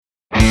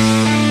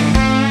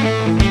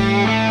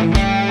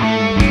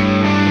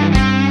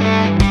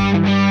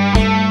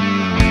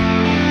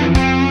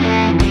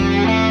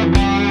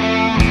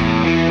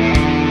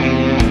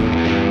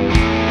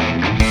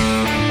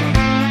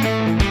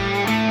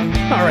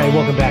right,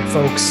 welcome back,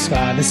 folks.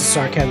 This is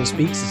Sarcasm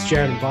Speaks. It's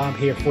Jared and Bob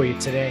here for you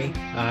today.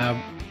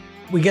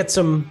 We get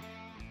some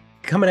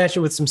coming at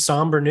you with some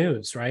somber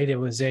news, right? It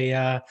was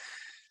a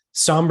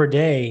somber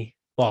day.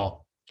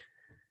 Well,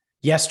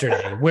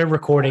 yesterday. We're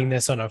recording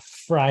this on a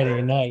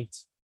Friday night.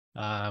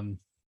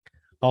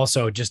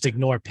 Also, just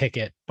ignore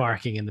Pickett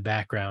barking in the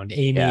background.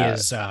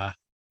 Amy's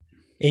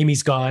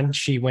gone.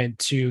 She went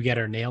to get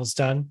her nails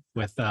done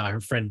with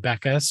her friend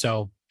Becca.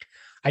 So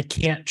I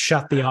can't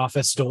shut the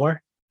office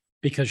door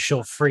because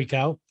she'll freak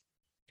out.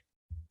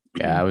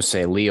 Yeah, I would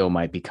say Leo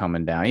might be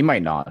coming down. He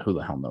might not. Who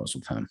the hell knows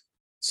with him?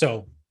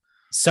 So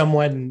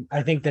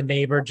I think the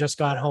neighbor just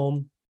got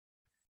home.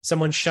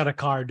 Someone shut a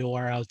car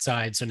door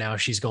outside. So now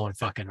she's going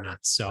fucking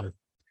nuts. So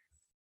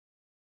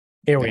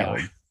here we are.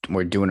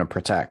 We're doing a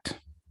protect.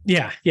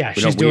 Yeah.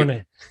 She's doing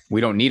it.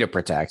 We don't need a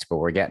protect, but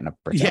we're getting a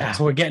protect. Yeah,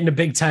 we're getting a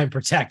big time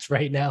protect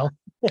right now.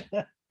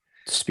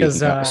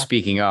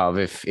 Speaking of,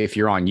 if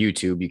you're on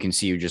YouTube, you can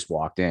see you just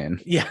walked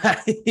in.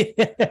 Yeah.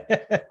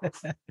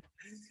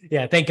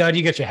 Yeah, thank God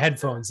you got your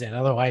headphones in.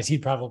 Otherwise,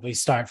 he'd probably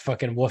start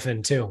fucking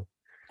woofing too.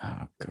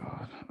 Oh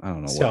God. I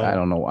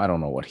don't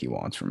know what he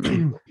wants from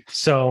me.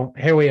 So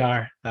here we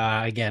are.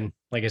 Again,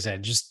 like I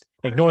said, just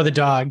ignore the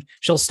dog.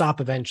 She'll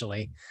stop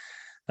eventually.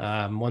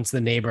 Once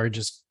the neighbor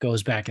just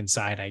goes back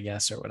inside, I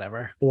guess, or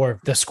whatever. Or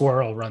the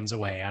squirrel runs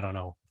away. I don't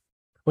know.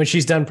 When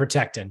she's done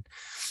protecting.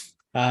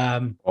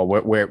 Well,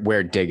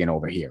 we're digging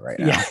over here right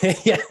now.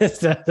 Yeah,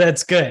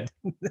 that's good.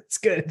 That's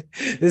good.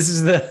 This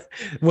is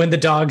when the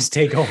dogs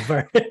take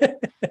over.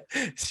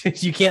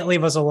 You can't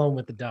leave us alone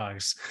with the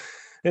dogs.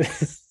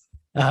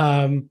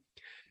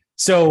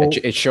 So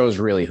it shows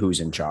really who's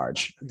in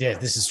charge. Yeah,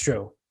 this is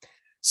true.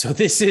 So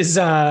this is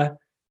a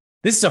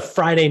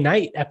Friday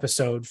night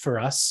episode for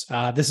us.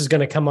 This is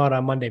going to come out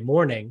on Monday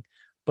morning,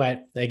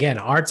 but again,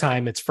 our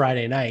time, it's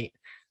Friday night.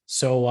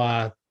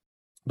 So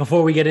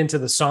before we get into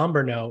the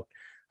somber note,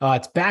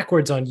 it's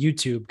backwards on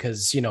YouTube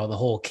because, the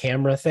whole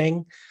camera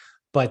thing,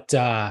 but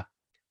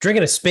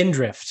drinking a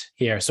Spindrift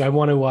here. So I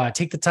want to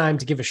take the time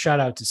to give a shout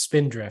out to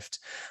Spindrift.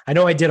 I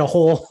know I did a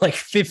whole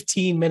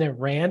 15-minute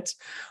rant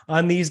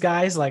on these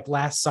guys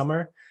last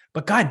summer,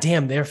 but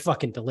goddamn, they're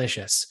fucking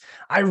delicious.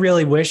 I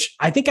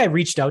think I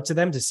reached out to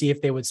them to see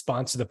if they would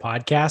sponsor the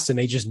podcast and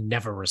they just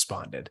never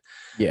responded.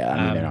 Yeah,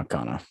 I mean, they're not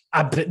gonna.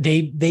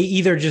 They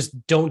either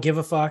just don't give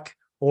a fuck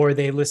or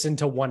they listened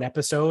to one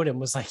episode and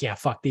was like, yeah,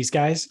 fuck these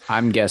guys.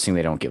 I'm guessing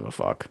they don't give a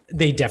fuck.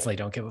 They definitely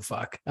don't give a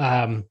fuck.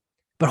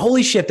 But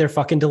holy shit, they're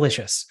fucking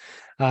delicious.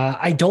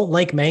 I don't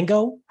like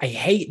mango. I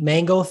hate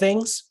mango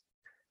things,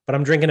 but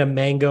I'm drinking a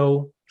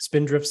mango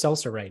Spindrift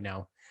seltzer right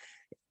now.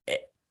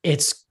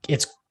 It's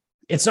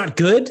not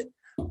good,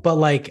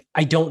 but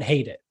I don't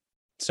hate it.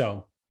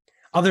 So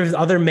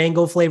other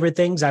mango flavored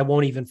things, I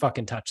won't even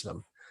fucking touch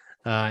them.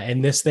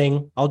 And this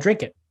thing, I'll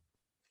drink it.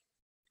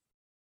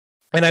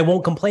 And I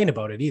won't complain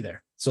about it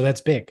either. So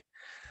that's big.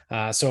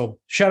 So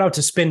shout out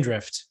to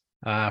Spindrift,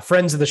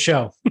 friends of the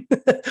show,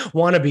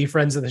 wannabe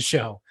friends of the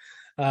show.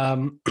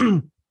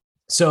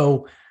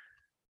 So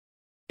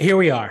here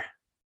we are.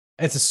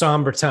 It's a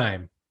somber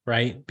time,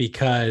 right?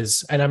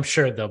 Because, and I'm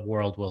sure the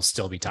world will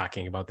still be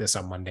talking about this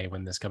on Monday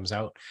when this comes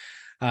out.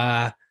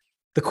 The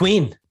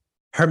Queen,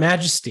 Her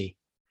Majesty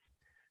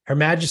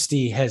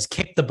has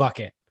kicked the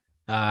bucket.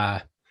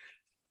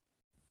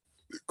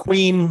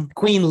 Queen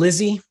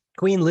Lizzie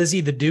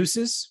the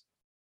Deuces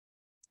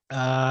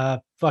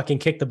fucking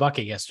kicked the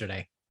bucket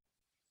yesterday.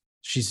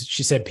 She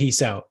said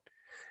peace out.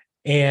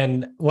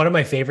 And one of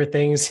my favorite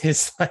things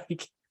is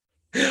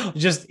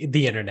just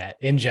the internet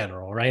in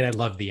general, right? I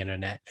love the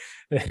internet.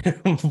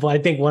 But I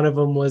think one of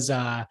them was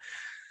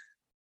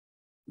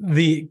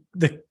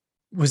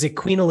was it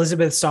Queen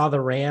Elizabeth saw the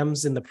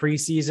Rams in the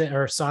preseason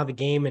or saw the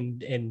game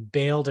and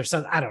bailed or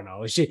something? I don't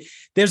know.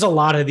 There's a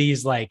lot of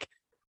these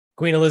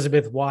Queen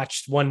Elizabeth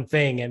watched one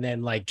thing and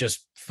then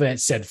just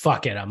said,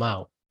 fuck it, I'm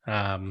out.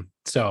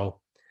 So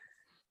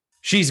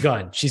she's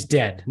gone. She's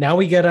dead. Now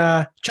we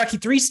got Chucky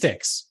Three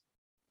Sticks.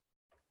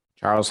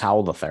 Charles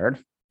Howell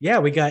III. Yeah,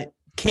 we got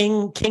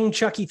King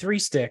Chucky Three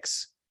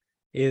Sticks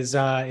is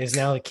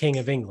now the King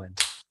of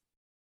England.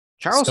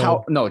 Okay.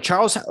 So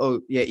Charles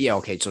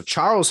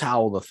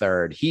Howell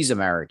III, he's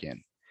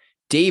American.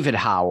 David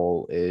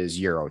Howell is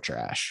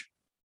Eurotrash.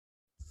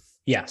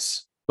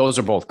 Yes. Those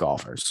are both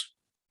golfers.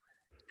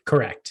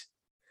 Correct.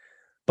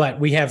 But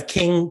we have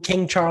King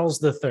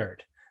Charles III,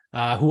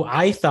 who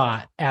I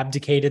thought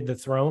abdicated the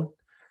throne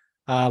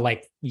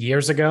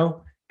years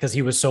ago because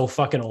he was so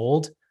fucking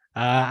old.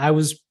 I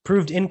was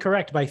proved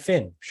incorrect by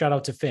Finn. Shout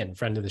out to Finn,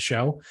 friend of the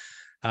show.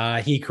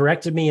 He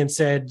corrected me and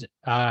said,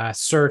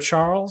 Sir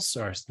Charles,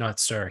 or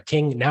not Sir,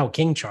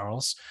 King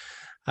Charles,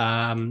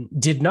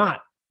 did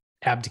not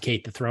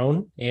abdicate the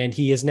throne, and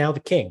he is now the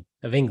King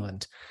of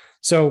England.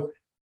 So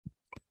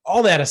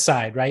all that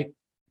aside, right?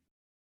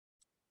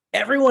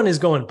 Everyone is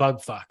going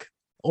bug fuck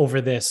over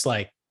this,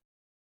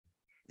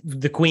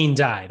 the Queen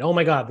died. Oh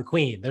my God, the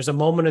Queen. There's a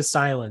moment of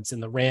silence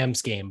in the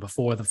Rams game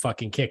before the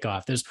fucking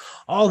kickoff. There's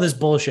all this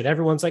bullshit.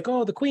 Everyone's like,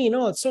 oh, the Queen.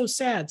 Oh, it's so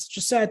sad. It's such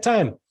a sad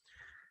time.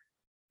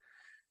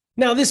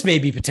 Now, this may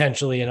be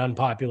potentially an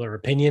unpopular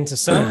opinion to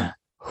some.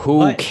 Who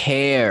But-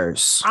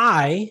 cares?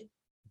 I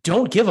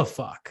don't give a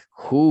fuck.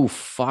 Who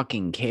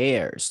fucking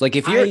cares? Like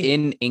if you're I-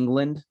 in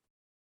England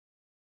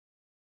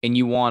and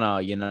you want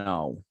to, you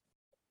know,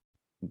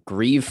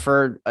 grieve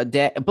for a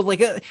day, but like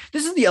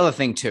this is the other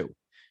thing too.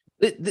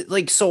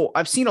 Like, so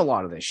I've seen a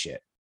lot of this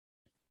shit.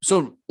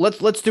 So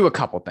let's do a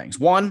couple things.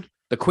 One,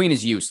 the queen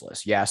is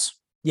useless. Yes.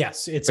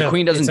 Yes, it's The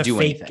queen doesn't it's a do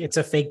fake, anything. It's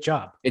a fake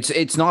job.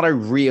 It's not a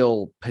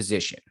real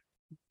position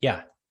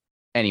Yeah,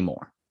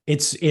 anymore.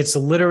 it's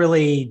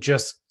literally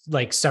just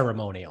like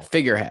ceremonial.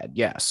 Figurehead.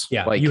 Yes.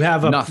 Yeah, Like you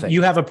have a nothing.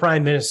 you have a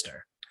prime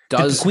minister.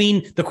 does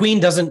The queen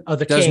doesn't.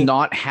 The does king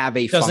not have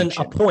a doesn't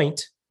function.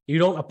 appoint. You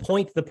don't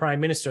appoint the prime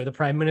minister. The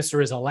prime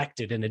minister is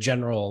elected in a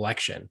general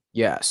election.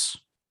 Yes.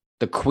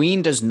 The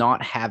queen does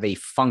not have a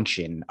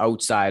function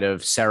outside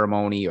of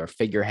ceremony or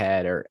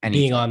figurehead or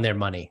anything. Being on their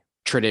money.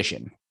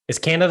 Tradition. Is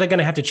Canada going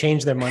to have to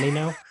change their money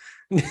now?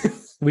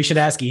 We should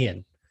ask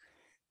Ian.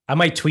 I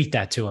might tweet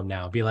that to him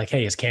now. Be like,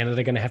 hey, is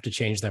Canada going to have to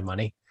change their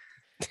money?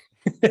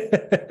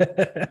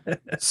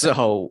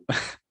 So,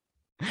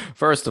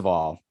 first of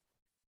all,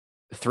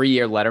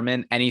 3-year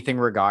Letterman, anything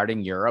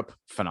regarding Europe,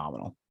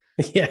 phenomenal.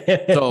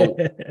 Yeah. So,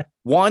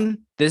 one,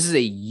 this is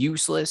a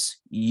useless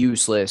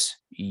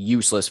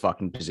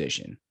fucking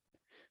position.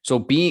 So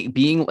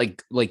being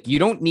like you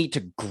don't need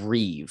to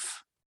grieve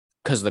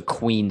because the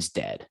queen's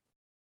dead.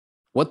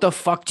 What the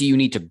fuck do you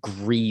need to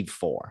grieve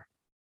for?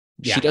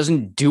 Yeah. She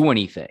doesn't do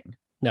anything.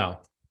 No.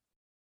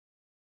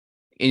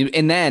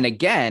 And then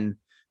again,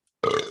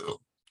 well,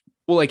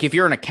 like if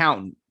you're an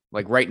accountant,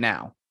 like right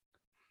now,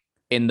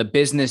 and the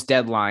business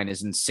deadline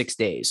is in 6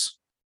 days.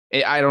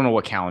 I don't know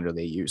what calendar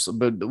they use,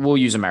 but we'll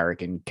use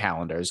American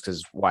calendars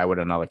because why would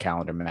another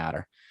calendar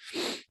matter?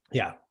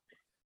 Yeah.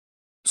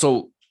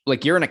 So,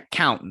 like, you're an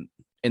accountant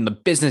and the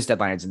business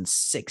deadline is in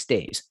 6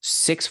 days,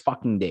 6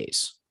 fucking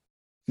days.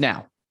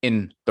 Now,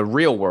 in the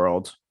real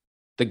world,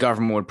 the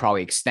government would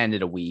probably extend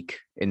it a week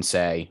and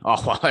say,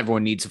 oh, well,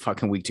 everyone needs a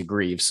fucking week to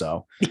grieve.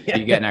 So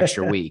you get an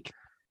extra week.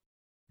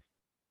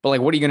 But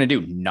like, what are you going to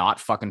do? Not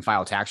fucking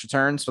file tax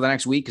returns for the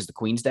next week because the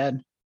queen's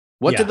dead?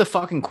 What did the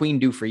fucking queen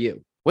do for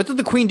you? What did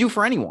the queen do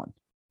for anyone?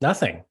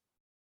 Nothing.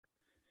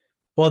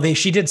 Well,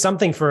 she did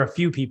something for a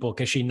few people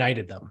because she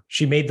knighted them.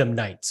 She made them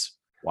knights.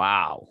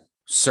 Wow.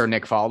 Sir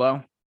Nick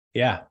Faldo?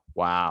 Yeah.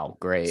 Wow.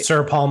 Great.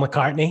 Sir Paul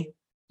McCartney.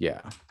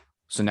 Yeah.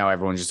 So now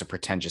everyone's just a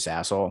pretentious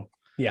asshole.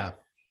 Yeah.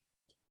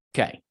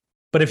 Okay.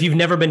 But if you've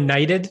never been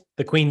knighted,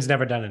 the queen's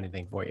never done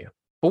anything for you.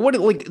 But what,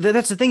 like,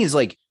 that's the thing is,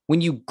 like, when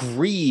you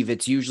grieve,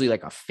 it's usually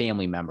like a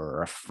family member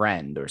or a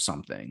friend or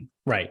something.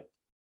 Right.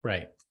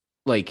 Right.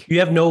 Like, You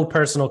have no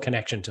personal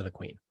connection to the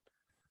queen.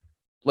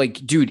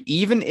 dude,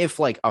 even if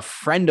like a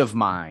friend of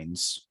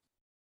mine's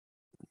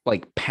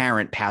like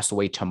parent passed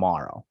away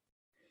tomorrow,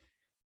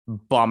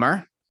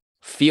 bummer,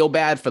 feel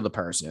bad for the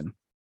person.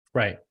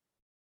 Right.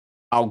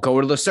 I'll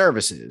go to the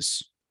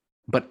services,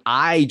 but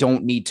I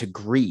don't need to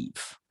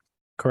grieve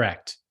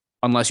Correct.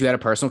 unless you had a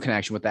personal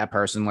connection with that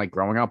person, like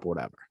growing up or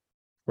whatever.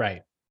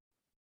 Right.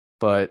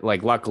 But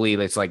like, luckily,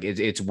 it's like,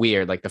 it's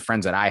weird. Like the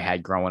friends that I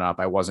had growing up,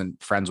 I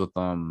wasn't friends with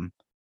them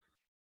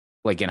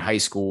like in high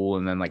school.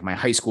 And then like my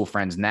high school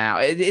friends now,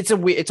 it's a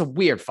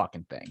weird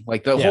fucking thing.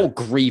 Like the whole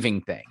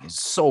grieving thing is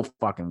so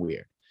fucking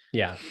weird.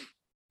 Yeah.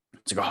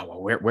 It's like, oh,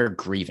 well, we're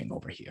grieving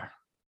over here.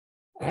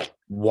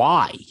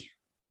 Why?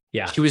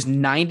 Yeah. She was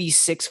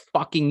 96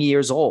 fucking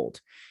years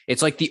old.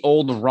 It's like the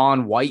old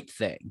Ron White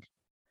thing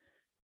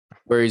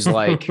where he's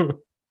like,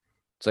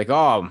 it's like,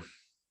 oh,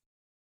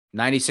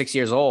 96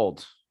 years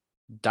old,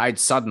 died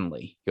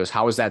suddenly. He goes,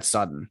 how was that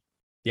sudden?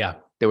 Yeah.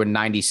 They were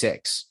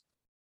 96.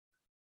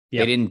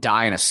 Yep. They didn't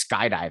die in a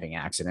skydiving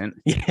accident.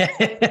 Yeah.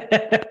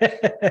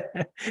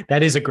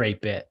 That is a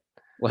great bit.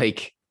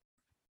 Like,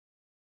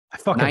 I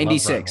fucking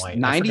 96, love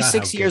Ron White. I forgot how 96 good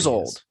years he is.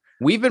 old.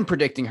 We've been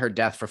predicting her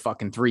death for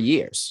fucking 3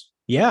 years,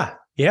 Yeah.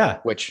 Yeah.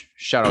 which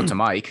shout out to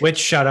Mike. Which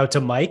shout out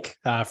to Mike,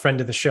 friend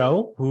of the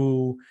show,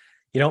 who,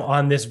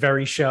 on this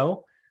very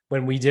show,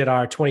 when we did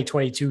our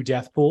 2022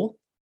 death pool,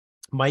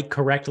 Mike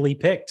correctly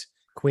picked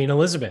Queen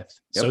Elizabeth.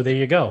 Yep. So there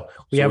you go.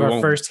 We So have we our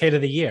won't- first hit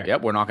of the year.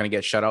 Yep, we're not going to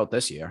get shut out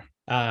this year.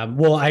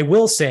 Well, I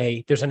will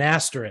say there's an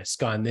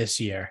asterisk on this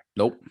year.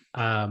 Nope.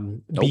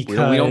 Nope,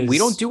 Nope. We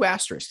don't do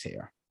asterisks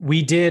here.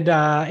 We did.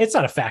 It's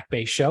not a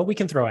fact-based show. We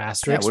can throw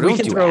asterisks. we don't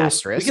can do throw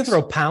asterisks. We can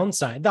throw pound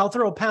sign. I'll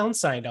throw a pound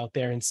sign out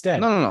there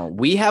instead. No.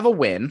 We have a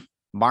win.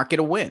 Mark it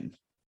a win.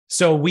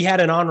 So we had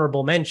an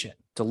honorable mention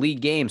It's a league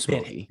game,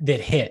 Smokey.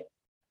 that hit.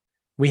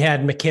 We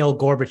had Mikhail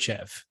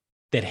Gorbachev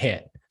that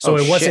hit. So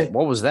it wasn't. Shit.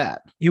 What was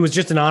that? He was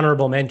just an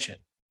honorable mention.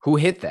 Who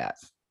hit that?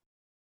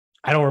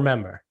 I don't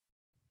remember,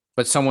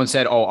 But someone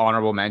said, "Oh,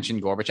 honorable mention,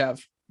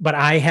 Gorbachev." but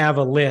I have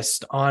a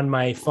list on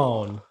my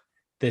phone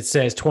that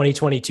says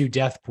 2022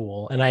 death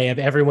pool, and I have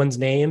everyone's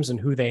names and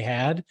who they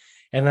had,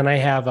 and then I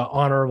have an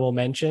honorable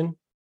mention,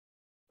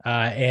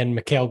 and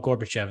Mikhail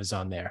Gorbachev is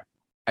on there.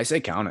 I say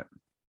count it.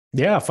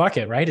 Yeah, fuck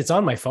it, right? It's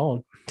on my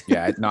phone.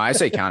 Yeah, no, I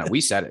say count it.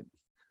 We said it.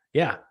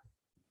 Yeah.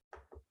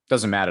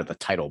 Doesn't matter the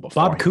title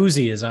before. Bob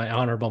Cousy is an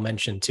honorable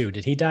mention too.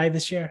 Did he die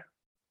this year?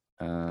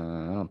 I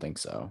don't think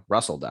so.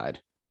 Russell died.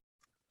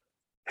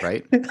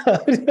 Right?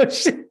 Oh,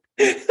 shit.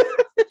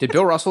 Did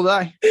Bill Russell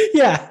die?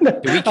 Yeah.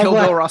 Did we kill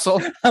Bill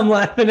Russell? I'm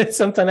laughing at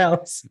something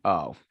else.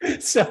 Oh.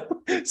 So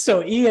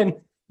Ian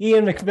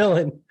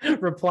McMillan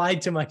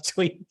replied to my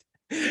tweet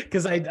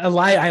because I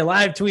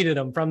live tweeted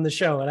him from the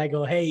show, and I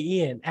go, "Hey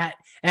Ian, at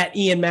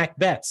Ian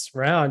Macbets,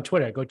 right on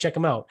Twitter, go check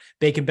him out.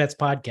 Bacon Bets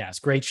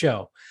podcast, great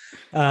show."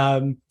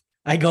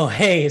 I go,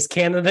 "Hey, is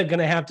Canada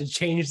gonna have to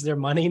change their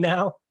money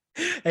now?"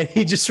 And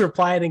he just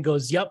replied and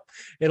goes, "Yep,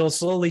 it'll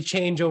slowly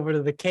change over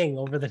to the king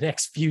over the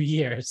next few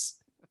years."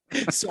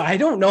 So I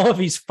don't know if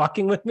he's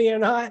fucking with me or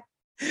not.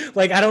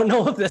 Like, I don't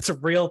know if that's a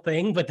real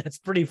thing, but that's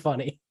pretty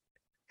funny.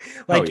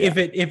 Like, if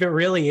it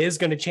really is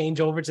going to change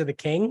over to the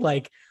king,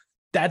 like,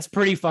 that's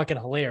pretty fucking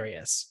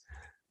hilarious.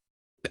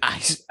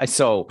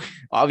 So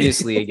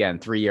obviously, again,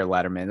 3-year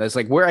Letterman. That's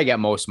like where I get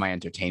most of my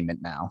entertainment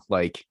now.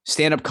 Like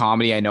stand-up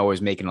comedy, I know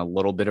is making a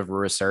little bit of a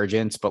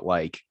resurgence, but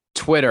like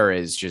Twitter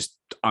is just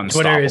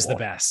unstoppable. Twitter is the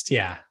best,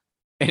 yeah.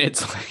 And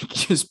it's like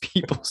just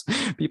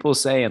people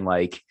saying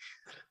like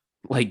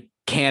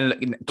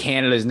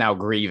Canada is now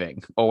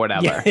grieving or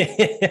whatever.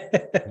 Yeah.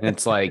 And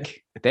it's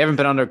like they haven't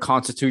been under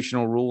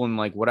constitutional rule in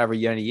like whatever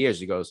many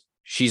years. He goes,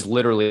 she's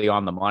literally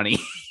on the money.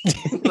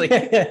 Like,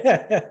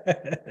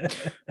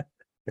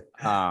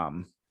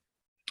 all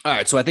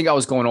right. So I think I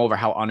was going over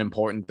how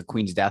unimportant the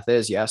Queen's death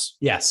is. Yes.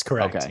 Yes.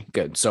 Correct. Okay,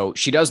 good. So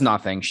she does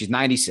nothing. She's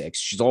 96.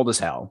 She's old as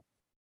hell.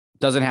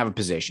 Doesn't have a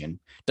position.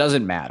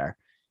 Doesn't matter.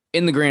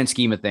 In the grand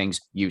scheme of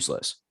things,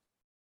 useless.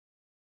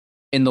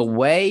 In the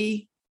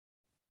way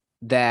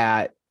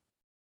that,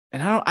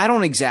 and I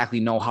don't exactly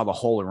know how the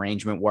whole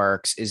arrangement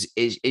works. Is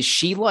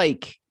she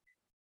like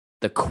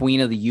the Queen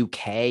of the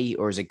UK,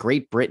 or is it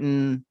Great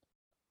Britain?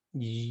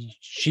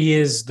 She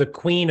is the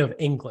Queen of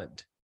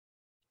England.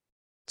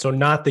 So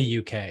not the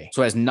UK.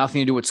 So it has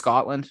nothing to do with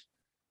Scotland?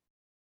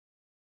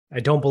 I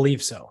don't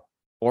believe so.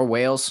 Or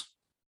Wales?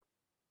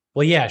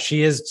 Well, yeah,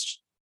 she is.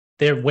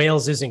 There,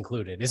 Wales is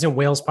included. Isn't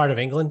Wales part of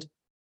England?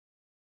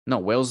 No,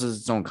 Wales is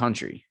its own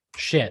country.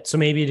 Shit. So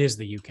maybe it is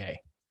the UK.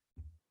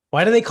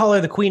 Why do they call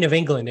her the Queen of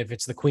England if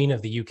it's the Queen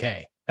of the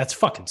UK? That's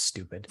fucking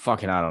stupid.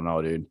 Fucking, I don't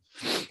know, dude.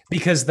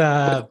 Because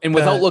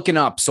without looking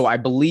up, so I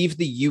believe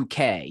the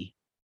UK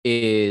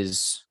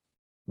is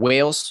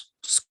Wales,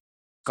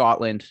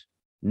 Scotland,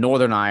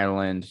 Northern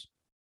Ireland,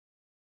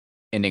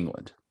 and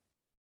England.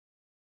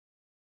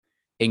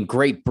 In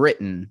Great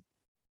Britain,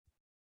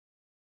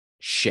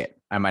 shit,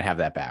 I might have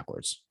that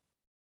backwards.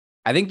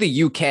 I think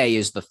the UK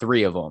is the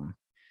 3 of them,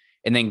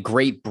 and then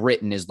Great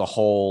Britain is the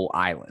whole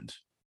island,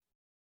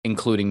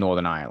 including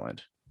Northern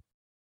Ireland.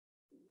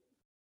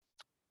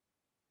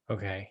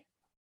 Okay.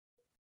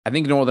 I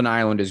think Northern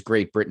Ireland is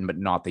Great Britain, but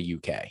not the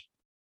UK.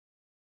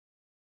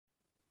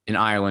 And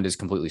Ireland is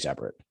completely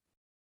separate.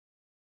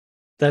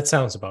 That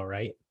sounds about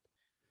right.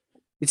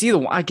 It's either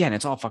one. Again,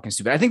 it's all fucking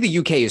stupid. I think the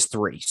UK is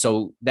 3.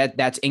 So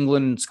that's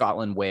England,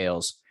 Scotland,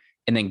 Wales.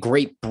 And then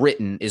Great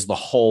Britain is the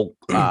whole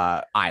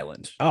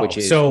island. Oh, which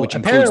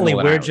apparently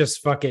we're Ireland.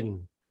 just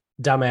fucking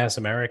dumbass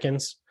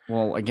Americans.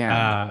 Well,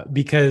 again.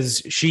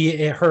 Because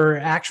her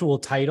actual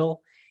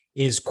title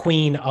is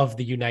Queen of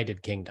the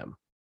United Kingdom.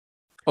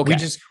 Okay.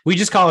 We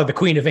just call her the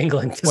Queen of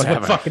England because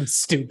we're fucking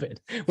stupid.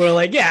 We're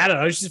like, yeah, I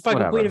don't know. She's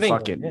fucking Queen of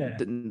England. Yeah.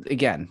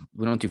 Again,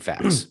 we don't do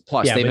facts.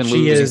 Plus, they've been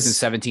losing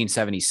since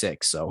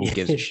 1776. So who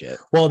gives a shit?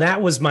 Well,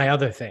 that was my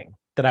other thing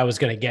that I was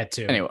going to get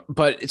to. Anyway,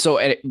 but so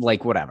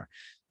like whatever.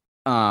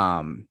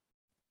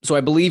 So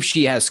I believe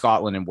she has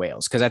Scotland and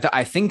Wales because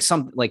I think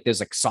some like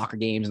there's like soccer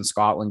games in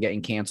Scotland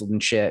getting canceled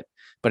and shit.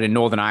 But in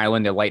Northern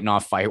Ireland, they're lighting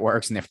off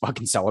fireworks and they're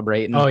fucking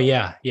celebrating. Oh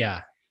yeah,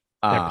 yeah.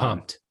 They're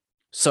pumped.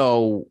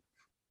 So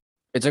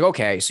it's like,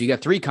 okay, so you got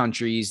 3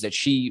 countries that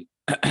she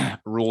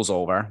rules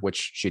over,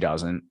 which she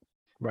doesn't.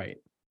 Right.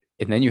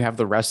 And then you have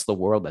the rest of the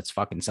world that's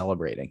fucking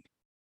celebrating.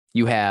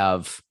 You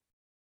have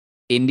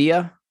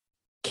India,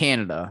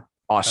 Canada,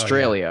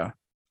 Australia,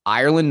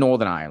 Ireland,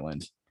 Northern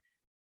Ireland,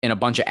 and a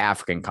bunch of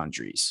African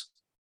countries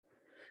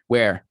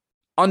where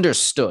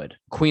understood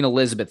Queen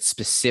Elizabeth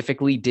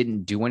specifically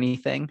didn't do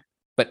anything,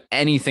 but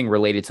anything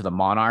related to the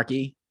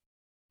monarchy,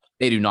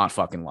 they do not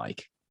fucking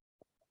like.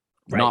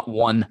 Right. Not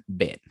one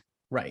bit.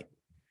 Right.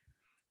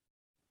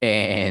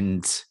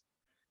 And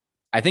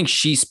I think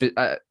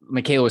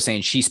Michaela was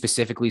saying she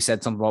specifically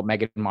said something about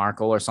Meghan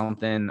Markle or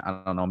something.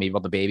 I don't know, maybe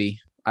about the baby.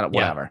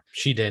 Whatever.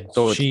 She did.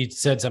 So she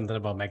said something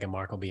about Meghan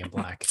Markle being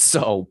black.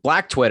 So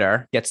Black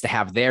Twitter gets to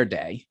have their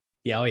day.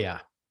 Yeah. Oh yeah.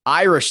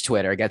 Irish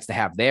Twitter gets to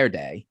have their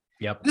day.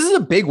 Yep. This is a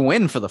big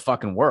win for the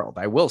fucking world,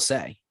 I will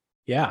say.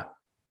 Yeah.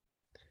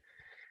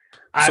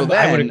 So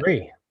I would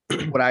agree.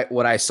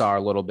 What I saw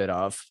a little bit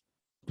of,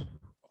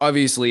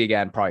 obviously,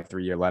 again, probably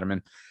 3-year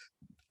Letterman.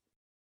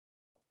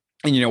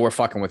 And we're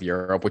fucking with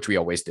Europe, which we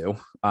always do.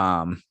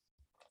 And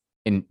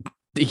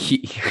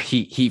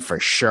he for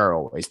sure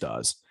always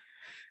does.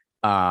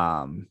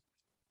 And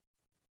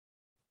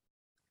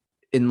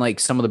like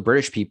some of the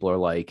British people are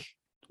like,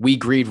 we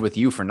grieved with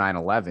you for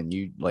 9/11.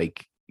 You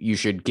like you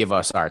should give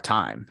us our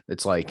time.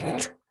 It's like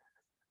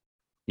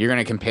you're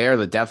gonna compare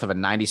the death of a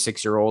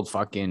 96-year-old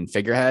fucking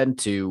figurehead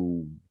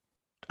to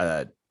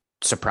a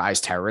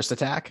surprise terrorist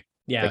attack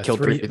Yeah, that killed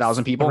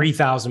 3,000 people.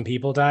 3,000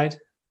 people died.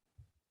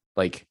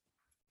 Like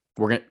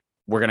we're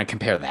gonna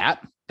compare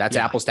that. That's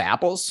Yeah. apples to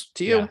apples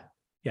to you. Yeah.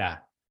 Yeah.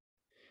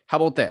 How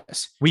about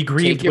this? We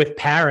grieved with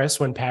Paris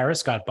when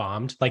Paris got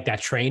bombed, like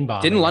that train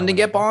bomb. Didn't London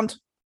get bombed?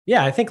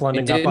 Yeah, I think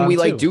London got bombed. Didn't we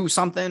like too. do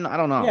something? I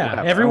don't know. Yeah,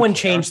 Whatever. everyone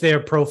changed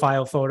their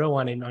profile photo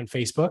on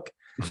Facebook.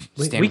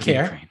 We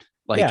care. Ukraine.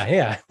 Like,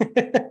 yeah.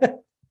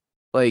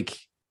 like,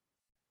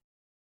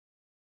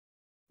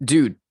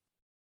 dude,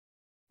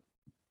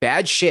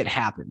 bad shit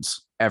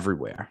happens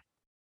everywhere.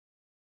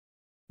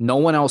 No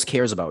one else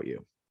cares about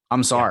you.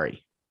 I'm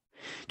sorry.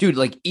 Dude,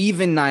 like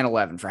even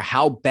 9/11, for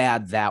how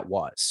bad that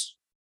was.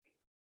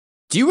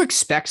 Do you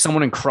expect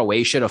someone in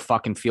Croatia to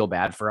fucking feel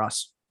bad for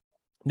us?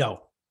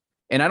 No.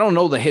 And I don't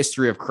know the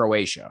history of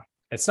Croatia.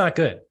 It's not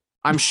good.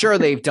 I'm sure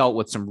they've dealt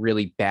with some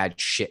really bad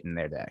shit in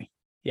their day.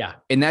 Yeah.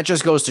 And that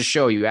just goes to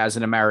show you, as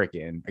an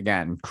American,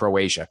 again,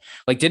 Croatia.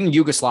 Like, didn't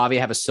Yugoslavia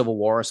have a civil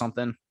war or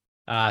something?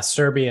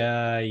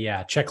 Serbia,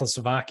 yeah.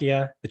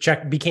 Czechoslovakia. The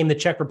Czech became the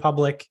Czech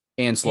Republic.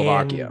 And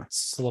Slovakia.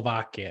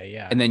 Slovakia,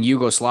 yeah. And then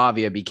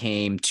Yugoslavia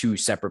became two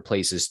separate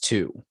places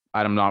too.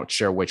 I'm not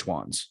sure which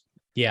ones.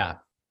 Yeah.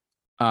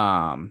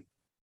 So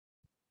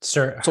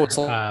it's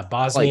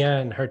Bosnia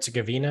and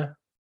Herzegovina,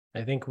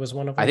 I think, was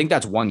one of them. I think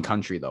that's one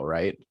country though,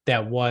 right?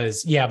 That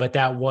was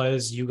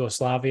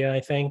Yugoslavia, I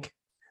think.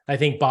 I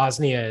think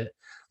Bosnia,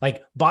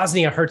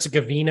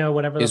 Herzegovina,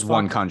 whatever is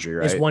one country,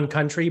 right? Is one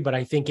country, but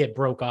I think it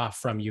broke off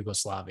from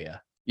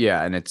Yugoslavia.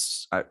 Yeah, and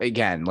it's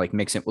again like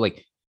mixing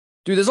like,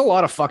 dude, there's a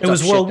lot of fucked up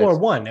shit. It was World War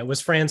One. It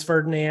was Franz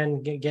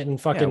Ferdinand getting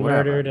fucking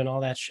murdered and all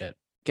that shit.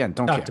 Again,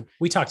 don't care.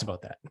 We talked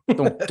about that.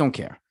 don't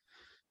care.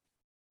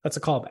 That's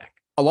a callback.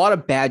 A lot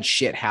of bad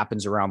shit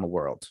happens around the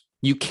world.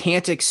 You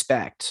can't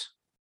expect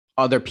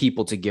other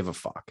people to give a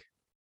fuck.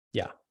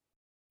 Yeah.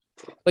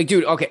 Like,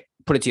 dude, okay,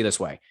 put it to you this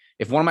way.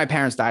 If one of my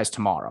parents dies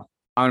tomorrow,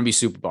 I'm going to be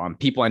super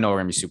bummed. People I know are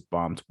going to be super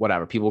bummed.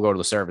 Whatever. People go to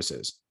the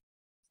services.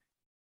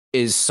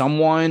 Is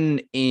someone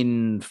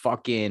in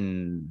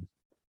fucking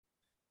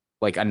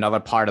like another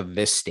part of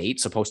this state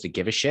supposed to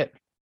give a shit?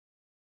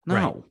 No.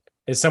 Right.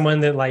 Is someone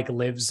that like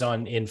lives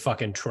in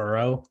fucking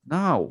Truro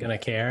no gonna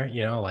care?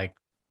 You know, like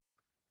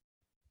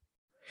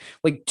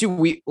do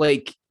we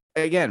like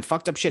again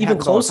fucked up shit? Even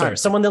closer,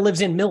 someone that lives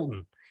in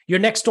Milton, your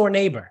next door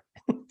neighbor.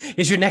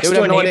 Is your next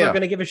door neighbor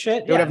gonna give a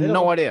shit? They would have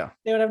no idea.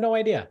 They would have no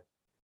idea.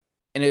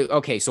 And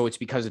okay, so it's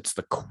because it's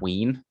the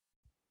queen.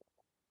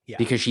 Yeah.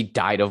 Because she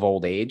died of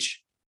old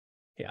age.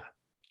 Yeah.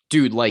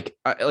 Dude, like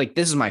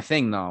this is my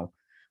thing though.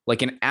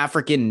 Like an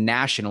African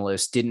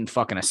nationalist didn't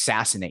fucking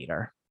assassinate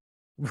her.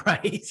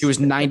 Right. She was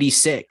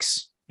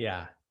 96.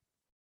 Yeah.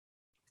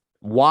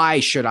 Why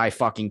should I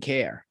fucking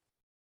care?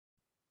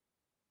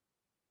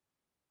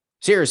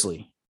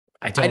 Seriously.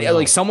 I don't know.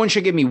 Like someone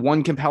should give me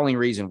one compelling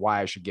reason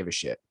why I should give a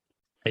shit.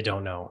 I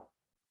don't know.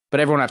 But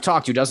everyone I've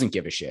talked to doesn't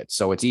give a shit.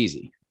 So it's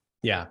easy.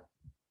 Yeah.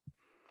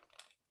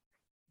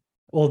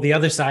 Well, the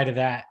other side of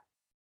that,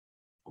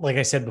 like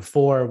I said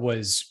before,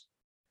 was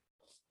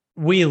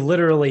we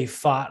literally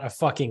fought a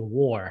fucking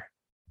war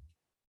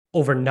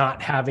over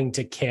not having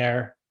to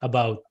care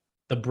about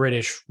the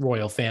British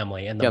royal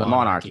family and the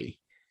monarchy.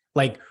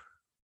 Like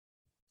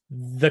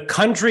the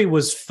country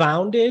was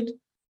founded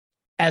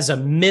as a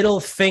middle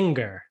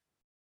finger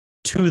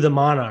to the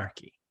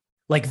monarchy.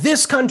 Like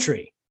this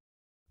country,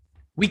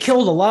 we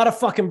killed a lot of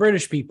fucking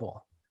British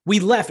people.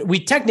 Not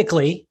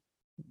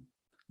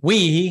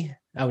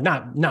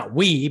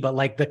we, but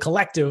like the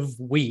collective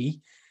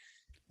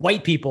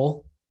white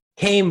people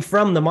came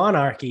from the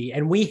monarchy,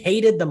 and we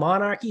hated the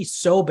monarchy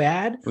so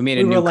bad. We made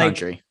a new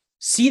country.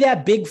 See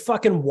that big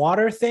fucking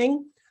water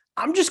thing?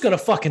 I'm just going to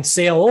fucking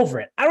sail over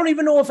it. I don't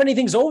even know if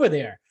anything's over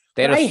there.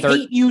 I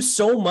hate you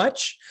so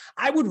much.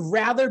 I would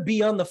rather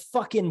be on the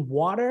fucking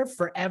water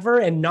forever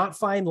and not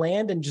find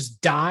land and just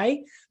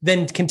die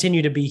than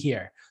continue to be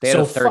here. They had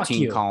a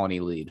 13 colony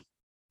lead.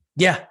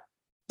 Yeah.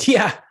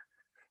 Yeah.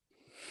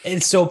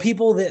 And so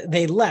people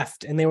they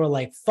left and they were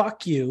like,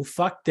 fuck you,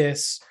 fuck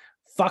this,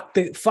 fuck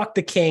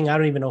the king. I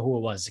don't even know who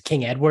it was.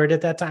 King Edward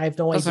at that time. I have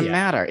no idea. Doesn't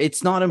matter.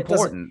 It's not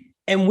important.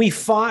 And we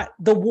fought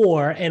the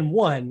war and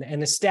won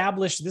and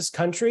established this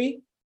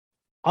country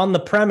on the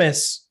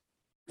premise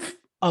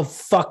of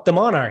fuck the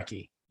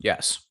monarchy.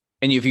 Yes.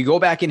 And if you go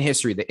back in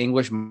history, the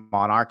English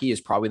monarchy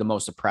is probably the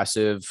most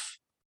oppressive,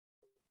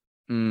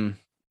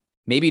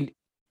 maybe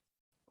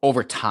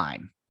over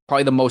time,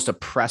 probably the most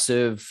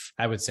oppressive,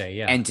 I would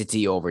say,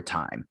 entity over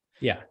time.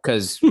 Yeah.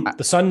 Because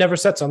the sun never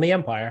sets on the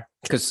empire.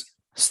 Because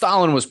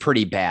Stalin was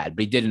pretty bad,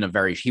 but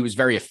he was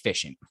very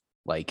efficient.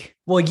 Like,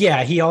 well,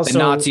 yeah, the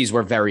Nazis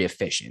were very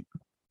efficient.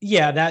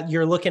 Yeah, that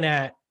you're looking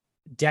at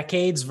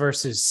decades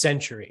versus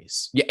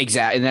centuries. Yeah,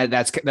 exactly. And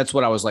that's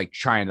what I was like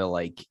trying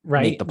to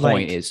make the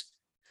point is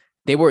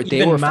they were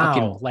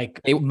Mao,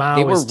 Mao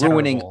they were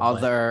ruining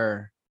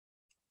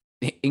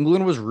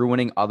England was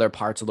ruining other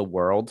parts of the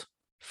world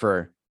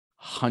for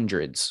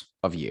hundreds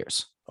of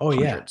years. Oh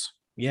yeah. Hundreds.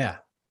 Yeah.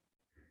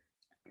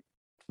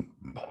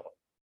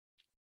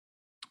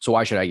 So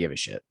why should I give a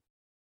shit?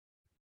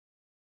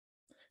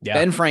 Yeah.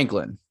 Ben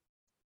Franklin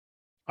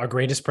Our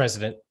greatest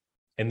president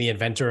and the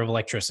inventor of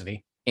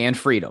electricity. and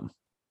freedom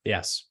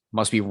Yes.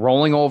 must be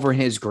rolling over in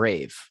his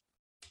grave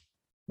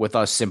with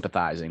us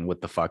sympathizing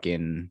with the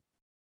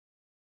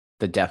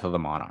death of the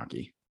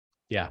monarchy.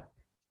 Yeah.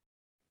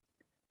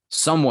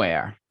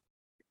 Somewhere,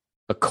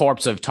 the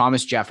corpse of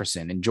Thomas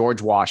Jefferson and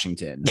George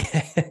Washington,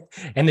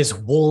 And his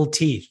wool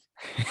teeth.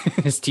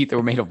 his teeth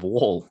were made of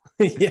wool.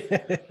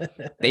 Yeah.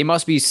 They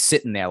must be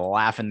sitting there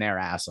laughing their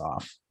ass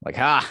off. Like,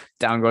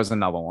 down goes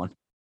another one.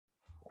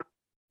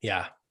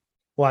 Yeah.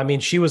 Well, I mean,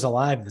 she was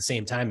alive at the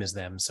same time as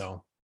them,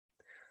 so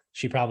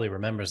she probably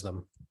remembers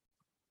them.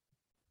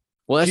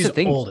 Well, that's She's the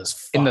thing. old as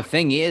fuck. And the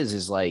thing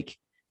is like,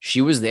 she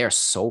was there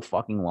so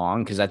fucking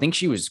long because I think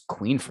she was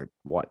queen for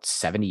what,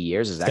 70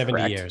 years? Is that 70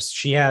 correct? years.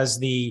 She has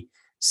the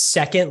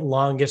second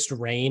longest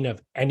reign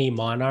of any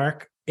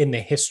monarch in the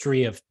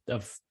history of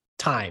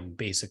time,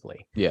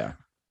 basically. Yeah.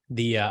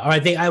 Or I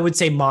think I would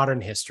say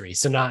modern history.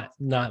 So not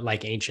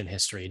like ancient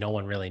history. No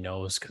one really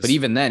knows. But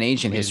even then,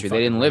 ancient we history, didn't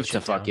they didn't fucking live write to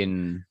shit down.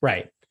 fucking.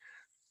 Right.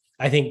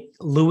 I think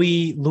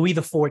Louis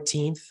the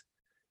 14th,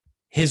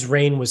 his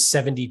reign was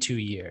 72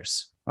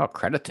 years. Oh,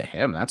 credit to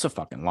him. That's a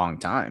fucking long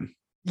time.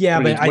 Yeah,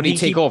 What but did I he think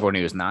take over when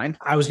he was 9?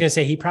 I was going to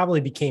say he probably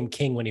became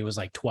king when he was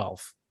like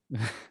 12.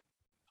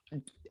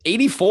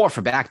 84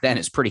 for back then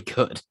is pretty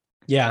good.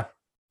 Yeah.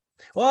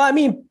 Well, I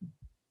mean,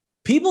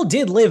 people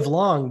did live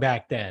long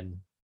back then,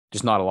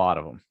 Just not a lot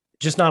of them.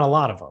 just not a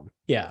lot of them.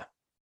 Yeah.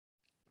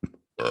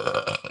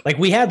 Like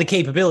we had the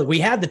capability, we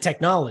had the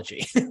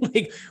technology,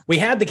 like we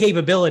had the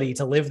capability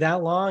to live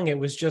that long. It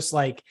was just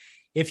like,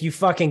 if you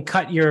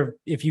cut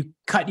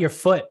your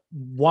foot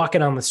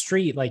walking on the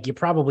street, like you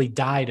probably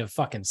died of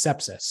fucking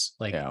sepsis.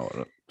 Like, Yeah,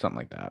 something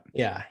like that.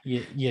 yeah.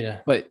 Yeah.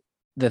 But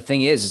the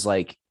thing is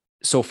like,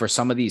 so for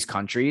some of these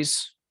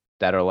countries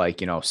that are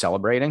like,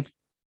 celebrating,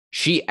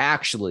 she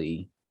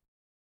actually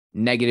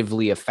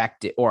negatively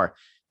affected, or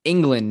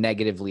England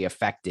negatively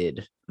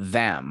affected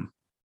them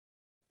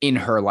in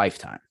her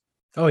lifetime.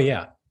 Oh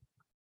yeah.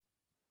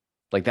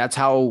 Like that's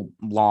how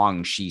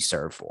long she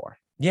served for.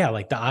 Yeah.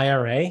 Like the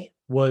IRA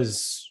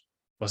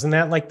wasn't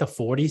that like the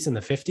 40s and the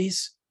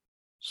 50s?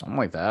 Something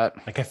like that.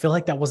 Like, I feel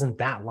like that wasn't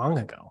that long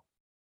ago.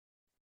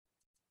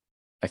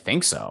 I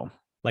think so.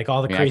 Like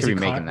all the I mean, I could crazy be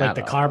making like that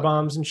the up, car but-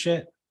 bombs and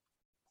shit.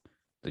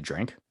 The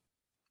drink.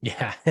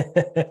 Yeah.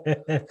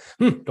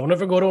 Don't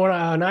ever go to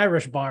an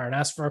Irish bar and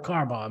ask for a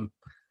car bomb.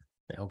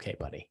 Okay,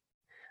 buddy.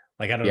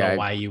 Like, I don't know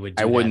why you would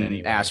do I that wouldn't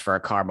anyway. ask for a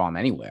car bomb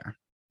anywhere.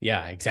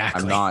 Yeah,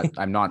 exactly.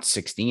 I'm not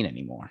 16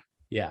 anymore.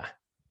 Yeah.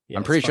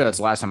 I'm pretty sure that's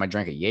the last time I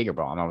drank a Jaeger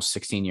bomb. I was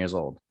 16 years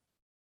old.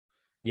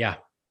 Yeah.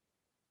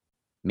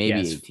 Maybe Yeah,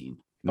 it's 18.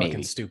 Fucking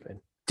Maybe. stupid.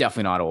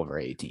 Definitely not over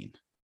 18.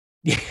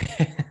 Yeah.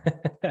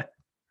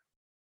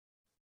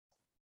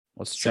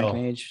 What's the So-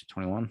 drinking age?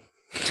 21.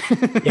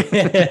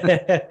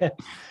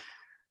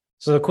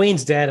 So the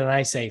queen's dead, and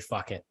I say,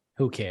 fuck it.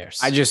 Who cares?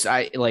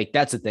 I like,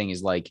 that's the thing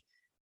is like,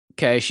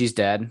 okay, she's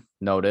dead.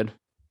 Noted.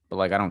 But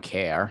like, I don't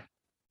care.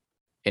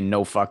 And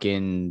no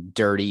fucking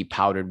dirty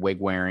powdered wig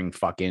wearing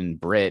fucking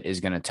Brit is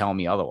going to tell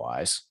me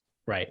otherwise.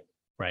 Right.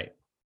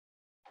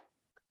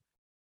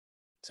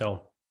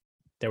 So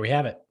there we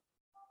have it.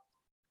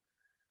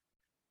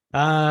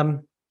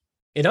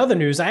 In other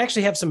news, I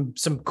actually have some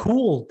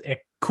cool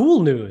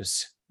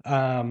news.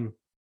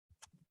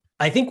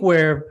 I think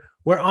we're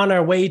on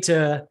our way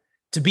to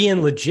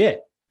being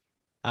legit.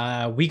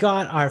 We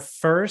got our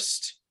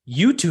first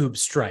YouTube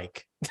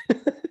strike.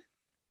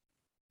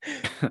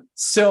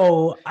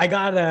 So I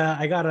got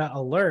a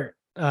alert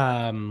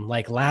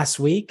like last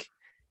week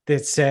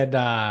that said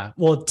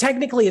well,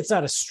 technically it's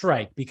not a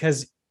strike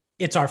because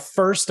it's our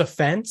first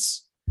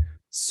offense.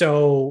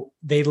 So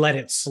they let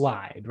it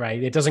slide,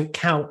 right? It doesn't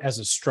count as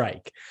a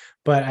strike.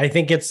 But I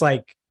think it's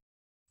like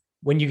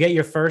when you get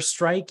your first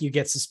strike, you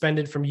get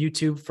suspended from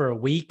YouTube for a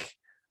week.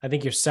 I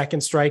think your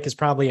second strike is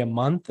probably a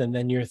month. And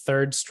then your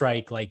third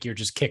strike, like you're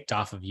just kicked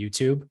off of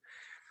YouTube.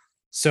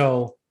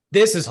 So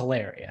this is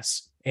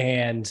hilarious.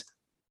 And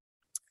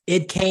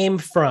it came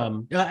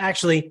from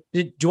actually,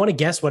 do you want to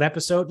guess what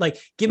episode? Like,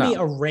 give me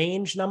a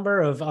range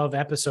number of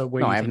episode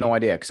where No, you I have think no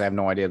idea because I have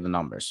no idea the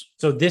numbers.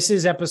 So this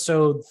is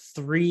episode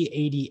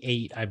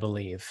 388, I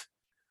believe.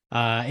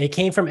 It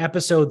came from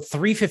episode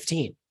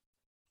 315,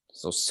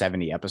 So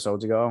 70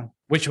 episodes ago,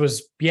 which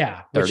was, which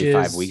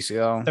 35 is weeks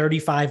ago.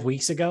 35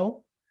 weeks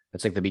ago.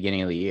 That's like the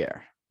beginning of the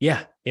year.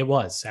 Yeah, it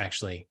was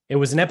actually. It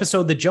was an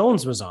episode that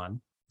Jones was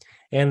on.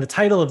 And the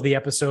title of the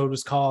episode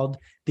was called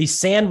The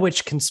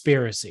Sandwich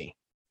Conspiracy.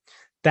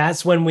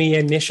 That's when we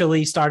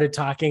initially started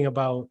talking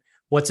about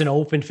what's an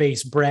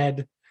open-faced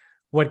bread,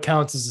 what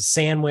counts as a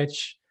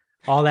sandwich,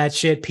 all that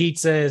shit.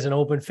 Pizza is an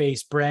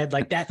open-faced bread.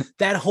 Like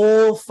that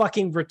whole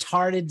fucking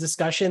retarded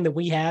discussion that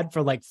we had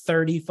for like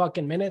 30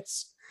 fucking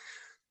minutes.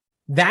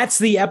 That's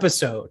the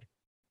episode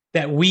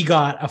that we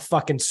got a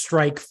fucking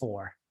strike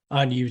for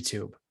on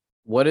YouTube.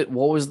 What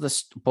was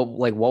this? But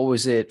like, what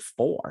was it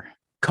for?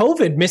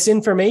 COVID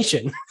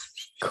misinformation.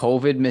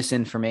 COVID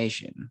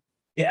misinformation.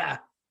 Yeah.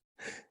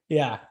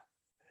 Yeah.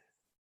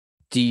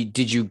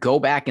 Did you go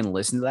back and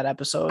listen to that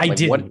episode? I Like,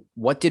 didn't.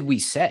 What did we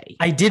say?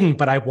 I didn't,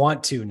 but I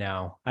want to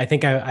now. I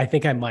think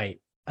I might.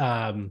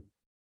 I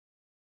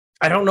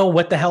don't know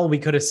what the hell we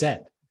could have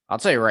said. I'll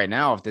tell you right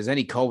now, if there's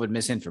any COVID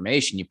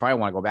misinformation, you probably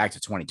want to go back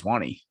to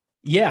 2020.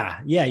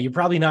 Yeah. You're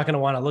probably not going to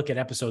want to look at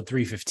episode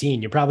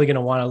 315. You're probably going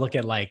to want to look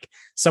at like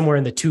somewhere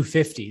in the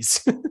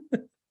 250s.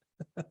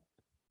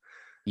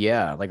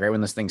 Yeah, like right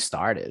when this thing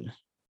started.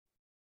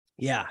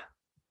 Yeah.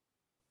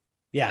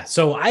 Yeah.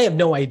 So I have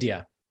no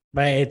idea.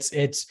 Right.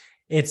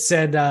 It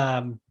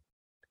said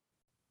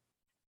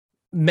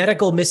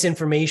medical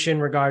misinformation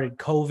regarding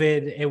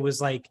COVID. It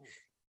was like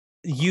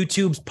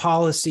YouTube's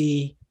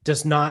policy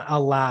does not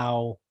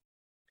allow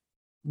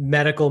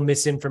medical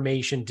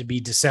misinformation to be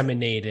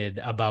disseminated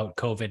about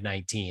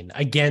COVID-19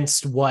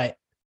 against what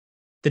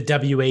the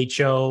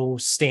WHO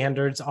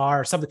standards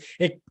are. Something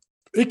it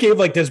gave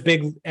like this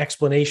big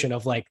explanation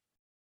of like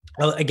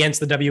against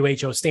the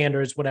WHO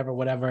standards,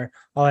 whatever,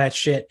 all that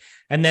shit.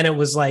 And then it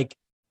was like,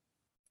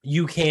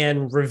 you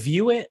can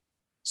review it.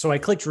 So I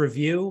clicked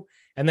review,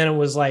 and then it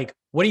was like,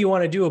 what do you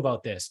want to do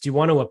about this? Do you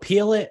want to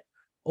appeal it,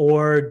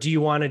 or do you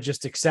want to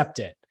just accept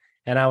it?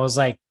 And I was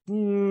like,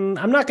 I'm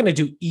not going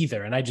to do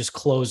either. And I just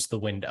closed the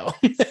window,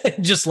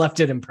 just left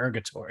it in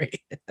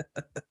purgatory.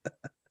 I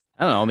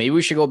don't know. Maybe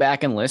we should go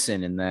back and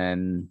listen and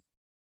then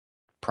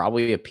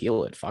probably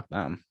appeal it. Fuck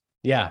them.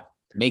 Yeah.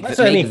 Make That's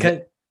them. what I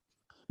mean.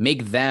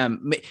 Make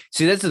them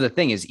see. That's the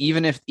thing is,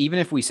 even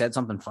if we said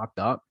something fucked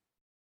up,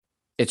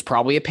 it's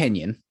probably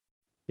opinion.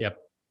 Yep.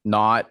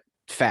 Not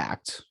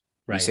fact.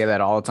 Right. We say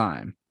that all the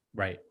time.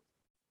 Right.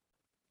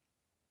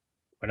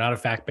 We're not a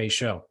fact-based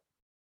show.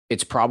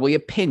 It's probably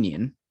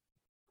opinion,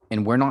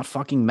 and we're not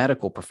fucking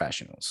medical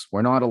professionals.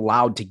 We're not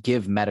allowed to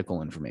give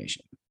medical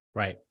information.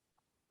 Right.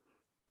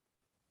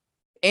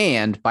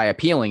 And by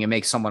appealing, it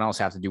makes someone else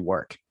have to do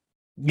work.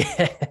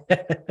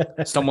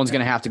 Someone's going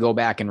to have to go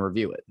back and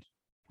review it.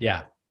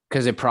 Yeah.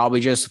 Because it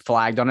probably just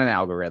flagged on an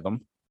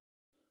algorithm.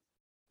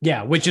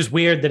 Yeah, which is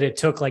weird that it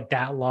took like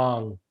that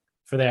long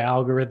for their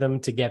algorithm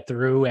to get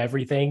through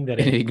everything, that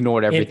it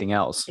ignored everything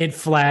else. It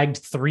flagged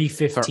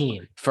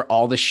 315 for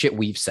all the shit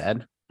we've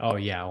said. Oh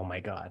yeah. Oh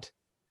my God.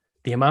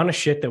 The amount of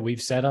shit that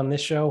we've said on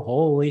this show.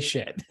 Holy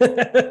shit.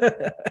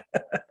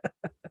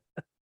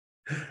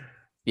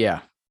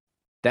 Yeah.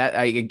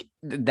 Yeah,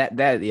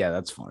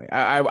 that's funny.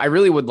 I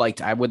really would like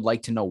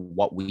to know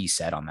what we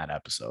said on that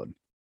episode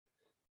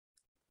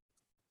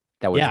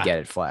that would get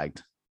it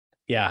flagged.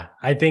 Yeah,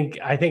 I think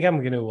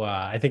I'm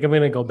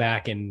gonna go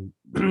back and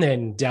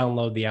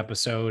download the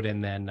episode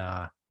and then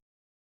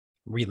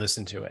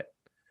re-listen to it.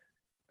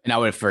 And I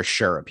would for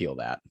sure appeal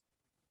that.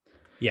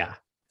 Yeah,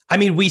 I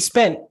mean, we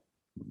spent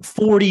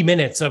 40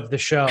 minutes of the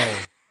show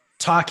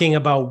talking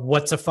about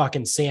what's a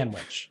fucking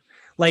sandwich.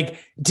 Like,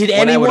 did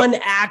anyone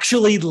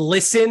actually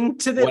listen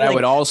to this? What I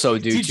would also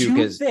do too,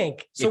 because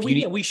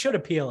we should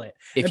appeal it.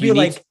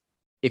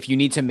 If you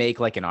need to make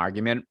like an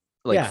argument,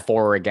 like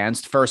for or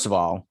against, first of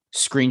all,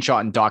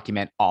 screenshot and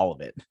document all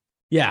of it.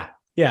 Yeah.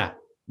 Yeah.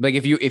 Like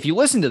if you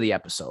listen to the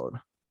episode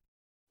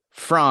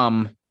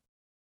from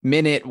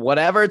minute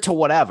whatever to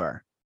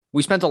whatever,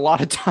 we spent a lot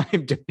of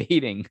time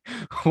debating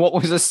what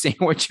was a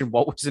sandwich and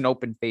what was an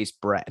open-faced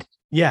bread.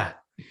 Yeah.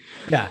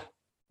 Yeah.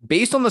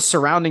 Based on the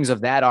surroundings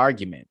of that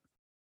argument,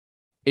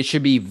 it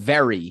should be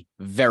very,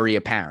 very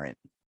apparent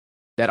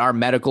that our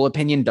medical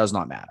opinion does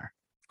not matter.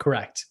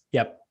 Correct.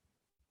 Yep.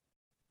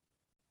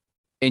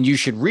 And you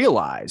should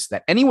realize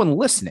that anyone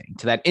listening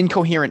to that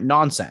incoherent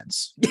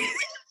nonsense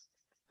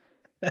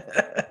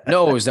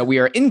knows that we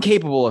are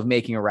incapable of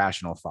making a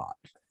rational thought.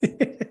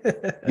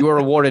 You are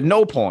awarded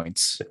no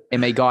points,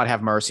 and may God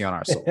have mercy on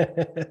our soul.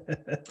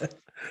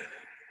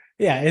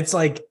 Yeah, it's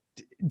like,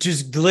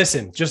 just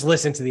listen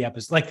to the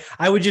episode. Like,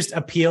 I would just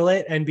appeal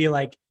it and be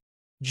like,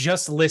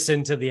 just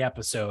listen to the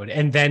episode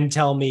and then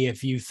tell me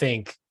if you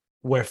think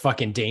we're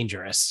fucking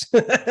dangerous.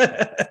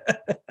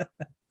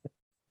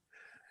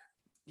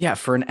 Yeah,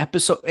 for an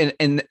episode,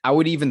 and I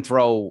would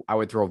throw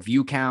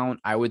view count.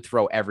 I would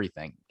throw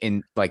everything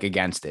in like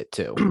against it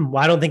too.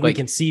 Well, I don't think we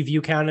can see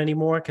view count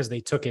anymore because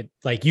they took it,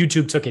 like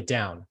YouTube took it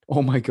down.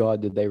 Oh my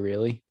God, did they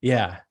really?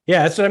 Yeah,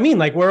 that's what I mean.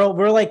 Like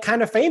we're like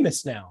kind of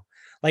famous now.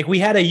 Like we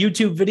had a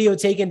YouTube video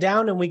taken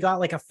down and we got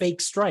like a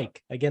fake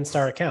strike against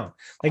our account.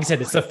 Like I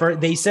said, it's the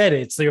first. They said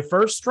it's their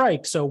first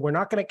strike, so we're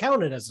not going to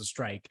count it as a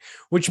strike.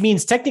 Which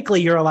means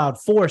technically you're allowed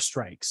 4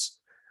 strikes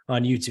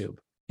on YouTube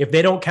if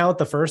they don't count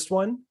the first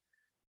one.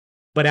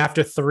 But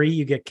after 3,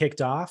 you get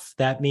kicked off.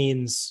 That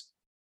means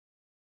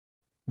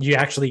you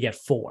actually get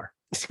 4.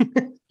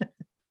 The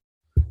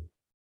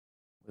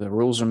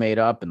rules are made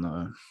up and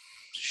the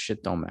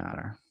shit don't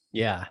matter.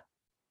 Yeah.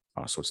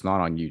 Oh, so it's not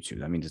on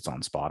YouTube. That means it's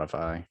on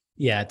Spotify.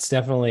 Yeah, it's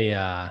definitely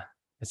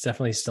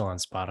still on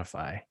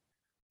Spotify.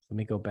 Let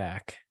me go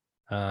back.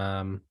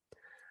 I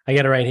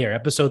got it right here.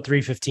 Episode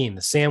 315,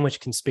 The Sandwich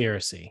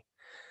Conspiracy.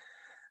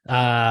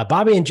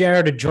 Bobby and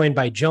Jared are joined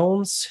by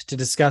Jones to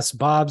discuss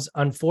Bob's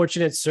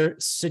unfortunate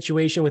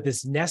situation with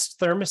his Nest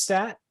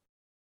thermostat.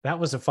 That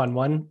was a fun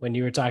one when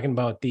you were talking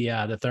about the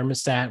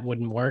thermostat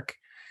wouldn't work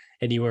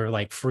and you were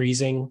like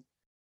freezing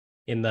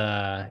in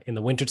the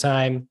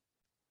wintertime.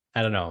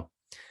 I don't know.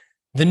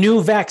 The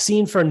new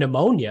vaccine for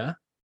pneumonia,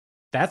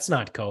 that's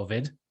not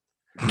COVID.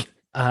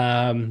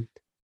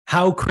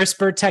 How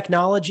CRISPR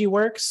technology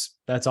works,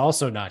 that's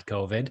also not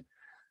COVID.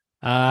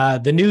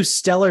 The new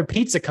Stellar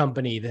Pizza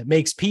company that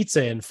makes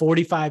pizza in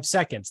 45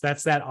 seconds.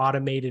 That's that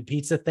automated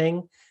pizza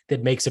thing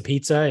that makes a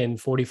pizza in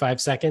 45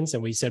 seconds.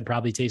 And we said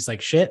probably tastes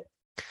like shit.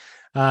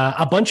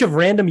 A bunch of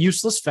random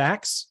useless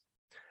facts.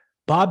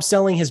 Bob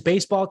selling his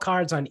baseball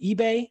cards on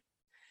eBay.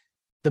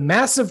 The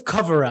massive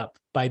cover-up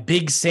by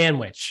Big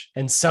Sandwich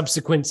and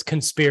subsequent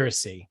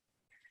conspiracy.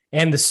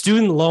 And the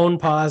student loan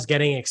pause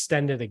getting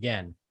extended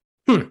again.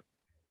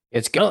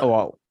 It's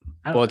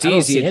it's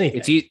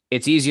easy.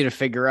 It's easy to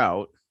figure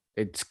out.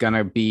 It's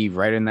gonna be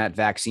right in that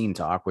vaccine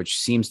talk, which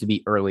seems to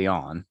be early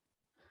on.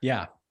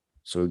 Yeah.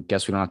 So I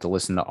guess we don't have to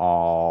listen to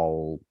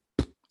all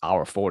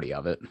hour 40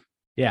 of it.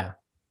 Yeah.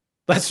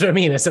 That's what I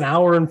mean. It's an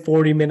hour and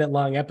 40-minute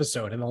long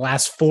episode, and the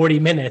last 40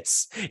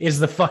 minutes is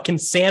the fucking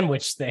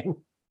sandwich thing.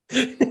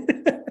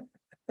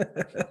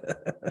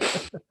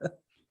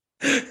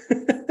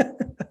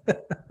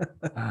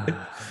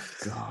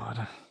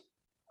 God.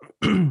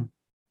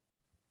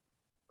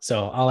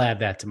 So I'll add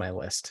that to my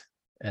list,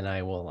 and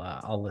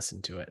I'll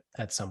listen to it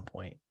at some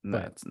point.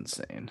 That's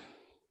insane.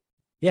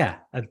 Yeah.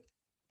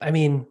 I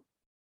mean,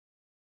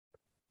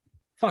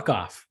 fuck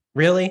off.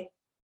 Really?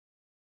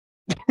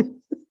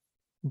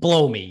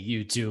 Blow me,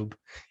 YouTube.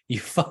 You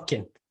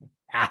fucking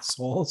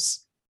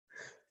assholes.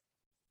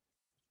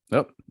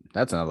 Oh,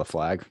 that's another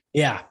flag.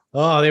 Yeah.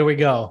 Oh, there we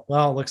go.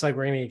 Well, it looks like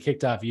we're going to get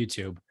kicked off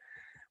YouTube,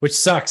 which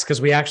sucks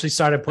because we actually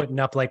started putting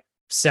up like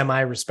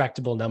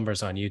semi-respectable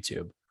numbers on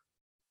YouTube.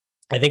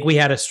 I think we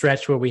had a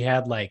stretch where we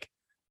had like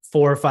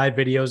 4 or 5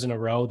 videos in a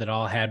row that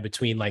all had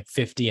between like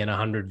 50 and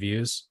 100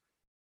 views.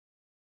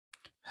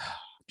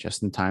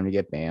 Just in time to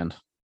get banned.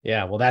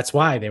 Yeah. Well, that's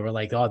why they were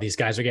like, oh, these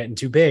guys are getting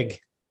too big.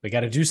 We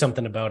got to do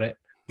something about it.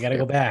 We got to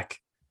go back.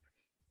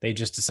 They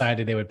just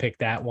decided they would pick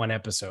that one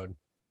episode.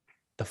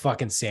 The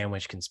fucking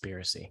sandwich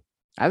conspiracy.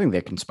 I think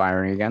they're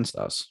conspiring against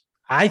us.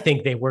 I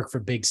think they work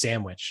for Big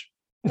Sandwich.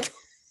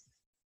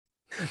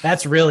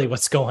 That's really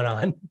what's going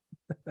on.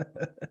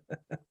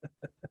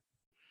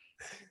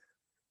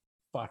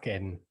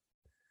 Fucking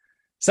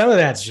some of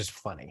that's just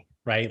funny,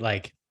 right?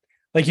 Like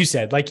you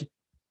said, like,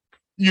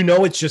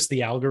 it's just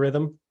the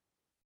algorithm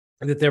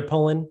that they're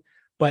pulling.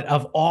 But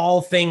of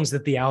all things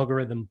that the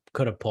algorithm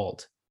could have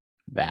pulled,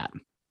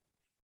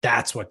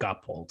 that's what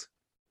got pulled.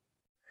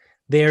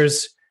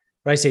 There's,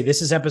 what I say,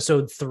 this is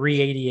episode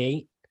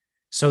 388.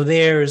 So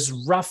there's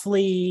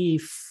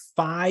roughly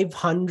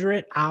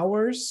 500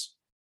 hours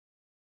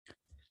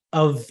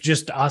of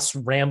just us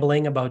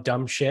rambling about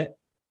dumb shit.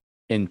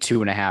 In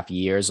 2.5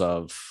 years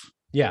of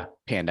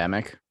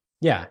pandemic.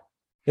 Yeah.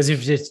 Because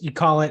if you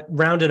call it,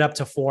 round it up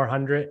to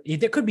 400,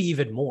 there could be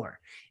even more.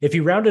 If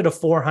you round it to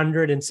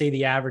 400 and say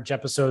the average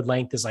episode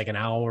length is like an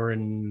hour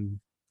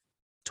and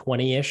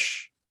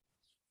 20-ish,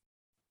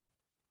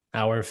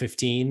 hour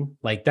 15,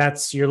 like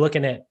you're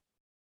looking at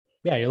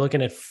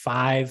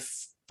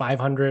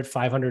 500,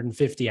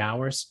 550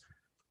 hours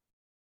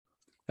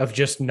of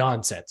just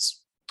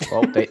nonsense.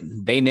 Well,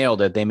 they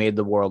nailed it. They made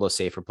the world a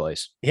safer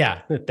place.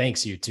 Yeah.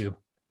 Thanks, YouTube.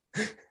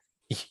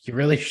 You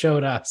really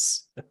showed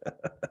us.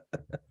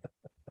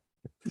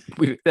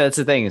 That's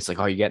the thing. It's like,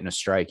 oh, you're getting a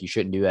strike. You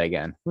shouldn't do that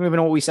again. We don't even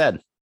know what we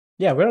said.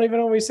 Yeah, we don't even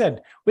know what we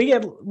said.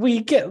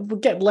 We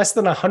get less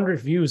than 100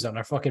 views on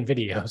our fucking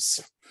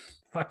videos.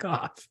 Fuck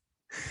off.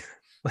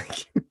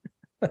 Like,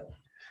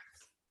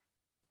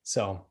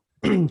 so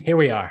here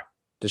we are.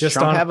 Does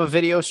Trump have a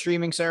video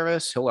streaming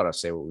service? He'll let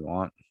us say what we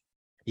want.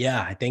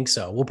 Yeah, I think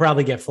so. We'll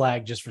probably get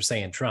flagged just for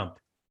saying Trump.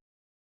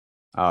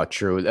 Oh,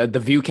 true. The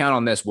view count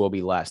on this will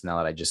be less now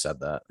that I just said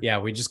that. Yeah,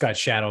 we just got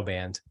shadow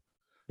banned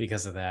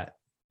because of that.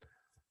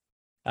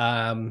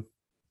 I don't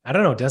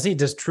know.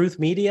 Does Truth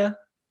Media,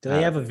 do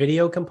they have a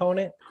video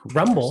component?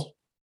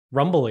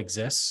 Rumble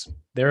exists.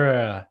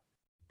 They're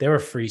a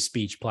free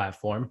speech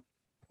platform.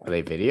 Are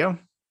they video?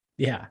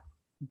 Yeah.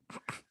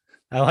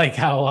 I like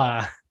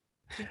how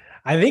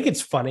I think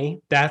it's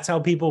funny. That's how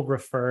people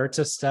refer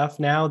to stuff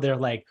now. They're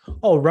like,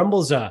 oh,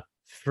 Rumble's a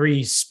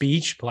free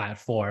speech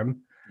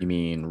platform. You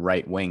mean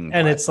right wing?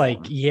 And it's like,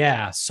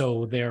 yeah,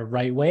 so they're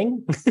right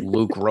wing.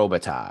 Luke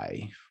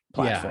Robitaille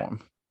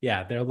platform.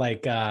 Yeah, they're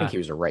like I think he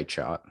was a right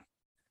shot.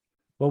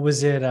 What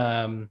was it?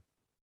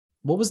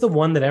 What was the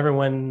one that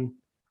everyone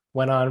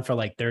went on for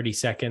like 30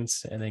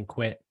 seconds and then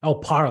quit? Oh,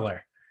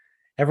 Parler.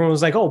 Everyone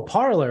was like, oh,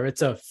 Parler,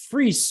 it's a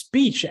free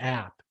speech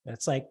app.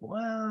 It's like,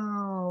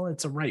 well,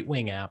 it's a right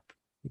wing app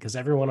because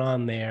everyone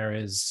on there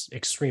is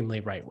extremely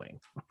right wing.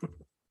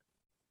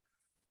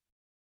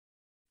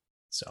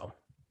 So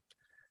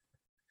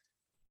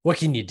what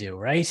can you do,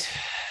 right?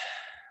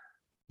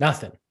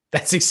 Nothing.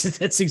 That's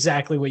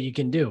exactly what you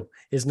can do,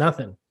 is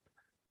nothing.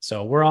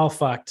 So we're all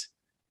fucked.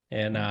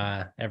 and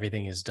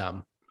everything is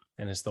dumb,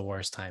 and it's the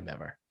worst time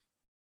ever.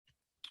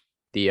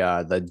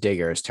 The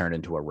digger has turned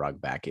into a rug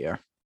back here.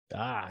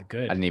 Ah, I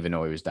good. didn't even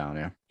know he was down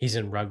here. He's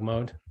in rug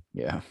mode.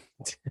 Yeah.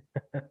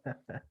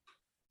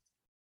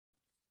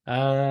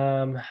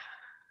 Um,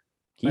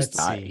 He's Let's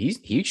tired. see.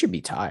 He should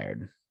be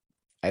tired.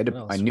 I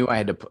knew I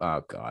had to.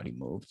 Oh God, he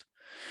moved.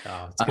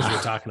 Oh, it's because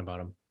you're talking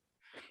about him.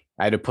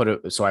 I had to put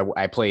it. So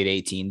I played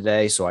 18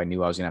 today, so I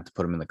knew I was gonna have to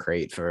put him in the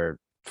crate for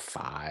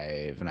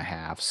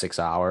 5.5, 6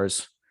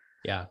 hours.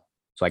 Yeah.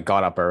 So I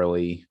got up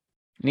early,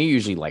 and he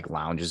usually like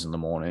lounges in the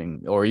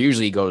morning, or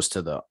usually he goes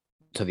to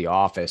the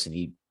office and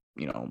he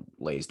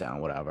lays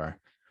down, whatever.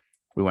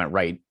 We went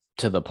right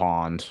to the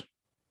pond,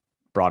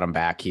 brought him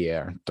back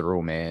here, threw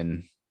him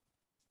in,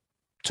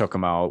 took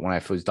him out when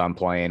I was done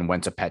playing,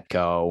 went to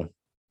Petco,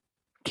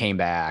 came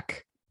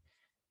back,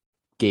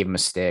 gave him a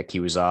stick. He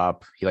was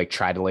up. He like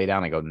tried to lay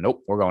down. I go,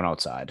 nope, we're going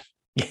outside.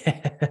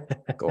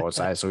 Go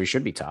outside. So he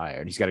should be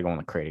tired. He's got to go in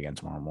the crate again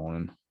tomorrow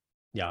morning.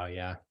 Yeah,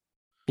 yeah.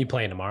 You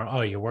playing tomorrow?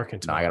 Oh, you're working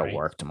No, tomorrow. I got to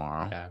work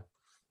tomorrow.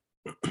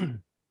 Yeah.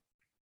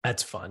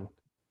 That's fun.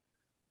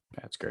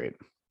 That's great.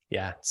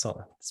 Yeah,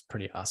 so it's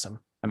pretty awesome.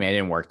 I mean, I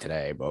didn't work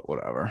today, but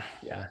whatever.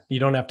 Yeah. You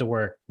don't have to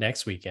work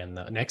next weekend,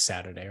 though. Next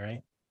Saturday,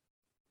 right?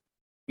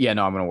 Yeah,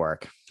 no, I'm going to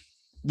work.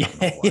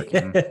 Yeah.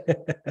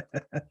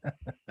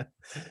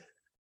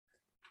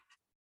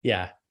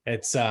 Yeah.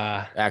 It's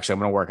actually I'm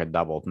going to work a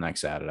double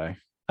next Saturday.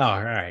 Oh,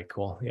 all right,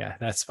 cool. Yeah,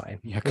 that's fine.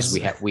 Yeah, because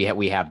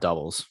we have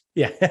doubles.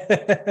 Yeah.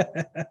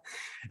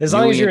 As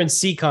long as you're in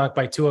Seekonk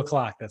by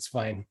 2:00, that's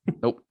fine.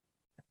 Nope.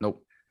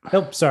 Nope.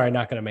 Sorry,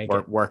 not gonna make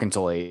it. Work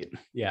until 8.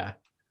 Yeah.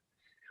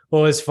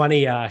 Well, it's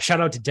funny.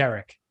 Shout out to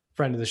Derek,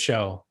 friend of the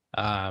show.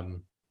 I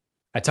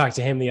talked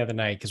to him the other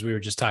night because we were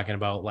just talking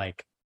about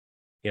like,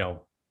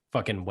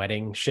 fucking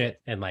wedding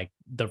shit and like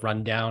the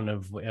rundown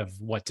of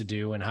what to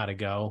do and how to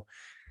go.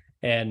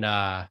 And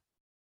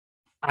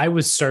I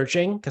was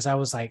searching because I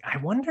was like, I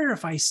wonder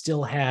if I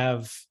still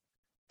have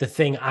the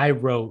thing I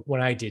wrote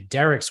when I did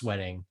Derek's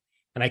wedding,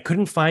 and I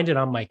couldn't find it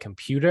on my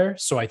computer.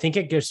 So I think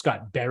it just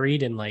got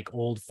buried in like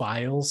old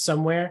files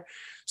somewhere.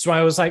 So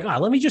I was like,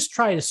 let me just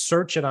try to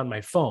search it on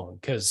my phone.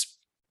 Because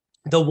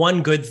the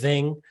one good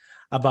thing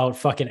about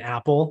fucking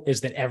Apple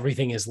is that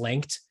everything is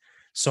linked.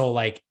 So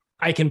like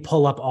I can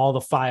pull up all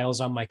the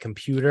files on my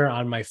computer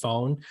on my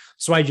phone.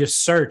 So I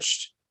just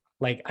searched,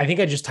 like, I think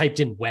I just typed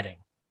in wedding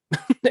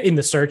in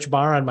the search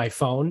bar on my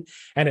phone,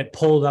 and it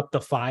pulled up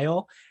the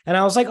file. And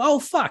I was like, oh,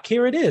 fuck,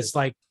 here it is.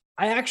 Like,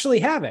 I actually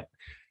have it.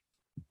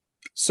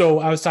 So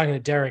I was talking to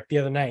Derek the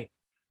other night,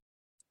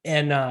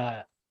 and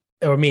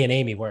or me and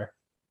Amy were.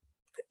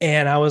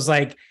 And I was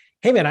like,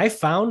 hey, man, I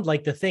found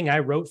like the thing I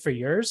wrote for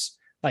yours.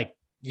 Like,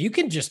 you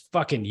can just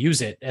fucking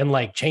use it and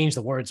like change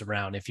the words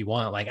around if you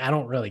want. Like, I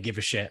don't really give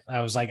a shit.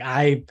 I was like,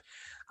 I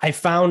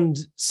found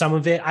some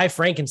of it. I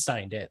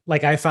Frankensteined it.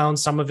 Like, I found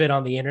some of it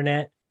on the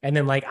internet. And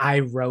then like I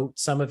wrote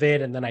some of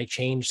it and then I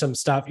changed some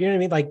stuff. You know what I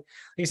mean? Like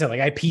I said, like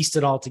I pieced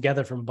it all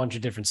together from a bunch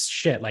of different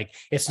shit. Like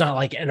it's not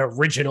like an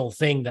original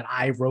thing that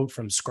I wrote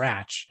from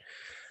scratch.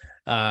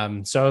 So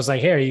I was like,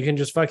 here, you can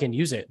just fucking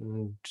use it.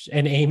 And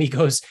Amy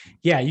goes,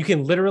 yeah, you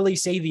can literally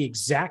say the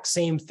exact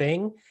same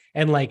thing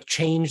and like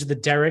change the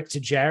Derek to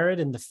Jared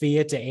and the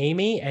Fia to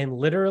Amy, and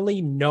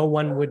literally no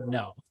one would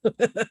know.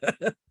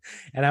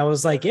 And I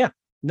was like, yeah,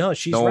 no,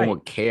 she's right. No one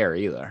would care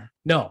either.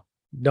 No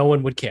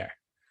one would care.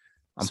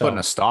 I'm putting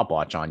a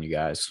stopwatch on you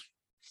guys.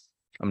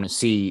 I'm going to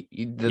see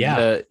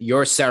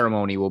your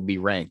ceremony will be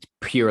ranked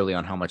purely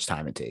on how much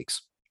time it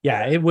takes.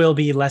 Yeah, it will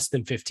be less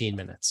than 15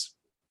 minutes.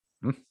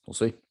 We'll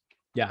see.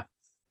 Yeah.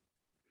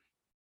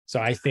 So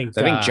I think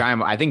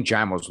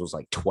Jimo's was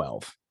like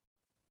 12.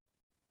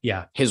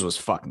 Yeah. His was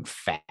fucking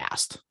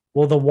fast.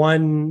 Well, the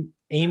one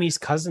Amy's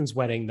cousin's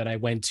wedding that I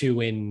went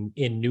to in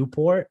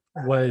Newport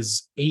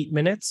was 8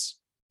 minutes,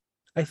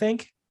 I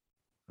think.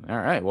 All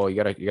right. Well,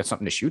 you got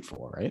something to shoot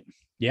for, right?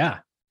 Yeah.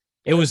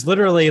 It was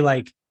literally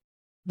like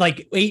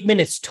 8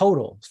 minutes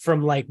total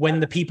from like when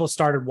the people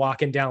started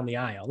walking down the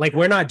aisle. Like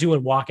we're not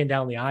doing walking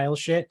down the aisle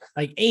shit.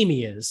 Like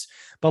Amy is,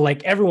 but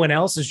like everyone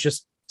else is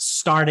just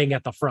starting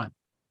at the front.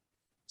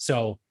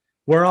 So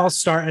we're all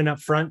starting up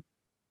front,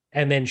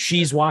 and then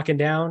she's walking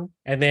down,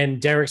 and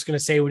then Derek's going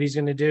to say what he's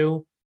going to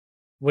do,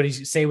 what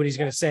he's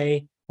going to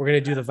say. We're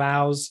going to do the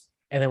vows,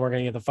 and then we're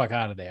going to get the fuck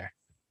out of there.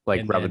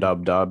 Like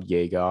rub-a-dub-dub,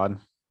 yay God.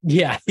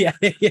 Yeah.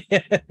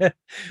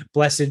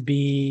 Blessed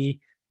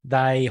be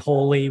thy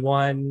Holy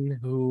One,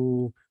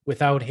 who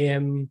without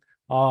him,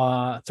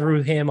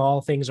 through him,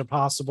 all things are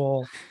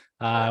possible.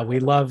 We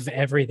love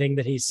everything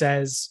that he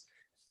says.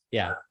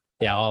 Yeah.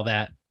 All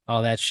that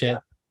shit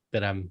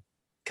that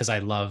because I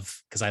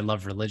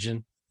love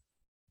religion.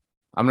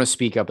 I'm going to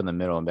speak up in the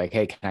middle and be like,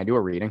 hey, can I do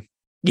a reading?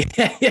 Yeah.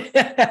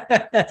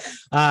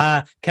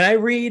 Can I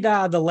read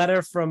the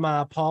letter from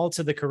Paul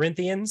to the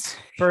Corinthians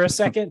for a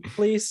second,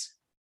 please?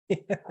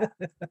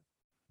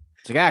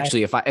 It's like,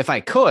 actually, if I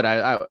could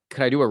I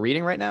do a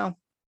reading right now?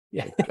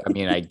 Yeah. I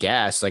mean, I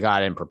guess. Like, I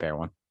didn't prepare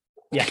one.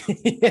 Yeah.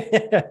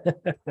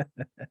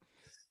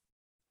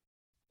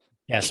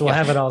 Yeah, so we'll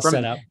have it all From-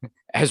 set up.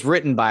 As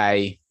written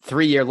by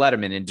 3-year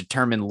Letterman in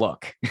Determined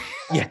Look.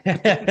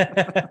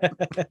 Yeah.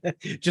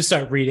 Just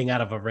start reading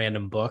out of a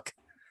random book.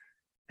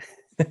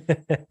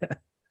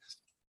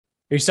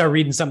 You start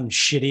reading something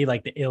shitty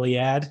like the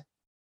Iliad,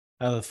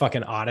 the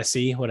fucking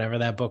Odyssey, whatever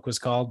that book was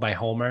called by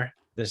Homer.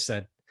 Just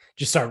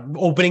start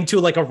opening to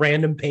like a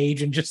random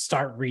page and just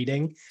start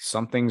reading.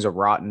 Something's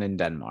rotten in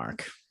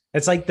Denmark.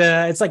 It's like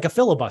a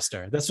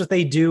filibuster. That's what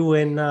they do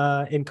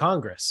in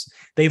Congress.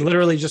 They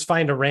literally just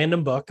find a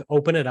random book,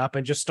 open it up,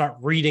 and just start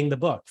reading the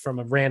book from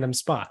a random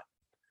spot.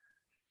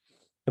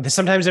 And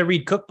sometimes they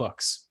read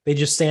cookbooks. They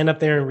just stand up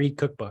there and read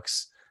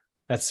cookbooks.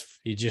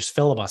 You just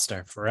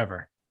filibuster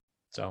forever.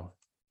 So,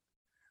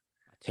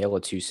 Tale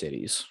of Two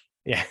Cities.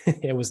 yeah,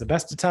 it was the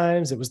best of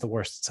times. It was the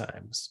worst of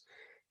times.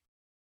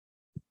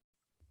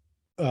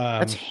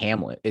 That's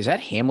Hamlet. Is that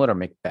Hamlet or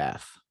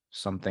Macbeth?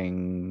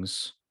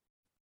 Something's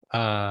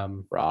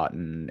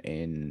rotten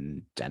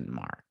in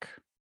Denmark.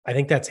 I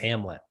think that's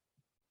Hamlet.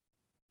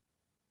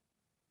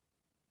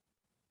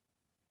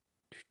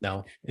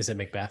 No, is it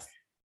Macbeth?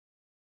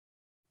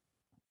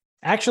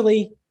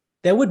 Actually,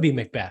 that would be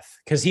Macbeth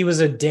because he was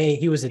a Hamlet.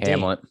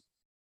 Dane.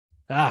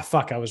 Ah,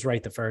 fuck! I was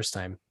right the first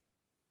time.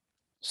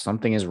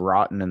 Something is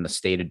rotten in the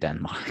state of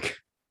Denmark.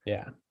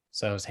 Yeah,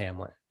 so it was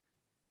Hamlet.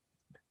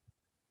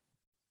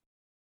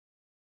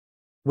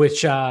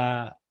 Which,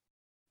 when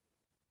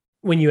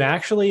you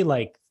actually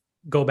like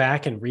go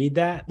back and read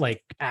that,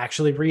 like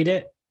actually read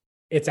it,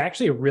 it's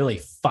actually a really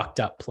fucked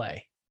up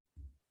play.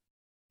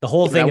 The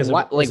whole thing is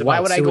why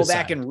would I go suicide.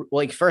 back and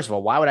first of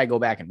all, why would I go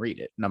back and read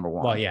it? Number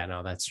one. Well, yeah,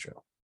 no, that's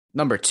true.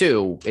 Number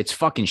two, it's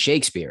fucking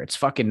Shakespeare. It's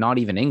fucking not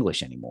even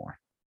English anymore.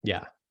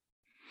 Yeah.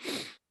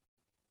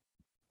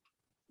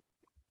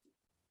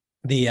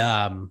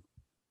 The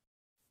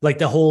like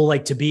the whole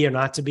like to be or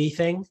not to be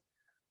thing,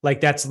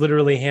 like that's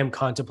literally him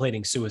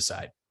contemplating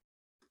suicide.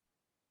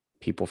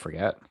 People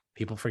forget.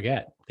 People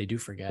forget. They do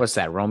forget. What's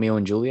that? Romeo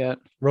and Juliet?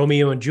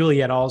 Romeo and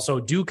Juliet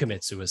also do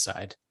commit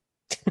suicide.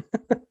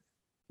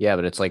 Yeah,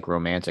 but it's like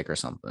romantic or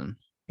something.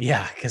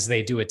 Yeah, because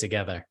they do it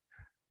together.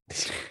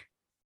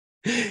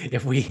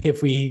 If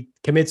we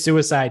commit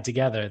suicide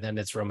together, then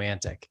it's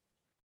romantic.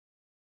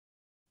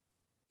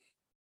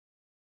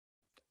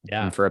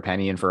 Yeah. And for a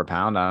penny and for a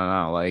pound, I don't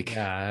know. Like,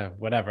 yeah,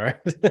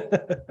 whatever.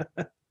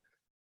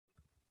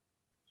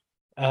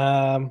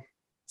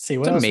 See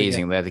what it's else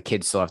amazing that the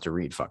kids still have to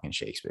read fucking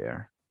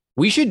Shakespeare.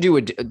 We should do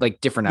a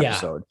different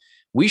episode.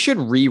 We should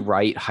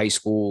rewrite high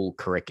school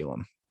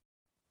curriculum.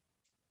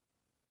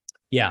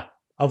 Yeah,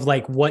 of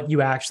like what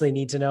you actually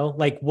need to know,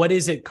 like what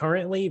is it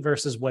currently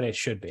versus what it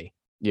should be.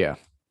 Yeah,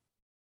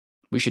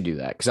 we should do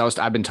that because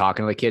I've been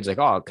talking to the kids like,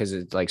 oh, because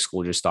it's like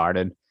school just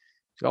started.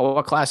 Oh, well,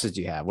 what classes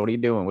do you have? What are you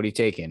doing? What are you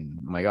taking?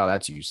 I'm like, oh,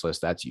 that's useless.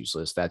 That's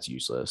useless. That's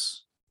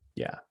useless.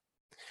 Yeah.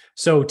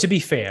 So to be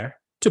fair,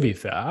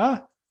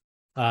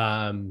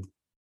 I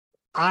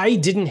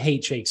didn't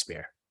hate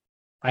Shakespeare.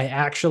 I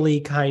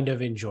actually kind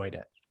of enjoyed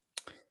it.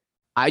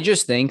 I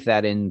just think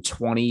that in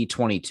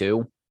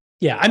 2022.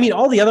 Yeah, I mean,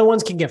 all the other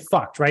ones can get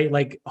fucked, right?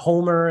 Like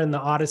Homer and the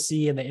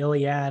Odyssey and the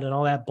Iliad and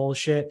all that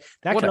bullshit.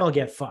 That can all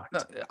get fucked.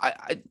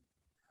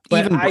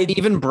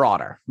 Even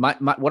broader. My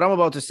what I'm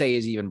about to say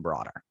is even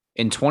broader.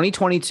 In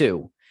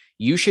 2022,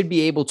 you should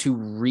be able to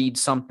read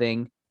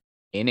something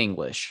in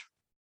English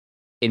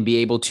and be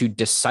able to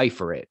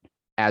decipher it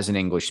as an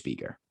English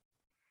speaker.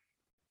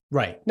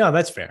 Right. No,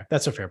 that's fair.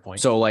 That's a fair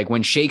point. So like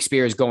when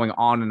Shakespeare is going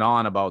on and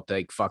on about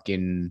like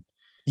fucking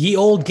ye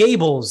old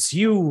gables,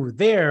 you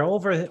there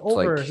over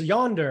like,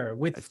 yonder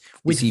with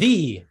he,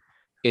 thee.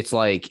 It's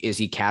like, is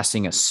he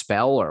casting a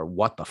spell or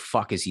what the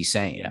fuck is he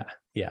saying? Yeah.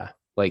 Yeah.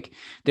 Like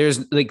there's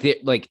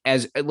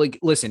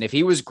listen, if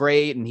he was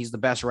great and he's the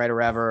best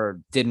writer ever,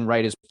 didn't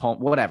write his poem,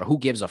 whatever, who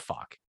gives a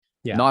fuck?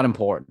 Yeah. Not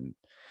important.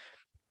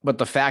 But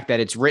the fact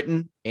that it's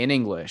written in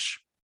English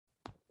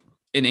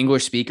and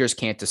English speakers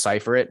can't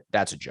decipher it,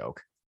 that's a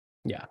joke.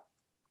 Yeah.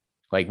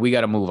 Like we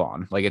got to move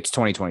on. Like it's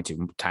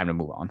 2022, time to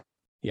move on.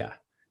 Yeah.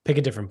 Pick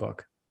a different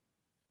book.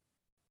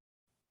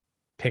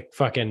 Pick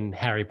fucking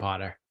Harry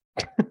Potter.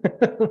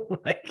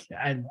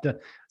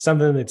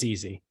 Something that's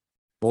easy.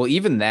 Well,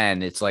 even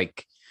then, it's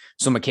like,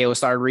 so Michaela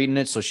started reading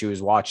it. So she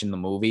was watching the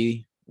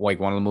movie, like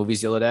one of the movies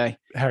the other day.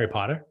 Harry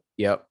Potter.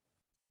 Yep.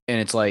 And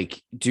it's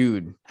like,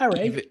 dude,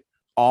 even,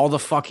 all the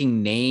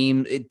fucking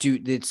name,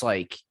 dude, it's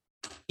like,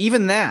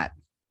 even that,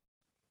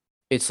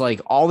 it's like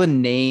all the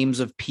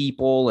names of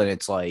people. And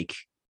it's like,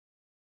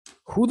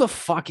 who the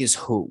fuck is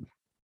who?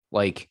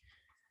 Like,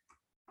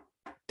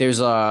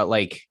 there's I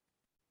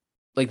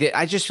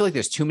just feel like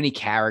there's too many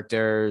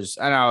characters.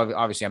 I know,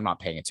 obviously, I'm not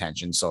paying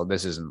attention, so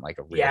this isn't like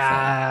a real thing.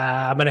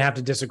 I'm gonna have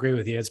to disagree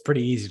with you. It's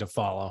pretty easy to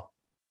follow.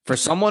 For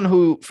someone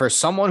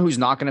who's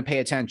not going to pay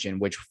attention,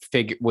 which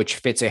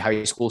fits a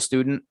high school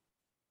student,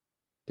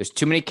 there's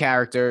too many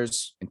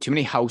characters and too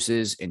many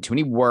houses and too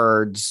many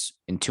words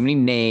and too many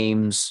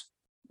names.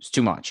 It's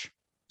too much.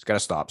 It's got to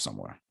stop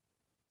somewhere.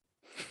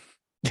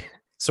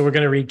 So we're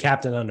gonna read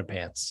Captain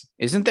Underpants.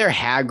 Isn't there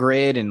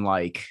Hagrid and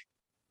like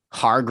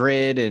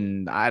Hargrid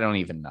and I don't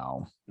even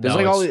know. There's No,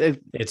 like all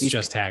it's these,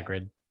 just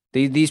Hagrid.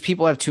 these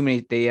people have too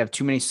many. They have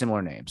too many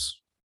similar names.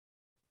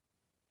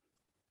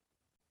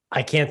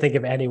 I can't think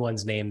of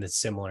anyone's name that's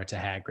similar to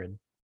Hagrid.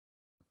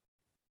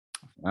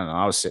 I don't know.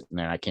 I was sitting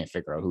there. I can't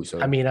figure out who. So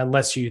I mean,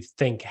 unless you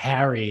think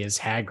Harry is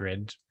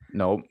Hagrid.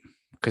 nope,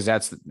 because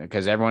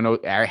everyone knows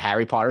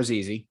Harry Potter's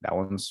easy.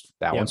 One's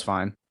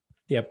fine.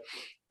 Yep.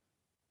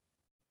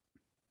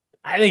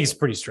 I think it's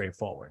pretty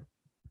straightforward.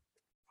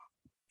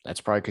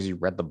 That's probably because you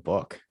read the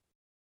book.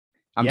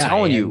 I'm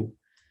telling you,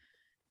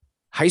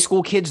 high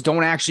school kids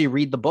don't actually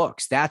read the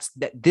books.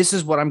 This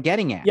is what I'm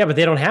getting at. Yeah, but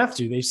they don't have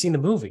to. They've seen the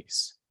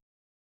movies.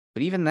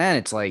 But even then,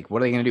 it's like,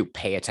 what are they going to do?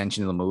 Pay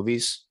attention to the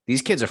movies?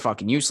 These kids are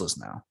fucking useless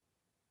now.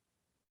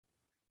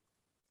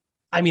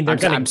 I mean, they're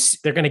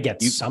gonna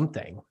get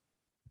something.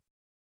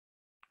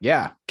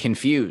 Yeah,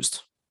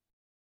 confused.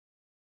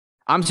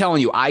 I'm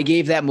telling you, I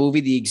gave that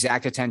movie the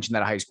exact attention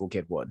that a high school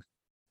kid would.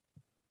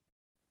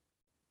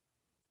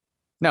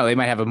 No, they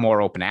might have a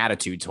more open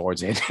attitude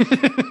towards it.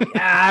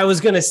 I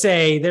was gonna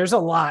say there's a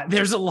lot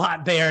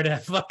there to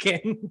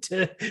fucking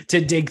to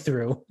dig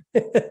through.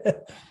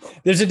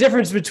 There's a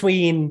difference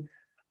between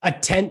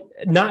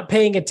not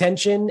paying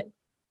attention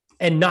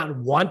and not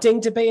wanting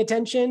to pay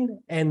attention,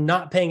 and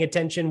not paying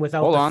attention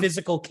without the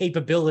physical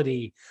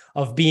capability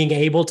of being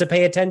able to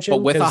pay attention.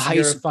 But with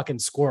you're a fucking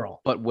squirrel.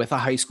 But with a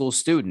high school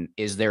student,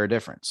 is there a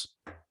difference?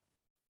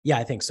 Yeah,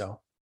 I think so.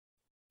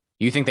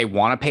 You think they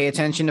want to pay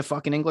attention to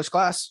fucking English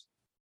class?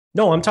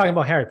 No, I'm talking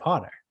about Harry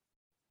Potter.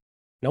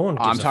 No one.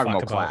 I'm talking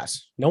about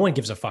class. No one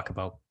gives a fuck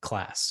about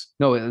class.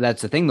 No,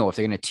 that's the thing though. If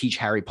they're going to teach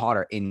Harry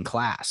Potter in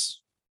class,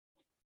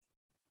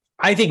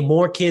 I think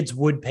more kids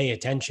would pay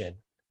attention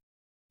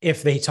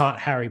if they taught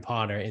Harry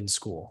Potter in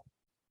school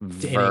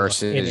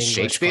versus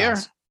Shakespeare.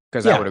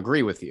 Because I would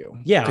agree with you.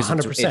 Yeah,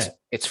 100%.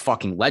 It's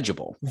fucking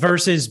legible.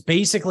 Versus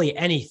basically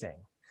anything.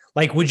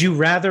 Like, would you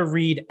rather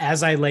read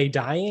As I Lay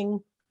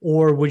Dying,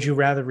 or would you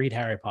rather read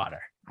Harry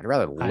Potter? I'd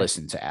rather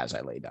listen to As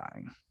I Lay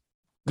Dying.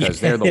 Because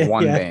they're the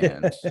one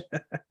band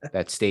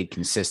that stayed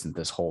consistent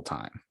this whole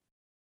time.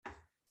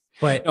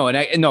 But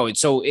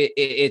so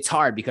it's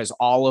hard because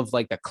all of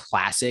like the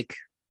classic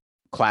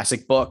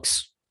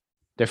books,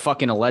 they're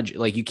fucking alleged.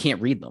 Like you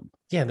can't read them.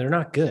 Yeah, they're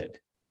not good.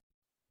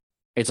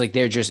 It's like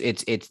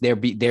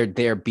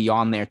they're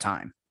beyond their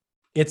time.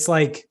 It's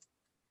like,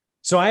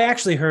 so I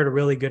actually heard a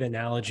really good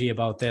analogy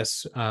about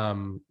this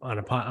on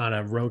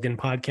a Rogan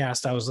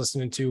podcast I was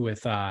listening to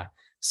with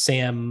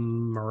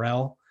Sam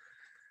Morrell.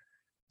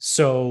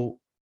 So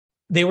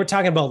they were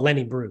talking about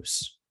Lenny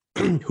Bruce,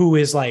 who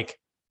is like,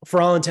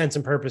 for all intents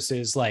and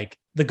purposes, like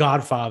the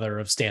godfather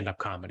of stand-up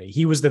comedy.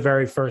 He was the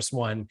very first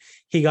one.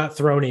 He got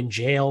thrown in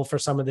jail for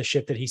some of the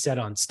shit that he said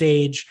on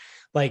stage.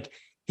 Like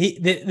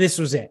this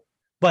was it.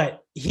 But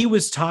he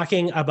was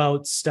talking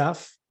about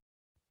stuff.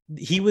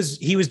 He was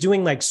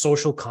doing like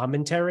social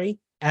commentary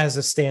as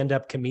a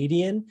stand-up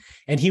comedian,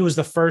 and he was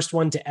the first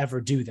one to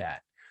ever do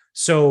that.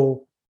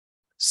 So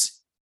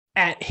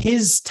at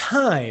his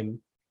time,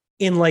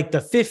 in like the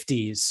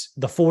 50s,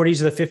 the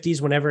 40s or the 50s,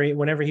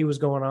 whenever he was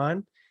going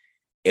on,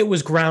 it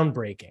was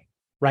groundbreaking,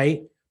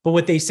 right? But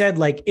what they said,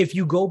 like, if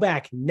you go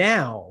back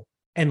now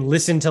and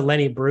listen to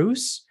Lenny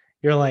Bruce,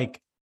 you're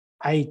like,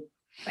 I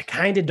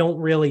kind of don't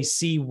really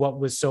see what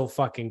was so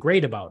fucking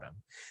great about him,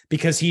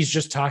 because he's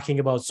just talking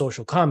about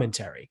social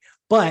commentary.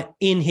 But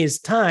in his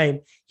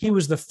time, he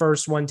was the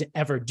first one to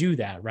ever do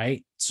that,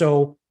 right?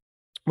 So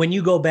when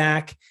you go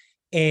back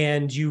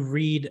and you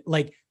read,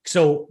 like,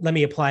 so let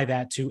me apply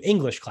that to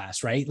English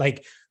class, right?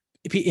 Like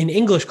in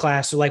English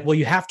class, they're like, well,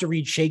 you have to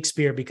read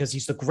Shakespeare because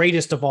he's the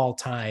greatest of all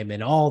time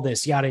and all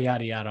this, yada,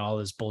 yada, yada, all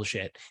this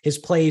bullshit. His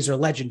plays are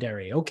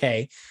legendary.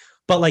 Okay.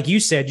 But like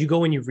you said, you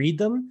go and you read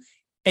them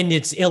and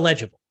it's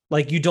illegible.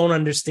 Like you don't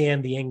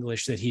understand the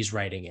English that he's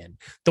writing in.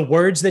 The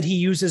words that he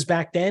uses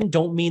back then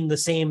don't mean the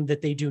same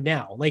that they do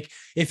now. Like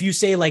if you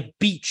say like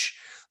beach,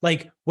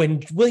 like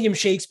when William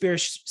Shakespeare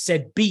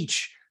said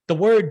beach, the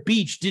word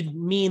beach didn't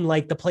mean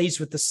like the place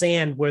with the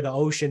sand where the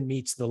ocean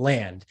meets the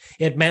land.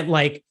 It meant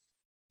like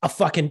a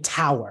fucking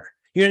tower.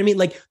 You know what I mean?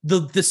 Like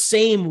the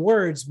same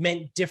words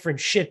meant different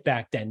shit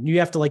back then. You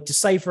have to like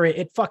decipher it.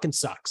 It fucking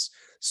sucks.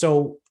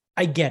 So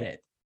I get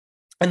it.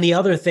 And the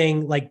other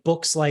thing, like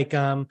books like,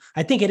 I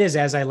think it is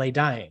As I Lay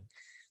Dying.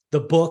 The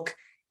book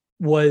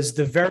was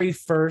the very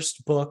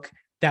first book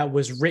that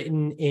was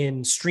written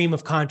in stream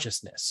of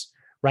consciousness,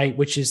 right?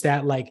 Which is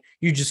that like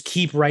you just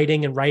keep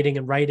writing and writing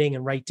and writing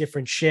and write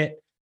different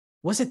shit.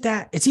 Was it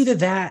that? It's either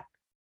that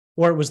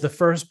or it was the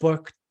first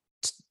book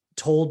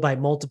told by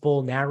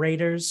multiple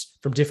narrators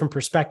from different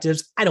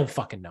perspectives. I don't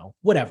fucking know.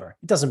 Whatever.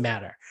 It doesn't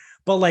matter.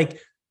 But like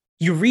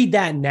you read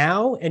that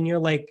now and you're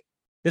like,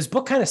 this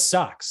book kind of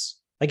sucks.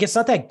 Like it's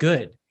not that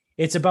good.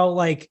 It's about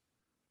like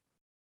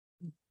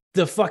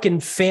the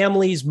fucking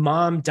family's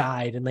mom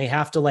died and they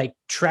have to like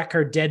trek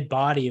her dead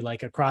body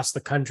like across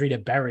the country to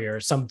bury her, or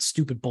some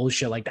stupid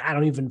bullshit like that. I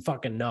don't even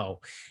fucking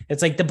know.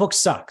 It's like the book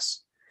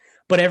sucks,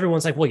 but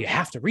everyone's like, well, you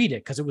have to read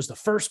it because it was the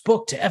first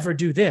book to ever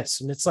do this.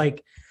 And it's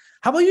like,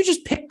 how about you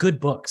just pick good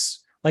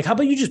books? Like, how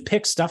about you just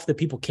pick stuff that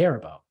people care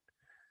about?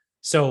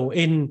 So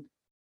in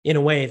a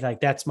way,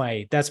 like that's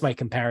my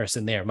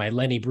comparison there. My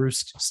Lenny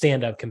Bruce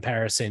stand-up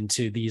comparison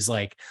to these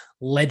like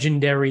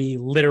legendary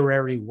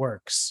literary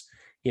works.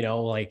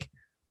 Like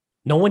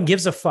no one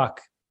gives a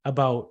fuck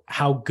about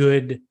how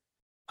good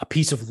a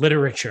piece of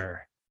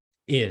literature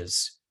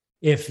is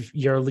if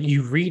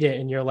you read it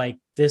and you're like,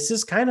 this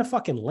is kind of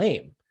fucking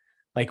lame.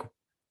 Like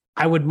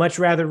I would much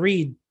rather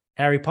read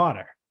Harry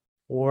Potter,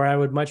 or I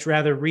would much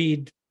rather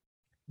read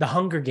The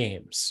Hunger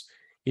Games.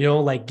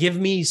 Like give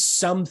me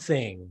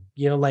something,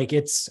 like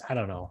it's, I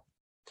don't know.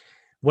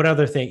 What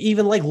other thing?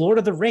 Even like Lord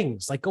of the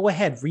Rings, like go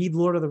ahead, read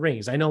Lord of the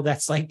Rings. I know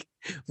that's like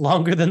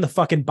longer than the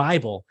fucking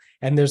Bible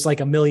and there's like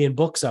a million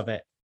books of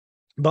it,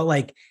 but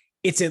like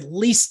it's at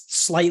least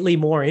slightly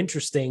more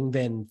interesting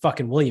than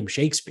fucking William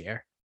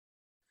Shakespeare.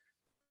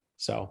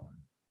 So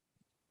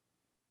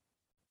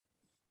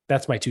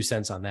that's my 2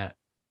 cents on that.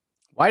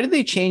 Why did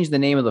they change the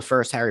name of the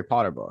first Harry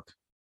Potter book?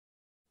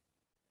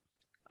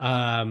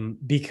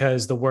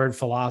 Because the word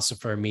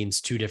philosopher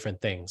means 2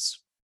 different things.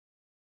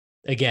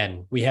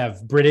 Again, we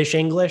have British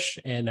English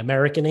and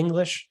American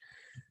English.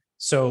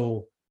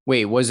 So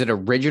wait, was it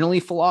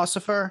originally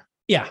philosopher?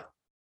 Yeah.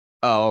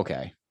 Oh,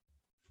 okay.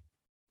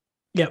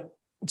 Yep.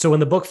 So when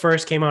the book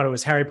first came out, it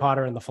was Harry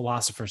Potter and the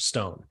Philosopher's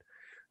Stone.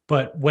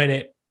 But when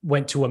it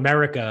went to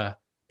America,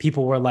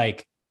 people were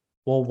like,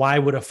 well, why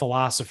would a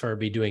philosopher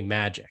be doing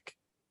magic?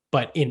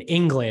 But in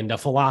England, a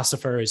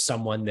philosopher is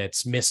someone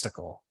that's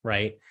mystical,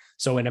 right?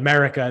 So in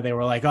America, they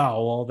were like,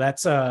 oh, well,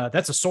 that's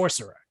a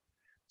sorcerer.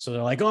 So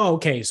they're like, oh,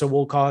 okay, so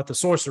we'll call it the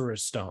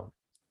Sorcerer's Stone.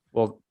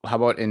 Well, how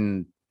about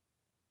in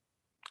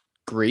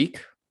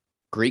Greek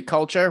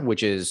culture,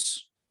 which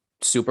is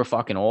super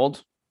fucking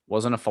old?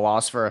 Wasn't a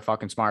philosopher a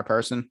fucking smart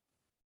person?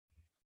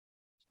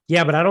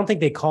 Yeah, but I don't think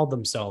they called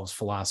themselves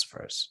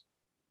philosophers.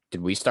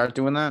 Did we start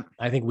doing that?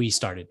 I think we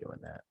started doing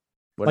that.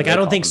 What Like, did they I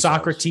don't call think themselves?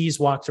 Socrates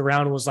walked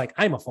around and was like,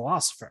 I'm a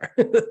philosopher.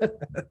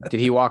 Did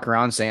he walk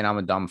around saying I'm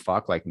a dumb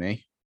fuck like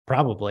me?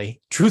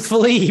 Probably.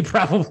 Truthfully, he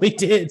probably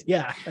did.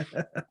 Yeah.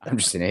 I'm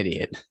just an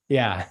idiot.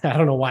 Yeah. I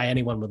don't know why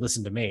anyone would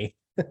listen to me.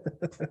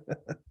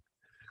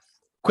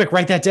 Quick,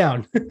 write that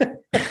down.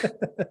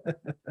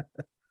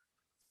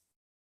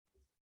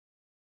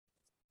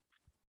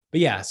 But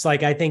yeah, it's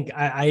like, I think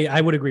I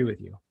would agree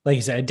with you. Like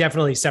you said,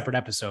 definitely a separate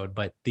episode,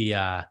 but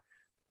the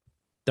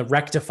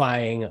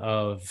rectifying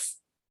of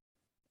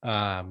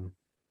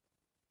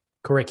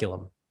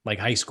curriculum, like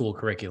high school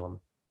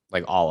curriculum.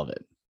 Like all of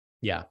it.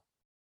 Yeah.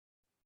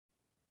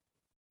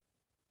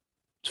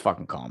 It's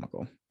fucking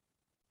comical.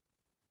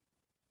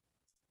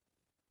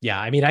 Yeah.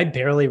 I mean, I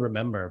barely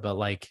remember, but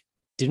like,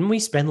 didn't we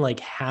spend like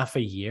half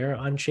a year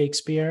on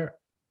Shakespeare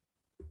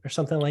or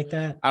something like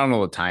that? I don't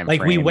know the time.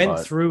 Like we frame, went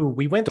but through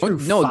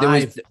no,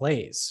 five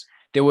plays.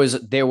 there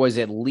was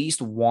at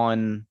least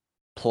one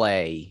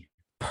play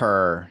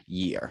per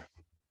year.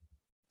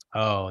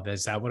 Oh,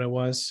 is that what it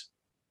was?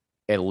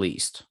 At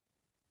least.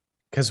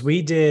 Because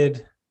we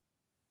did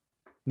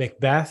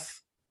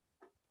Macbeth,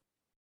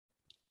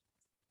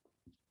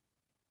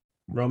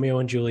 Romeo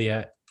and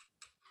Juliet,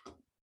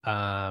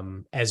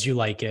 As You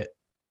Like It.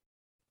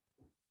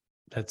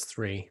 That's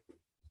 3.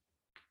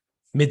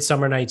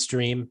 Midsummer Night's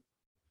Dream,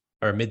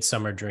 or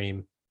Midsummer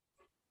Dream.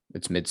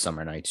 It's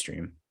Midsummer Night's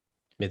Dream.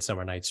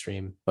 Midsummer Night's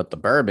Dream. But the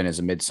bourbon is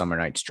a Midsummer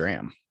Night's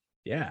Dram.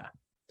 Yeah.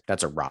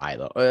 That's a rye,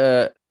 though.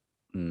 I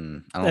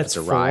don't know if it's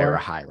a rye or a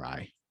high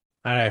rye.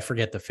 I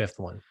forget the 5th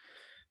one.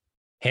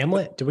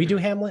 Hamlet? Did we do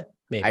Hamlet?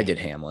 Maybe. I did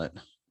Hamlet.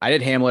 I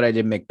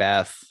did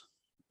Macbeth.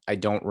 I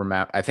don't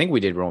remember. I think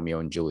we did Romeo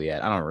and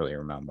Juliet. I don't really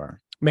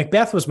remember.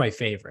 Macbeth was my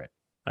favorite.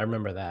 I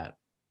remember that.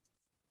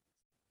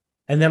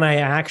 And then I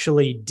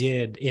actually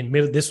did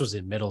this was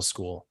in middle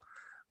school,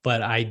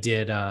 but I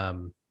did I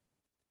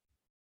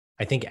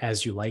think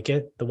As You Like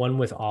It, the one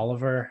with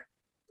Oliver.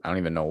 I don't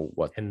even know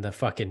what. And the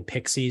fucking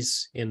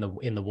pixies in the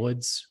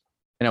woods.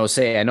 And I would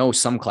say I know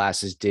some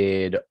classes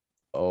did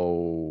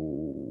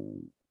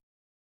Ophelia.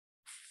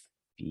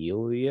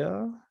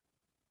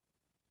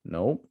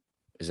 Nope.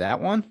 Is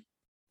that one?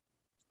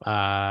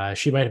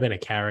 She might have been a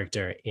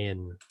character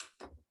in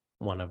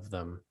one of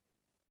them.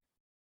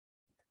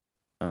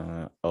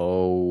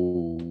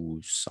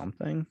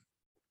 Something.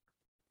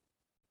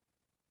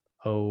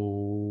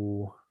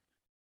 Oh,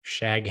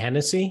 Shag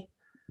Hennessy.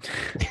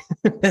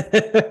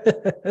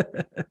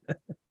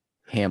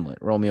 Hamlet,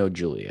 Romeo,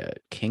 Juliet,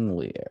 King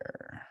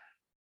Lear,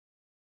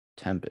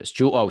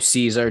 Tempest,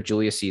 Caesar,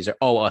 Julius Caesar.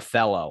 Oh,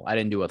 Othello. I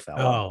didn't do Othello.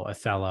 Oh,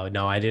 Othello.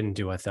 No, I didn't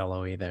do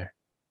Othello either.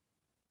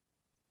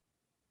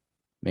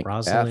 Macbeth.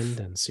 Rosalind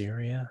and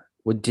Syria.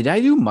 Did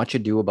I do Much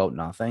Ado About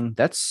Nothing?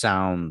 That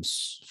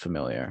sounds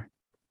familiar.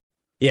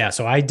 Yeah,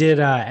 so I did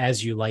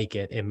As You Like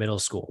It in middle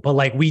school, but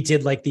like we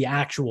did like the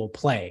actual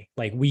play,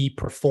 like we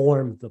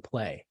performed the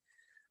play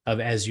of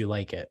As You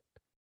Like It,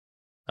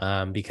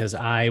 because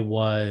I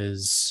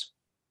was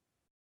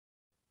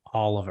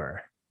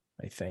Oliver,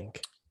 I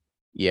think.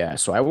 Yeah,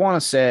 so I want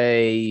to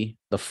say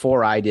the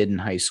 4 I did in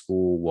high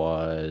school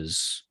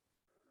was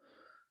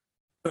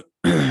shit.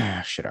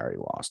 I already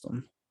lost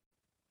them.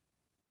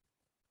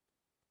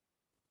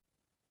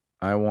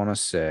 I want to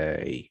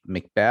say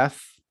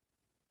Macbeth,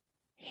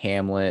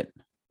 Hamlet,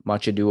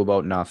 Much Ado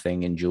About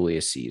Nothing, and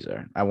Julius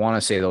Caesar. I want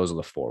to say those are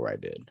the 4 I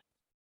did.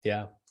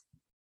 Yeah.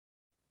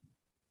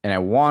 And I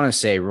want to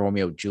say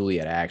Romeo and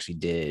Juliet I actually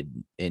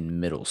did in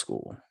middle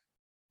school.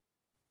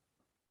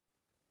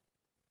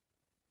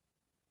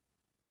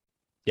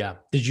 Yeah.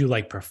 Did you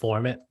like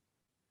perform it?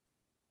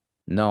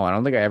 No, I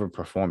don't think I ever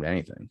performed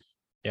anything.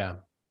 Yeah.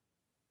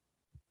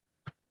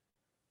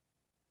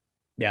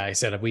 Yeah, I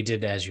said we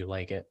did As You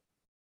Like It.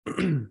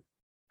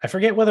 I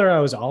forget whether I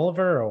was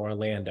Oliver or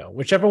Orlando,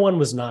 whichever one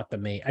was not the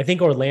main. I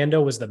think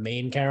Orlando was the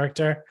main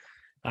character.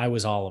 I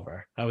was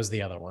Oliver. I was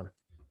the other one.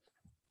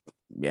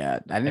 Yeah,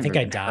 I never think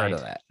I even heard of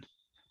died. that.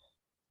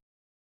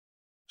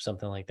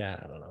 Something like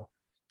that. I don't know.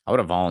 I would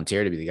have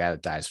volunteered to be the guy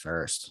that dies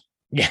first.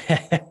 Yeah.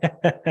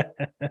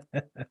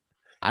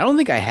 I don't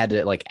think I had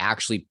to like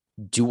actually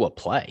do a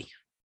play,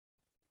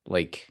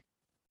 like,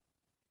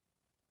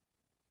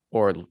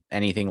 or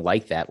anything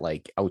like that,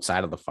 like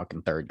outside of the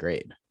fucking 3rd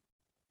grade.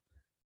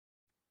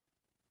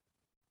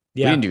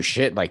 We Yeah. didn't do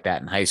shit like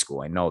that in high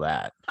school. I know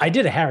that. I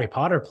did a Harry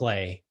Potter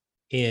play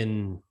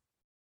in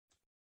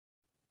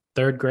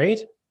 3rd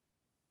grade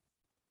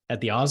at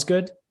the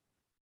Osgood,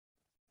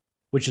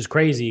 which is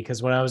crazy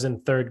because when I was in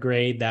 3rd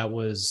grade, that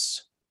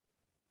was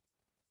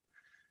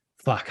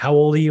fuck. How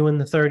old are you in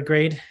the 3rd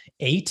grade?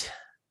 8.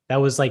 That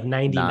was like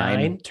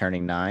 99.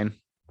 Turning 9.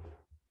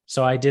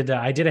 So I did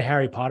a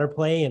Harry Potter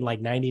play in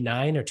like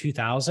 99 or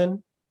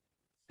 2000.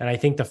 And I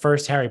think the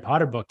first Harry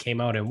Potter book came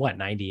out in what,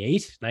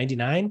 98,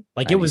 99?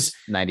 Like 90, it was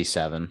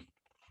 97.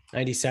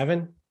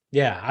 97.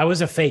 Yeah, I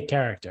was a fake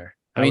character.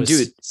 I mean, was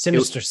dude,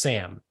 Sinister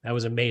Sam. That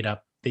was a made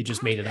up. They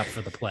just made it up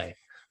for the play.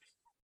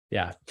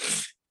 Yeah.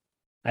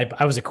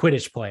 I was a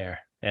Quidditch player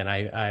and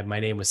I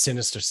my name was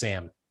Sinister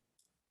Sam.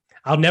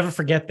 I'll never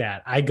forget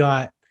that. I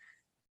got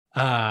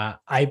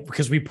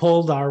because we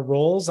pulled our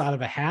rolls out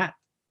of a hat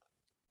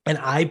and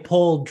I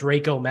pulled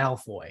Draco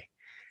Malfoy.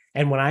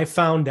 And when I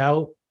found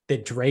out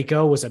that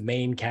Draco was a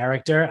main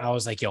character, I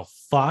was like, yo,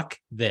 fuck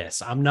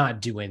this. I'm not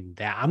doing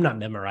that. I'm not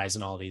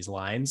memorizing all these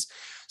lines.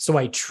 So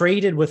I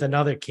traded with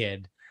another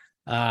kid.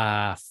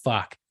 Dominic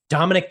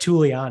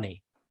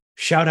Tuliani.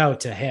 Shout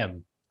out to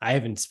him. I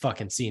haven't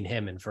fucking seen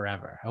him in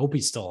forever. I hope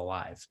he's still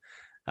alive.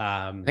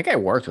 I think I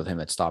worked with him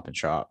at Stop and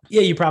Shop.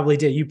 Yeah, you probably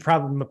did. You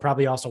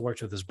probably also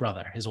worked with his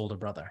brother, his older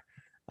brother.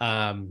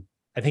 I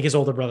think his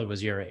older brother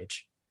was your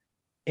age.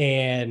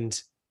 And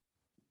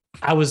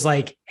I was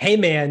like, hey,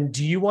 man,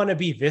 do you want to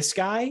be this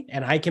guy?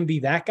 And I can be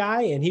that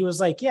guy. And he was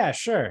like, yeah,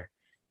 sure.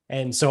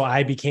 And so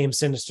I became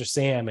Sinister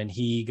Sam and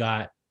he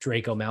got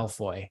Draco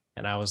Malfoy.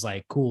 And I was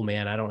like, cool,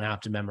 man. I don't have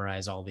to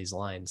memorize all these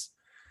lines.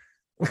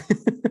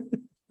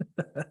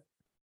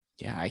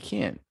 Yeah, I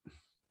can't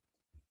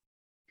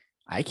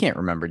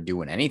remember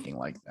doing anything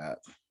like that.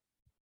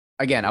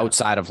 Again,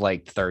 outside of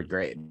like 3rd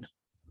grade.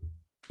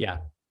 Yeah.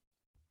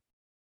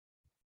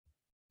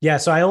 Yeah,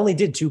 so I only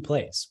did 2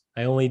 plays.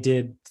 I only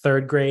did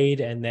 3rd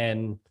grade and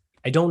then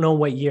I don't know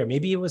what year.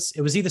 Maybe it was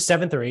either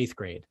 7th or 8th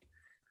grade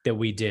that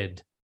we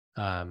did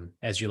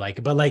As You Like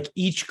It. But like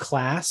each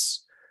class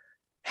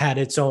had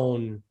its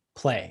own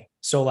play.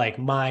 So like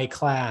my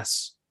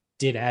class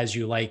did As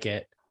You Like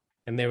It.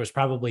 And there was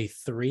probably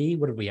 3.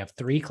 What did we have?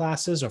 3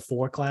 classes or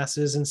 4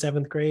 classes in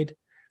 7th grade?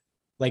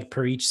 Like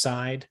per each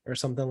side or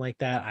something like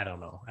that. I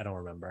don't know. I don't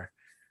remember.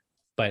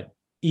 But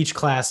each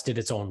class did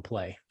its own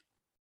play.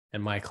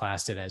 And my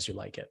class did As You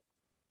Like It.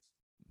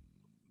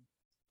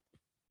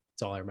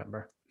 That's all I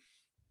remember.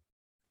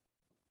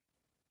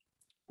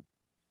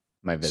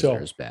 My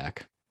visitor's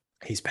back.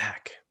 He's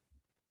back.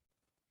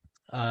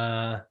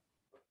 On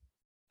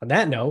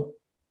that note,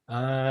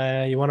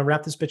 you want to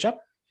wrap this bitch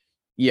up?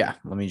 Yeah,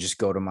 let me just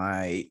go to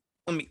my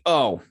I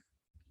know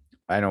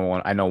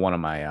one of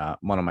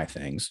my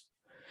things.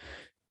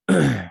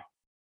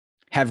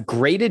 Have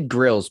grated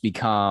grills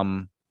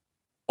become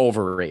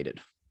overrated?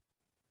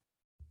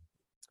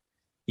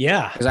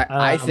 Yeah. Because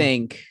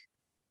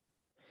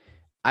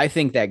I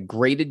think that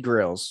grated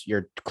grills,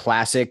 your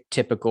classic,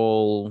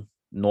 typical,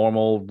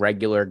 normal,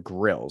 regular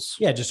grills.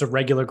 Yeah, just a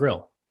regular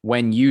grill.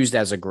 When used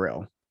as a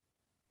grill.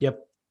 Yep.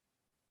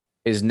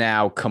 Is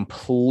now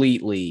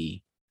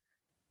completely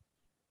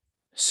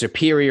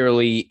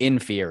superiorly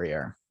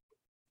inferior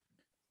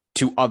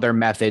to other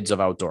methods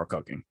of outdoor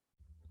cooking.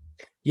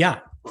 Yeah.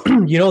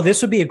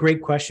 This would be a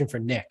great question for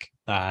Nick.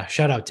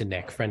 Shout out to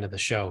Nick, friend of the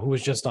show, who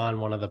was just on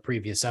one of the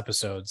previous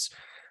episodes.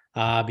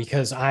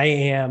 Because I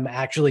am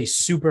actually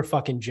super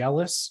fucking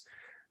jealous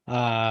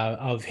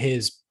of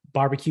his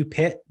barbecue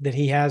pit that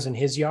he has in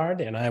his yard.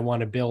 And I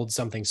want to build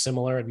something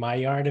similar in my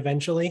yard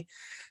eventually.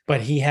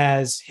 But he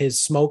has his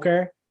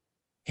smoker,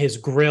 his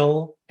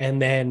grill, and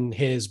then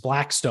his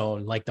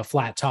Blackstone, like the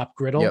flat top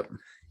griddle. Yep.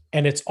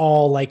 And it's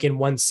all like in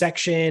one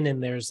section.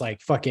 And there's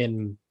like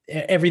fucking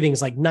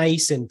everything's like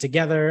nice and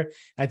together.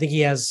 I think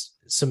he has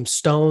some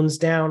stones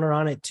down or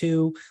on it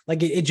too. Like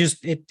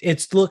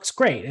it looks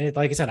great. And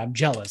like I said, I'm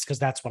jealous because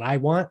that's what I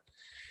want.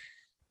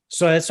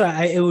 So that's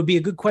why it would be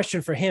a good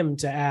question for him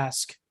to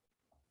ask,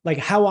 like,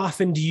 how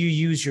often do you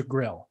use your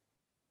grill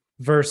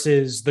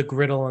versus the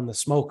griddle and the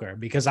smoker?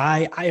 Because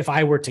I if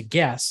I were to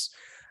guess,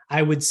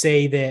 I would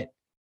say that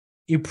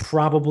you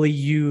probably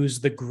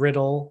use the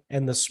griddle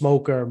and the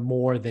smoker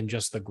more than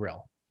just the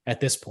grill at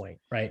this point,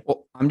 right?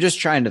 Well, I'm just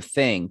trying to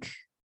think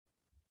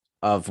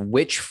of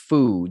which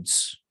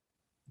foods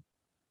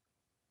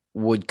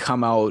would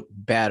come out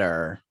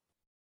better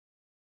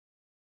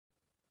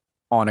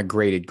on a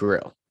grated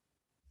grill.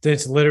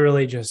 It's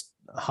literally just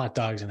hot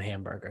dogs and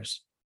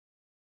hamburgers,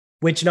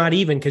 which not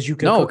even because you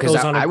can No, cook because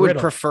those on a I griddle.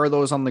 would prefer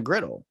those on the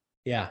griddle.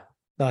 Yeah,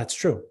 no, that's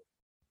true.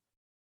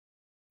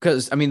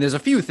 Because I mean, there's a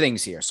few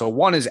things here. So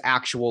one is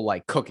actual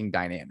like cooking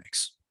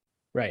dynamics.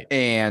 Right.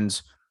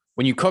 And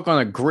when you cook on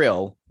a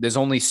grill, there's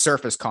only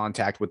surface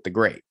contact with the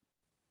grate.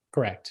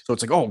 Correct. So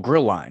it's like, oh,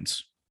 grill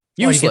lines.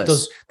 Oh, Useless. you get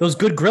those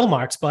good grill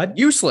marks, bud.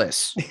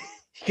 Useless. You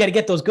got to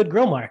get those good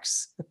grill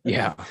marks.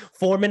 Yeah.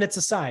 4 minutes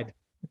aside.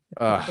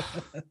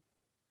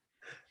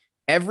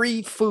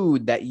 Every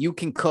food that you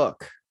can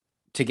cook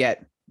to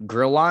get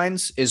grill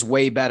lines is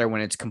way better when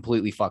it's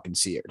completely fucking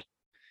seared.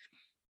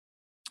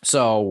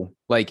 So,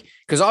 like,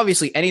 because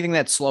obviously anything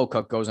that's slow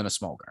cooked goes in a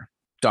smoker.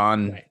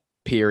 Done. Right.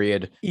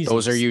 Period. Easy.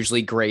 Those are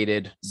usually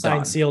grated. Signed,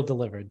 done. sealed,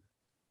 delivered.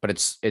 But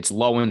it's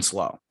low and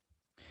slow.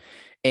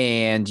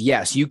 And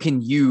yes, you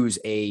can use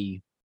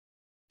a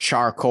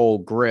charcoal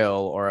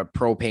grill or a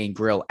propane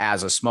grill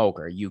as a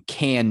smoker. You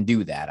can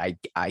do that.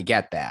 I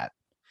get that.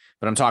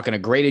 But I'm talking a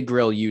grated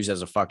grill used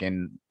as a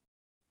fucking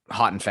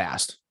hot and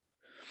fast.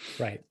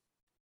 Right.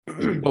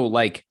 So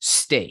like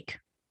steak,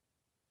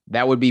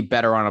 that would be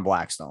better on a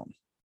Blackstone.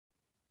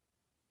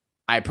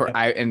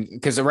 And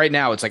because right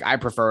now it's like I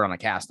prefer it on a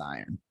cast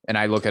iron, and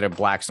I look at a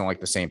Blackstone like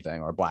the same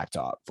thing, or a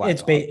blacktop.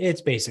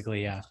 It's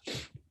basically, yeah.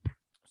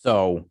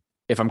 So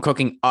if I'm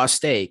cooking a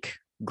steak,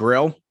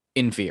 grill,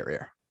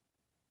 inferior.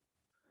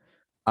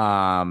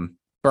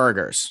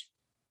 Burgers,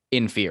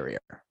 inferior.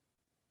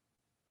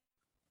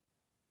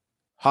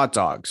 Hot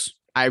dogs,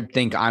 I'm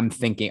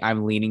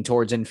leaning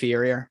towards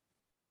inferior.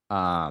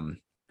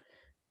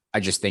 I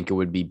just think it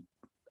would be,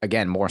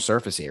 again, more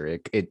surface area.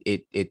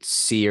 It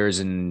sears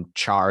and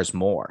chars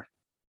more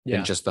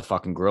than just the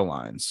fucking grill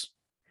lines.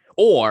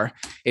 Or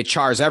it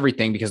chars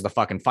everything because the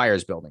fucking fire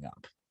is building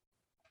up.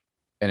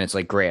 And it's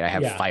like, great, I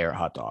have fire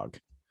hot dog.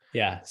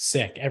 Yeah,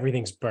 sick.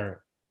 Everything's burnt.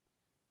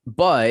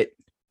 But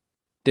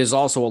there's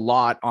also a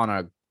lot on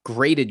a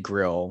grated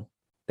grill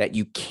that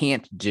you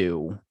can't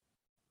do,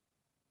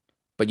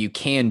 but you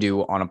can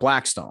do on a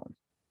Blackstone.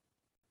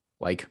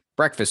 Like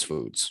breakfast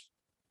foods,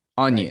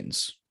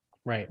 onions,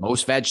 right.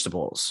 Most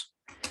vegetables.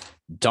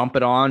 Dump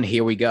it on,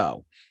 here we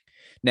go.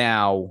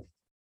 Now,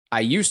 I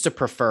used to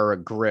prefer a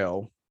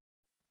grill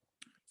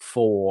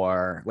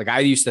for, like, I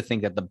used to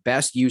think that the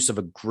best use of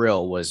a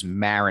grill was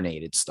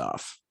marinated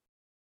stuff.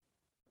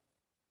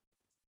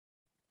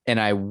 And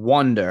I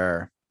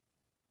wonder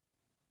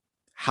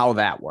how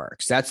that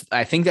works.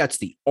 I think that's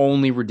the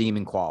only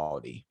redeeming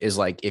quality is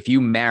like, if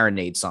you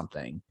marinate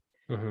something,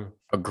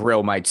 a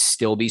grill might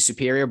still be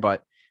superior,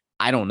 but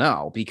I don't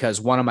know, because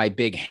one of my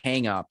big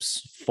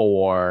hangups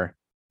for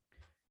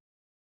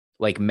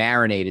like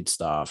marinated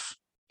stuff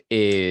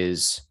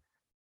is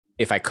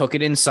if I cook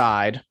it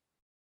inside,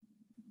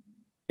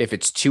 if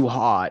it's too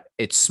hot,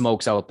 it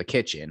smokes out the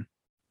kitchen.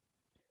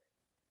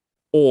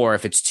 Or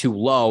if it's too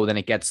low, then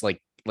it gets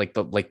like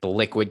the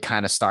liquid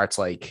kind of starts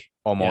like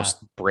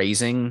almost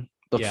braising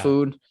the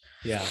food.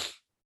 Yeah.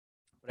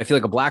 But I feel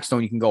like a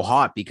Blackstone, you can go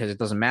hot because it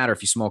doesn't matter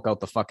if you smoke out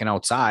the fucking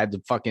outside.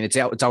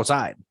 It's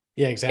outside.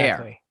 Yeah,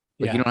 exactly. Air.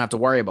 Like you don't have to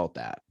worry about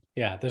that.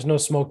 Yeah, there's no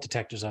smoke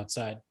detectors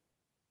outside.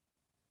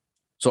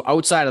 So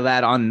outside of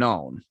that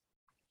unknown,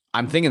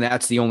 I'm thinking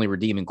that's the only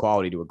redeeming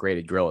quality to a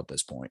grated grill at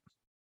this point.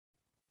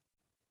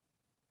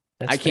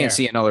 I can't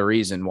see another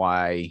reason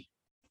why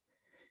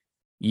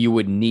you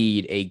would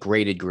need a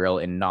grated grill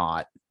and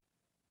not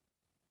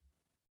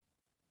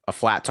a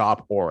flat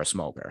top or a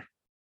smoker.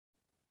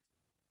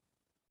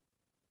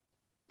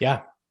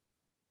 Yeah.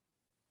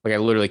 Like I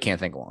literally can't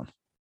think of one.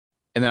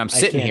 And then I'm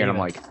sitting here and I'm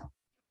like,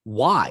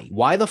 why?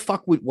 Why the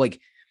fuck would, like,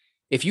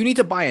 if you need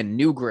to buy a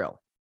new grill,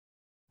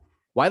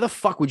 why the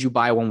fuck would you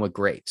buy one with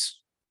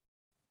grates?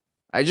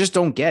 I just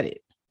don't get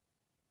it.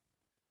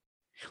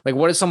 Like,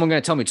 what is someone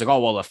going to tell me? It's like, oh,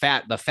 well,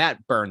 the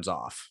fat burns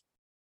off.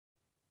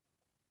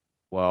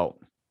 Well,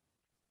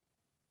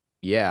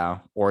 yeah,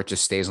 or it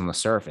just stays on the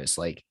surface.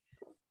 Like,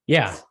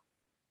 yeah,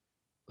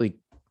 like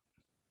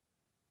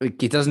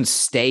it doesn't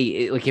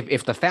stay. Like,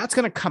 if the fat's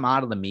going to come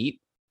out of the meat,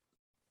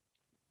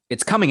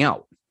 it's coming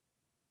out.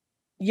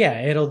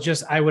 Yeah, it'll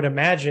just, I would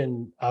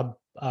imagine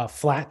a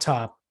flat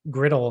top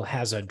griddle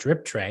has a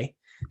drip tray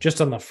just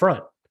on the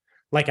front.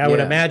 Like I would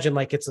imagine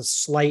like it's a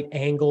slight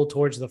angle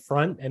towards the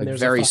front and like there's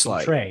very a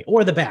slight tray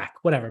or the back,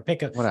 whatever,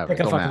 pick a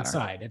fucking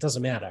side. It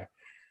doesn't matter.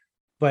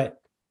 But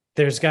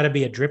there's got to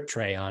be a drip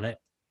tray on it.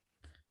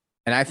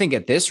 And I think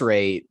at this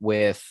rate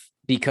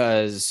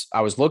because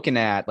I was looking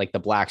at like the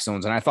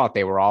Blackstones and I thought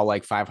they were all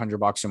like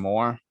 $500 or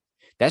more.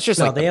 That's just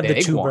like they have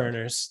the two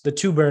burners. The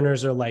two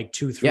burners are like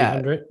 $200-300.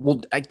 Yeah.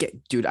 Well, I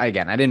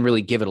didn't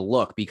really give it a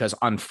look because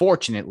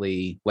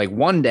unfortunately, like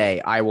one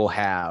day I will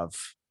have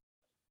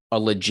a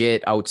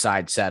legit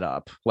outside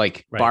setup.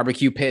 Like Right.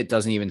 barbecue pit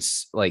doesn't even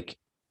like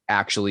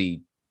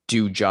actually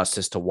do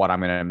justice to what I'm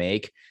going to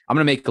make. I'm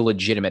going to make a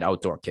legitimate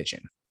outdoor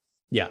kitchen.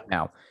 Yeah.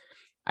 Now,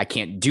 I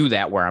can't do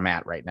that where I'm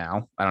at right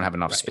now. I don't have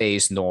enough Right.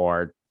 space,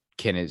 nor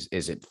is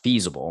it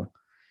feasible.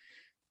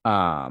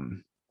 But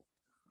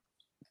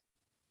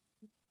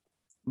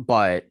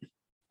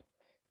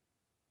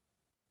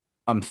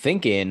I'm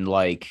thinking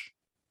like,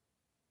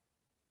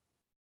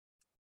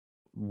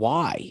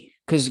 why?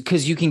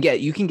 Because you can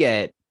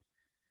get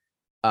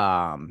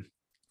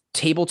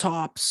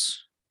tabletops,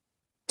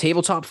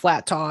 tabletop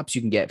flat tops.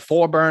 You can get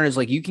 4 burners.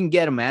 Like you can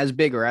get them as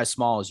big or as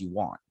small as you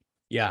want.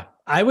 Yeah.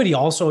 I would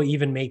also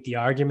even make the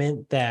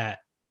argument that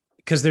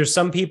because there's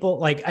some people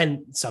like,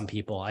 and some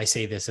people, I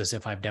say this as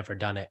if I've never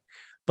done it,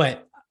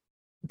 but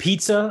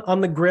pizza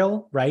on the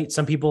grill, right?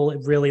 Some people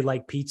really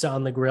like pizza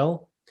on the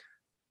grill.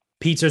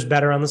 Pizza's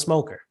better on the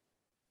smoker.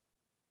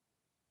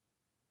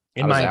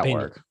 In my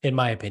opinion. In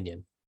my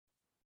opinion.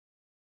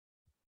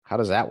 How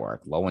does that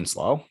work? Low and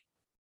slow?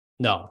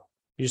 No,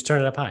 you just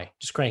turn it up high.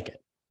 Just crank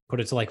it.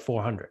 Put it to like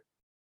 400.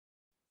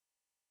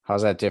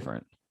 How's that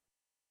different?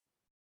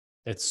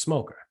 It's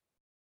smoker.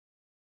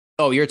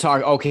 Oh, you're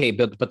talking okay,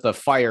 but the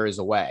fire is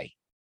away,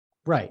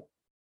 right?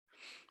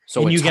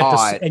 So and it's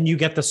hot, and you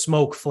get the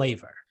smoke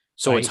flavor.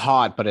 So right? it's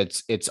hot, but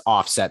it's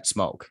offset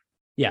smoke.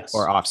 Yes,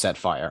 or offset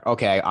fire.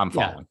 Okay, I'm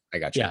following. Yeah. I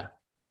got you.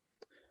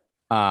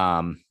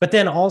 Yeah. But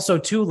then also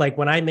too, like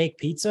when I make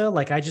pizza,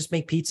 like I just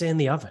make pizza in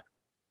the oven.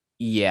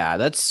 Yeah,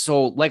 that's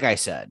so. Like I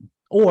said,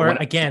 or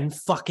again,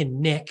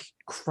 fucking Nick,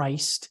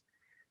 Christ.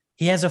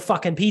 He has a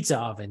fucking pizza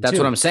oven. That's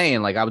what I'm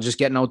saying. Like I was just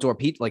getting outdoor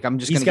pizza. Like I'm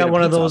just. He's got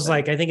one of those.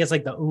 Like I think it's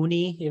like the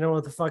uni. You know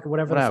what the fuck,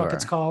 whatever the fuck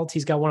it's called.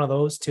 He's got one of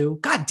those too.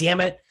 God damn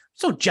it! I'm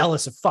so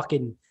jealous of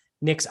fucking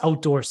Nick's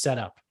outdoor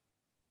setup.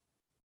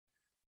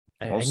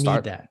 I need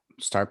that.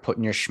 Start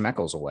putting your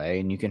schmeckles away,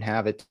 and you can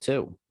have it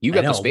too. You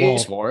got the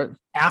space for it.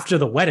 After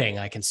the wedding,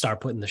 I can start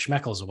putting the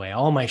schmeckles away.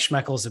 All my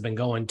schmeckles have been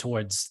going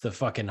towards the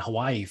fucking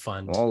Hawaii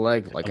fund. Well,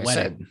 like I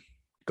said.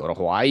 Go to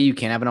Hawaii, you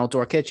can't have an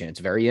outdoor kitchen. It's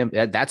very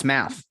that's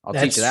math. I'll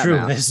teach you that. True.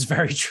 Math. This is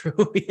very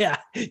true. Yeah,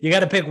 you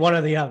got to pick one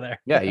or the other.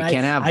 Yeah, you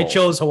can't have. I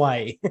chose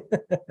Hawaii.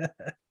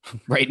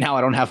 Right now,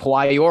 I don't have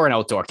Hawaii or an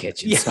outdoor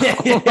kitchen. So.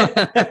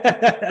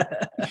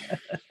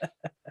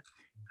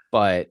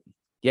 But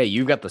yeah,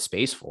 you've got the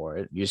space for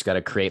it. You just got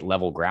to create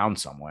level ground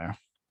somewhere.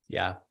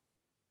 Yeah,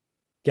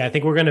 I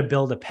think we're gonna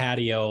build a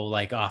patio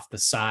like off the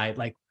side,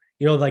 like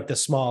like the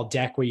small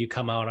deck where you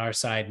come out our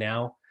side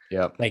now.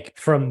 Yep. Like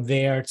from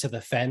there to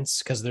the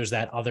fence, because there's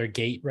that other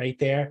gate right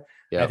there.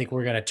 Yep. I think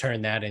we're going to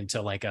turn that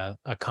into like a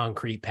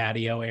concrete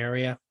patio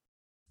area,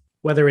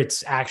 whether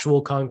it's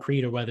actual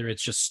concrete or whether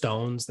it's just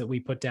stones that we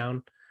put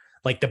down,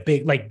 like the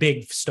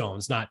big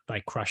stones, not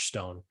like crushed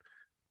stone.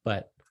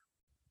 But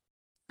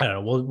I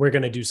don't know. We're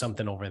going to do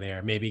something over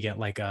there. Maybe get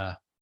like an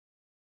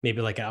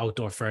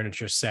outdoor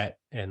furniture set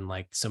and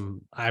like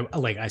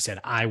like I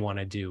said, I want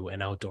to do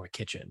an outdoor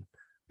kitchen,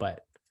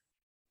 but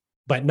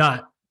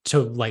not to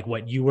like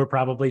what you were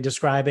probably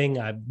describing,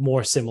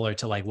 more similar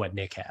to like what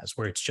Nick has,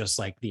 where it's just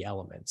like the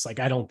elements. Like,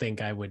 I don't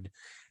think I would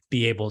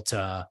be able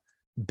to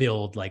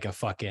build like a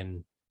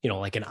fucking,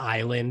 like an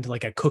island,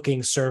 like a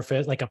cooking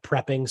surface, like a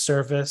prepping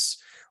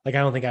surface. Like,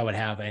 I don't think I would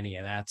have any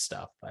of that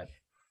stuff, but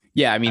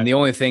yeah, I mean, the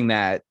only thing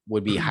that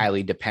would be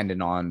highly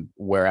dependent on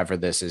wherever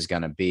this is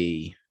going to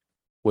be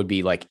would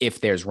be like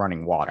if there's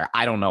running water.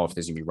 I don't know if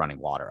there's gonna be running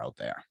water out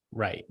there.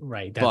 Right.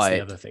 That's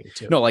the other thing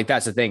too. No, like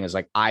that's the thing is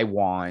like, I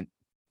want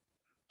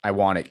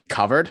it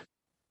covered.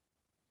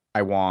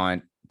 I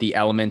want the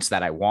elements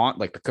that I want,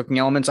 like the cooking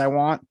elements I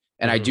want.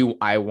 And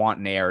I want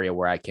an area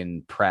where I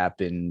can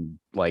prep and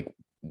like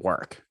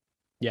work.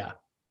 Yeah.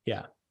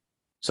 Yeah.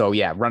 So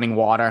yeah, running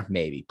water,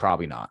 maybe,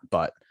 probably not,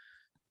 but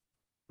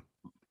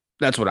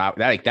that's what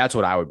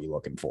I would be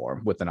looking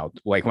for with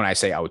like when I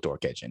say outdoor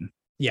kitchen.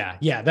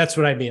 Yeah, that's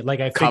what I mean. Like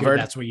I figured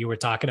that's what you were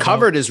talking about.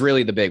 Covered is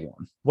really the big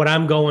one. What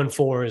I'm going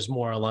for is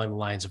more along the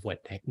lines of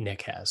what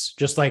Nick has.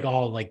 Just like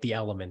all like the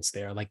elements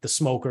there, like the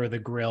smoker, the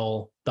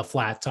grill, the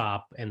flat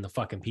top, and the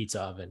fucking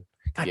pizza oven.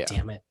 God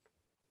damn it.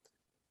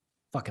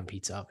 Fucking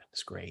pizza oven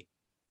is great.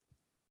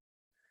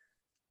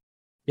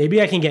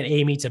 Maybe I can get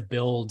Amy to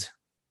build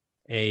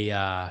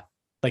a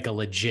like a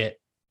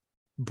legit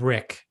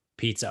brick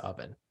pizza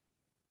oven.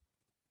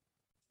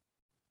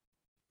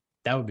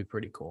 That would be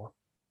pretty cool.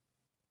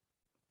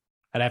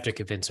 I'd have to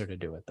convince her to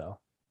do it though.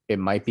 It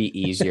might be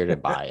easier to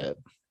buy it.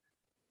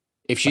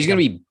 If she's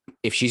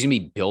gonna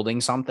be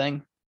building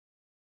something,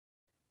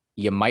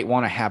 you might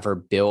want to have her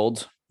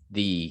build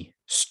the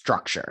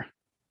structure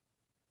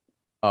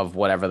of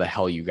whatever the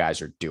hell you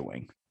guys are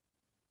doing.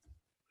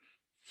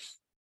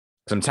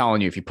 Because I'm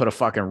telling you, if you put a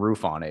fucking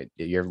roof on it,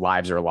 your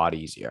lives are a lot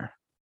easier.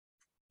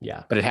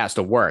 Yeah. But it has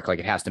to work. Like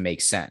it has to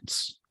make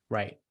sense.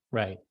 Right.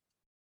 Like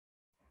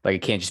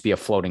it can't just be a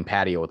floating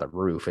patio with a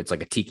roof. It's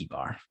like a tiki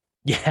bar.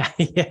 Yeah.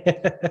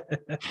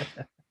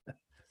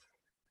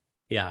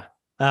 Yeah.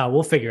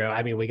 We'll figure it out.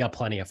 I mean, we got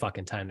plenty of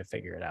fucking time to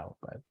figure it out,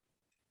 but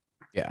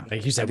Yeah.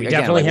 Like you said, we Again,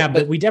 definitely like, have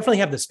but- we definitely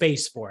have the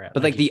space for it.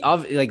 But like you the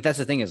oven, like that's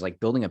the thing is like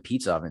building a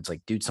pizza oven. It's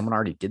like, dude, someone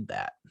already did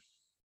that.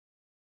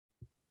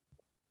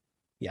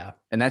 yeah.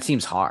 And that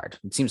seems hard.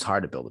 It seems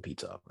hard to build a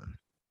pizza oven.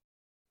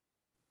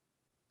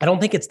 I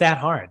don't think it's that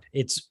hard.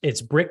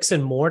 It's bricks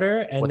and mortar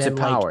and What's then it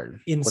powered?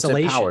 like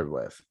insulation. What's it powered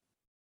with?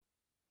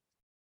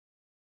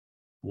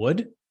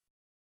 Wood?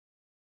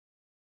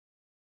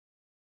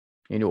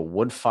 You do a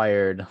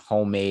wood-fired,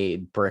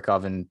 homemade brick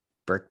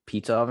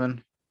pizza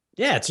oven.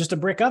 Yeah, it's just a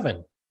brick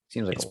oven.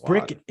 Seems like It's a lot.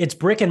 brick. It's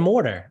brick and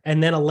mortar,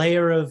 and then a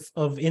layer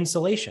of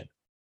insulation.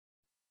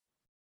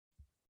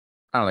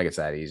 I don't think it's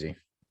that easy.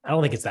 I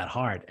don't think it's that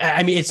hard.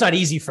 I mean, it's not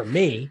easy for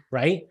me,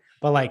 right?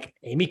 But like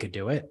Amy could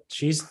do it.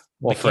 She's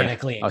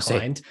mechanically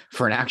inclined.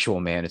 For an actual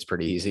man, it's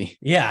pretty easy.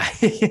 Yeah.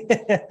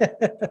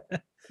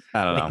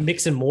 I don't know.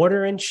 Mix and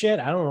mortar and shit.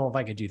 I don't know if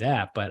I could do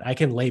that, but I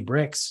can lay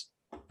bricks.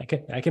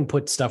 I can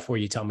put stuff where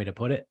you tell me to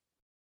put it.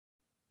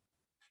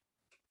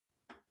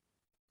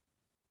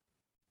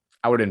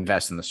 I would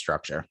invest in the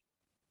structure.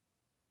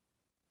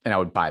 And I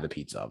would buy the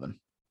pizza oven.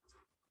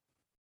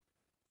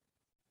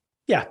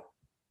 Yeah.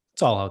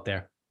 It's all out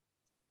there.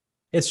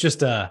 It's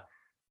just a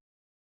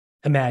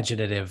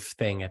imaginative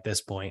thing at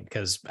this point.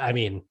 Cause I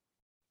mean,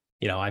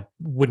 you know, I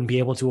wouldn't be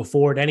able to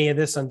afford any of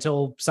this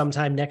until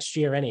sometime next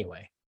year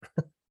anyway.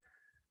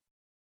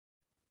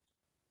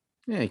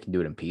 Yeah, you can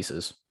do it in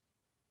pieces.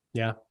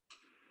 Yeah.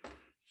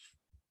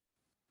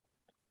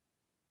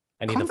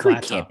 I need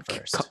Concrete the flat top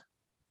first.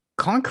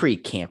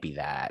 Concrete can't be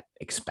that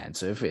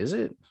expensive, is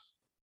it?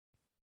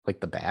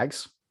 Like the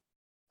bags?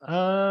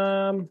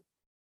 I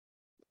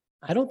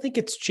don't think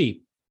it's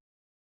cheap.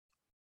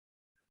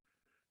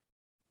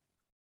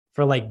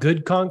 For like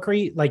good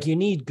concrete, like you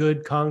need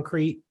good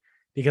concrete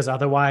because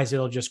otherwise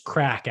it'll just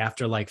crack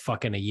after like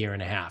fucking a year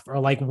and a half, or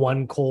like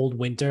one cold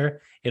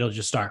winter, it'll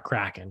just start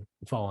cracking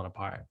and falling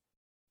apart.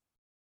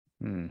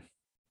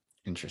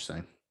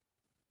 Interesting.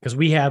 Because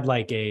we had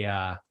like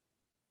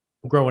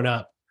growing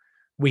up,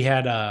 we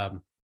had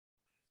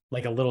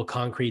like a little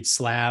concrete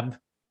slab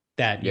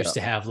that used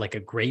to have like a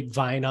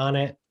grapevine on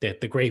it.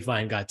 That the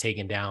grapevine got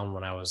taken down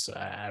when I don't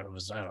know,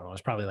 I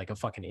was probably like a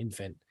fucking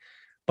infant.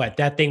 But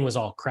that thing was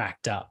all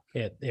cracked up.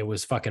 It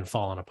was fucking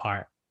falling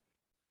apart.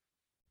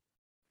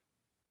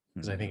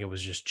 Because I think it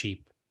was just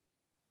cheap.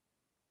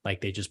 Like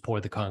they just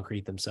poured the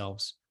concrete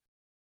themselves.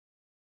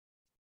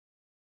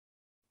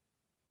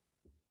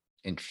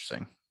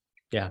 Interesting.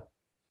 Yeah.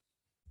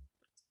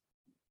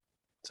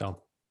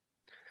 So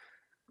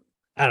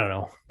I don't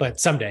know, but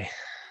someday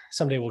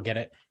we'll get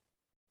it.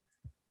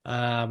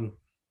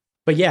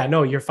 But yeah,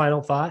 no, your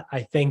final thought.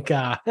 I think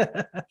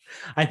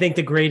I think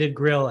the grated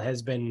grill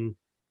has been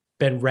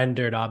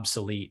rendered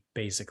obsolete,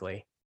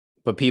 basically.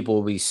 But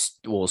people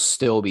will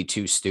still be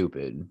too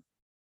stupid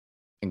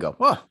and go,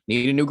 "Oh,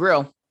 need a new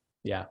grill."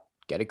 Yeah,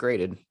 get it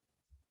graded.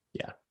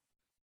 Yeah,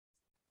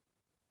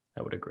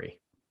 I would agree.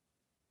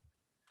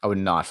 I would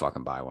not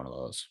fucking buy one of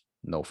those.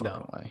 No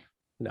fucking way.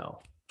 No.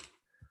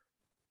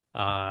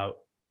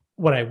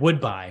 What I would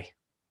buy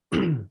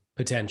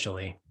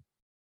potentially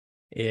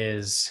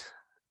is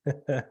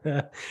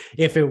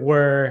if it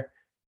were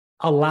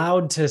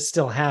allowed to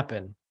still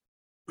happen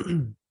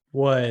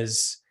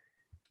was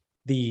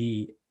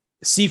the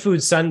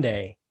seafood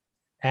Sunday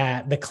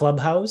at the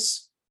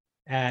clubhouse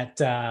at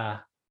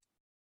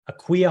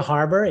Aquia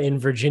Harbor in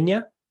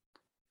Virginia.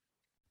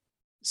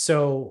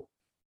 So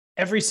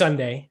every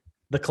Sunday,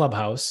 the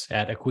clubhouse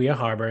at Aquia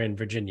Harbor in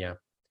Virginia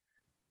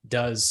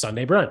does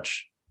Sunday brunch.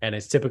 And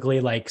it's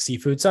typically like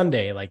seafood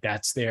Sunday, like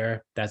that's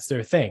their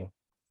thing.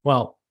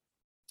 Well,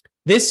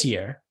 this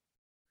year,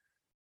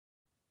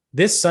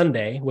 this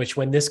Sunday, which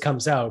when this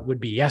comes out would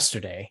be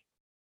yesterday,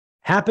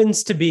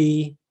 happens to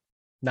be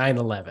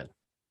 9/11.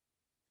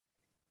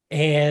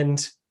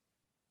 And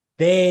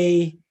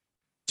they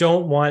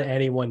don't want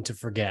anyone to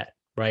forget,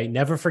 right?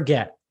 Never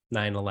forget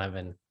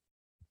 9/11.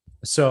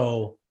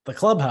 So the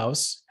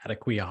clubhouse at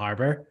Aquia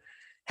Harbor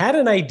had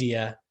an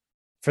idea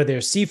for their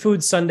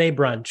seafood Sunday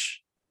brunch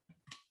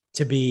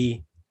to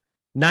be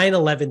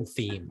 9/11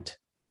 themed.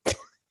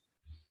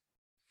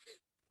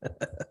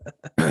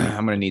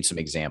 I'm going to need some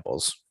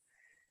examples.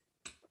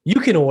 You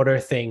can order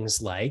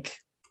things like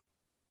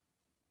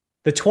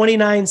the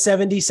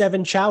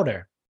 2977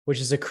 chowder, which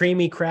is a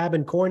creamy crab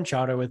and corn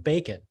chowder with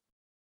bacon.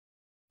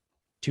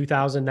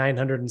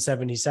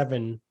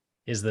 2,977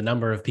 is the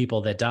number of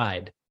people that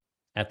died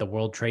at the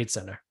World Trade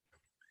Center.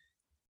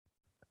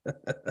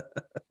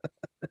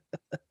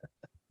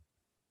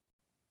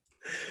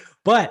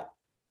 But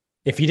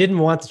if you didn't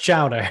want the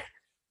chowder,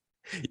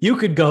 you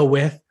could go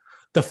with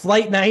the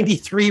Flight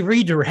 93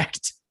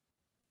 redirect,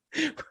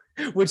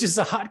 which is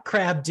a hot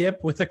crab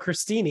dip with a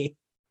crostini.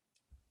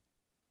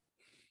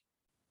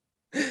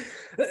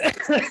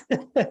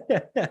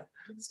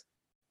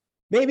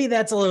 Maybe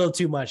that's a little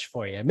too much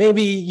for you.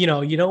 Maybe, you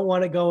don't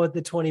want to go with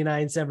the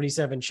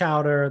 2977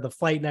 chowder, the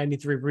Flight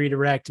 93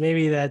 redirect.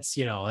 Maybe that's,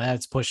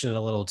 that's pushing it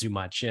a little too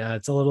much.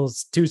 It's a little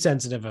too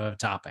sensitive of a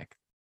topic.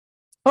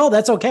 Oh,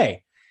 that's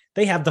okay.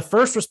 They have the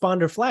first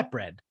responder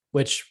flatbread,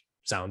 which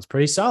Sounds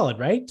pretty solid,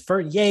 right?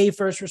 Yay,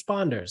 first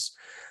responders.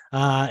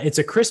 It's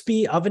a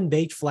crispy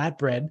oven-baked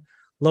flatbread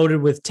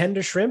loaded with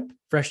tender shrimp,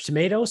 fresh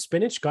tomato,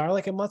 spinach,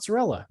 garlic, and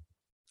mozzarella.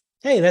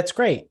 Hey, that's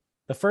great.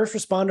 The first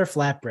responder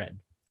flatbread.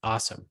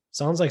 Awesome.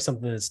 Sounds like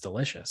something that's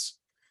delicious.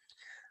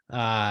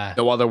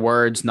 No other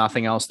words,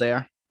 nothing else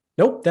there?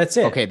 Nope, that's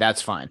it. Okay,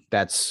 that's fine.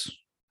 That's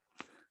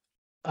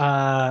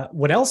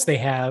what else they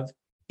have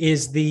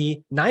is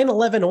the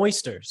 9/11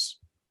 oysters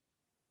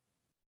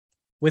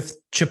with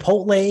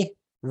chipotle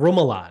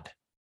remoulade.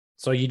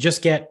 So you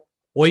just get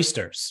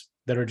oysters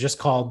that are just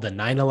called the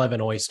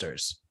 9/11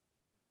 oysters.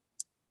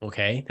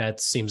 Okay, that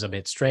seems a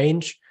bit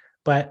strange,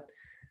 but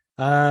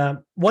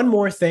one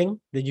more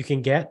thing that you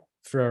can get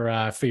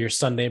for your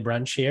Sunday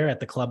brunch here at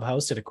the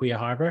clubhouse at Aquia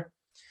Harbor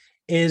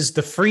is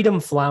the Freedom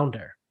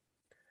Flounder.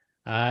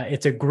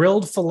 It's a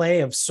grilled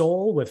fillet of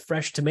sole with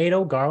fresh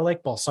tomato,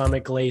 garlic,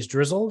 balsamic glaze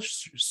drizzle,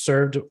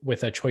 served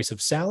with a choice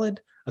of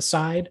salad, a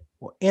side,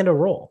 and a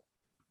roll.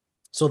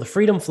 So the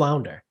Freedom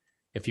Flounder,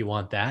 if you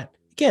want that.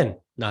 Again,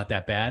 not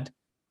that bad.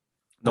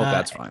 no,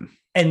 that's fine.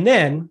 And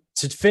then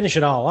to finish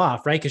it all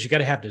off, right? Because you got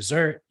to have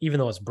dessert, even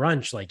though it's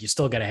brunch, like you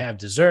still got to have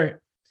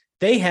dessert.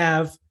 They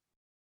have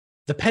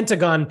the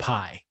Pentagon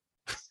pie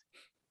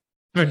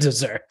for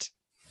dessert,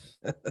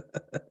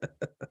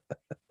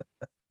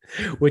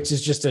 which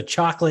is just a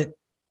chocolate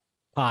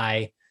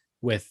pie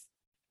with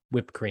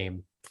whipped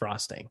cream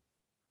frosting.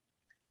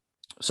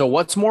 So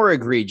what's more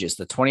egregious,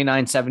 the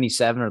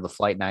 2977 or the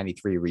Flight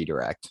 93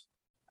 redirect?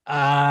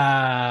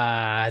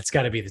 It's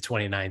got to be the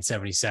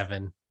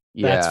 2977.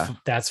 Yeah,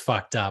 That's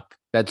fucked up.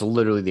 that's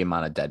literally the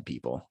amount of dead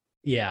people.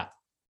 Yeah.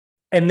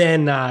 And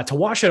then to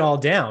wash it all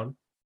down,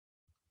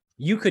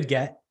 you could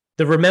get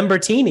the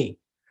Remember-tini.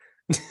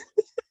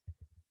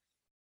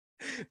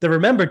 The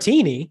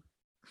Remember-tini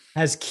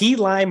has key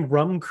lime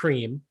rum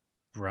cream,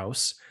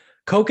 gross,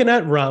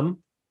 coconut rum,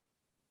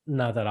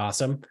 not that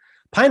awesome,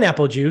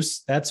 pineapple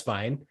juice, that's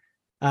fine,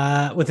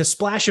 with a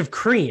splash of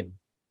cream.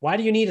 Why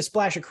do you need a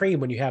splash of cream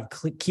when you have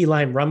key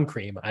lime rum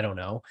cream? I don't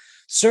know.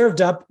 Served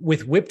up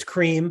with whipped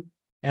cream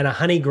and a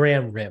honey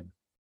graham rim.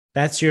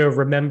 That's your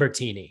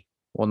Remember-tini.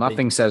 Well,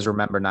 nothing says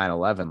remember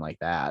 9/11 like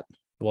that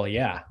Well,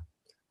 yeah.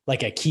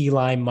 Like a key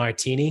lime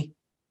martini.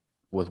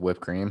 with whipped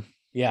cream.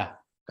 Yeah.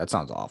 That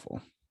sounds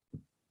awful.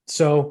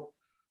 So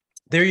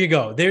there you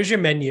go. There's your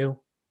menu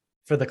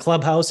for the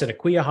clubhouse at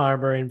Aquia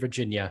Harbor in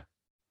Virginia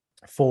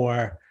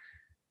for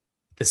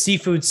the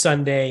Seafood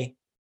Sunday.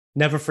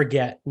 Never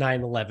forget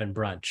 9/11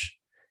 brunch.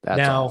 That's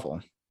Now,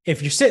 awful.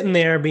 If you're sitting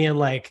there being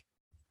like,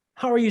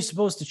 how are you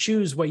supposed to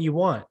choose what you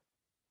want?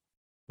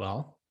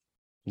 Well,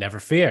 never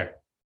fear.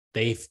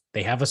 They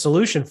have a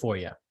solution for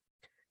you.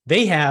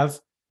 They have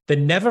the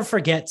Never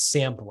Forget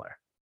sampler,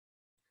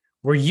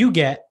 where you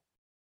get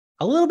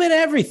a little bit of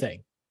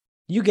everything.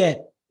 You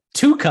get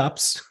 2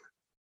 cups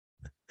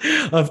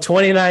of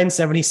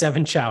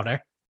 2977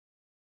 chowder,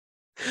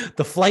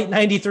 the Flight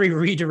 93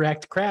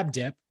 redirect crab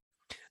dip,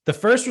 the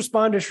first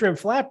responder shrimp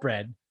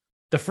flatbread,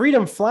 the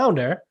Freedom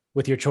Flounder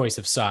with your choice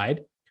of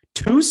side,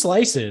 2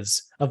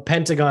 slices of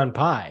Pentagon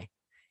pie,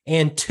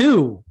 and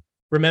 2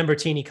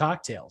 Remember-tini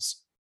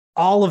cocktails.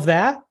 All of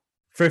that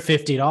for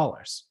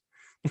 $50.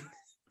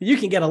 You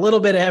can get a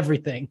little bit of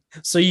everything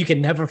so you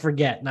can never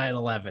forget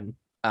 9/11.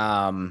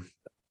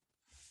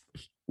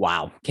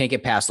 Wow. Can't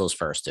get past those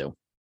first 2.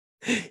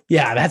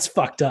 Yeah, that's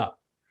fucked up.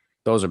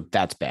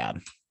 That's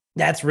bad.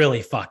 That's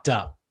really fucked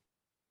up.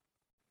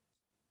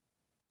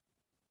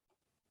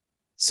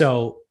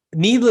 So,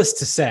 needless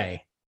to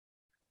say,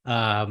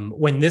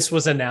 when this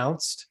was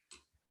announced,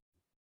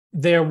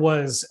 there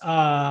was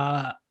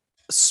a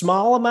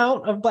small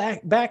amount of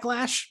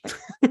backlash.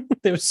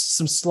 There was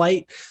some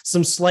slight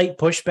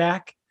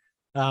pushback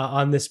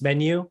on this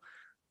menu,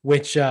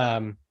 which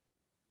the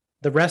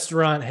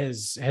restaurant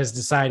has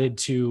decided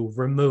to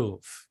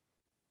remove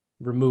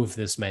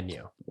this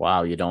menu.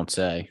 Wow, you don't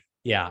say.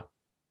 Yeah.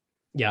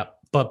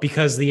 But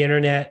because the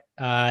internet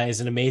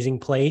is an amazing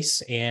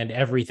place and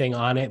everything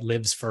on it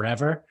lives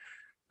forever,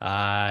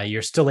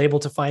 you're still able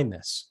to find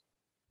this.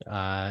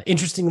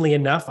 Interestingly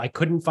enough, I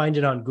couldn't find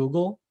it on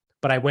Google,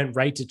 but I went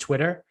right to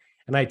Twitter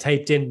and I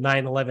typed in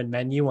 9/11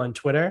 menu on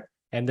Twitter,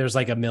 and there's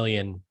like a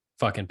million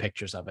fucking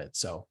pictures of it.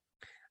 So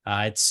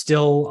it's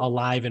still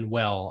alive and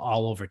well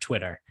all over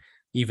Twitter,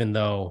 even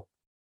though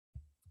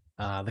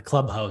the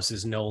clubhouse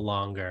is no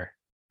longer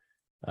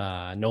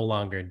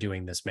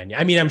doing this menu.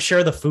 I mean, I'm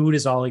sure the food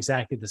is all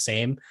exactly the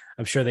same.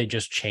 I'm sure they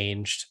just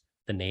changed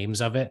the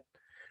names of it,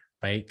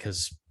 right?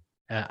 Because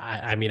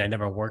I mean, I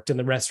never worked in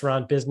the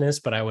restaurant business,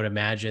 but I would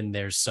imagine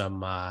there's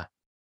some,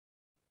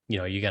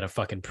 you got to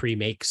fucking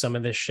pre-make some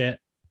of this shit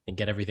and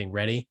get everything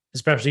ready,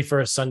 especially for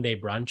a Sunday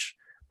brunch.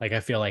 Like, I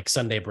feel like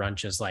Sunday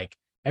brunch is like,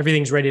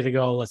 everything's ready to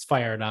go. Let's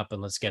fire it up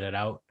and let's get it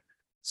out.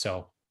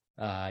 So,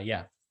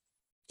 yeah,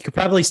 you could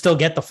probably still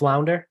get the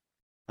flounder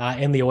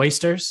and the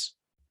oysters,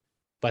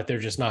 but they're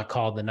just not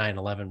called the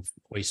 9/11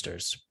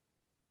 oysters.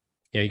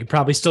 You can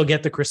probably still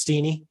get the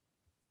crostini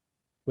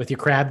with your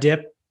crab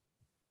dip,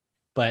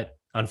 but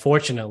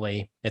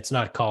unfortunately, it's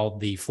not called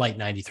the Flight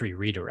 93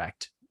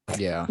 redirect.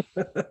 Yeah.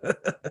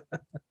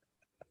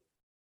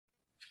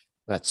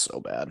 That's so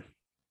bad.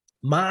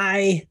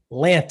 My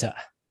Lanta.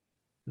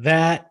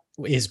 That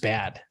is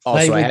bad.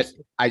 Also, I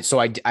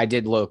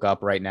did look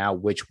up right now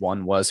which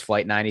one was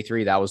Flight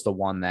 93. That was the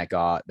one that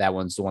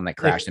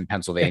crashed in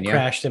Pennsylvania. It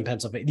crashed in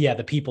Pennsylvania. Yeah,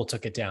 the people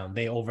took it down.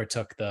 They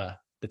overtook the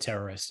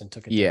terrorists and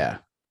took it down.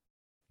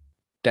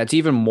 That's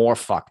even more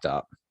fucked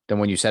up than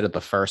when you said it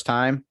the first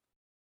time,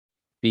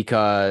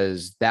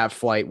 because that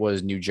flight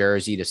was New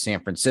Jersey to San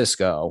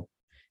Francisco,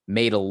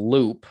 made a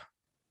loop,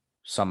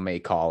 some may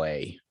call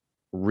a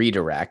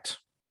redirect,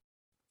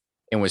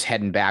 and was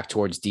heading back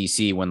towards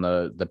DC when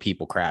the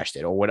people crashed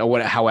it, or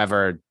what,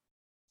 however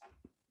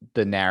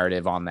the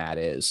narrative on that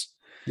is.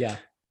 Yeah.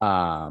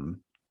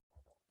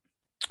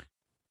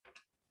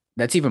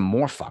 That's even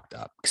more fucked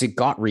up because it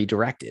got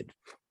redirected.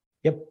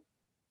 Yep.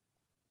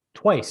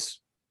 Twice,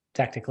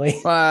 technically.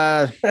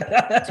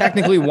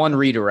 Technically one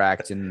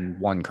redirect and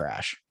one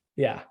crash.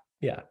 Yeah.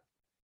 Yeah.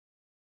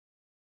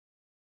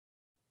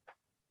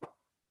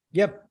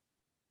 Yep.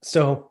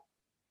 So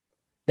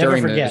never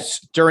forget.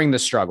 During the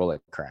struggle,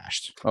 it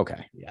crashed.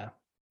 Okay. Yeah.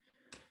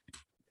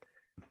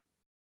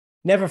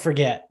 Never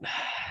forget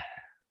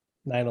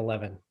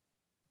 9/11.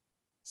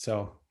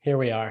 So here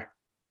we are.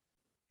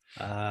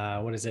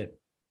 What is it?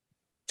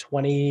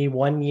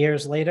 21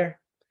 years later.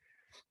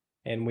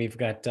 And we've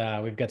got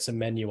some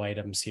menu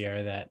items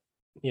here that,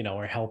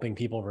 are helping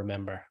people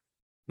remember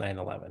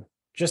 9/11.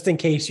 Just in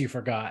case you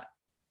forgot.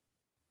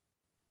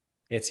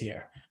 It's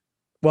here.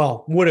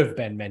 Well, would have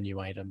been menu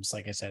items.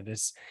 Like I said,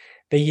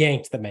 they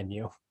yanked the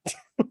menu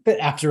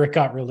after it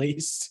got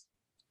released.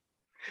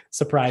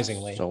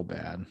 Surprisingly. So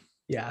bad.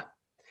 Yeah.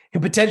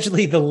 And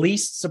potentially the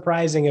least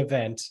surprising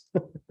event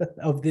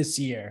of this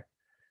year.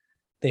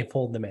 They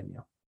pulled the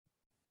menu.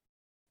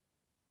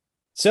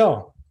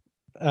 So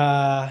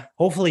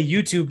hopefully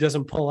YouTube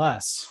doesn't pull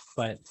us,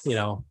 but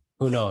who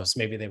knows?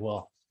 Maybe they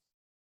will.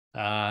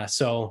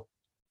 So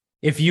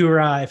if you're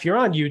on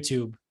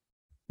YouTube,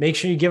 make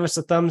sure you give us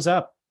a thumbs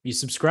up. You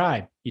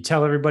subscribe. You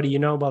tell everybody you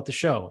know about the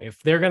show. If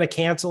they're going to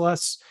cancel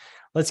us,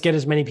 let's get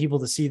as many people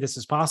to see this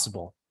as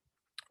possible.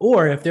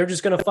 Or if they're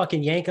just going to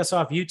fucking yank us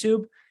off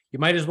YouTube, you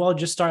might as well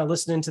just start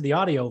listening to the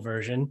audio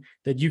version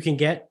that you can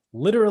get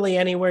literally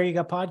anywhere you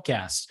got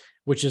podcasts,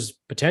 which is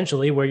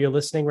potentially where you're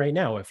listening right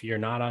now if you're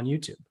not on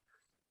YouTube.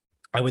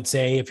 I would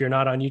say if you're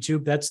not on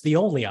YouTube, that's the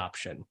only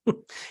option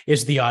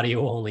is the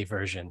audio only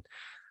version.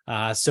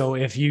 So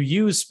if you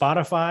use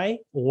Spotify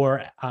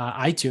or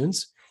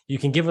iTunes, you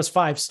can give us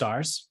 5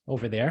 stars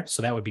over there.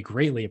 So that would be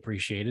greatly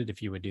appreciated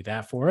if you would do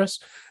that for us.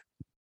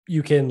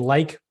 You can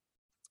like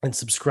and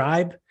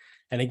subscribe.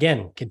 And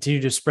again,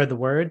 continue to spread the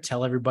word.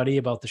 Tell everybody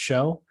about the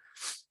show.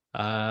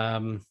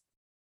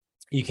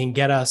 You can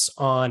get us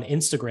on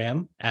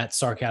Instagram at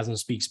Sarcasm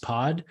Speaks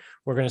Pod.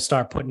 We're going to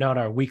start putting out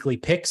our weekly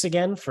picks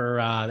again for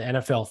the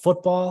NFL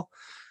football.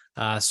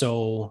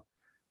 So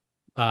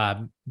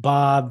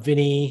Bob,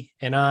 Vinny,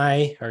 and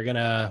I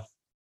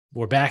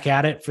we're back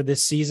at it for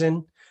this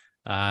season.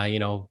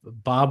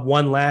 Bob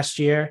won last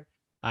year.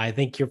 I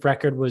think your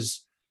record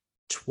was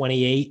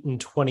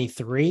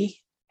 28-23.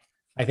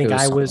 I think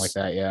I was like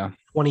that, yeah.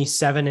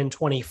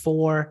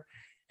 27-24.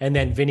 And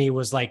then Vinny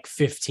was like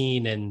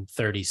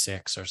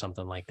 15-36 or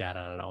something like that.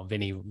 I don't know.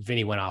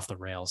 Vinny went off the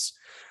rails.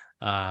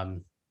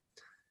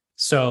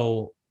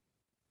 So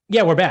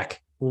yeah, we're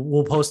back.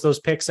 We'll post those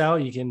picks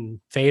out. You can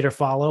fade or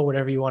follow,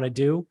 whatever you want to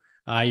do.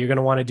 You're going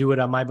to want to do it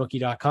on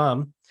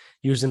mybookie.com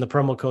using the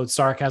promo code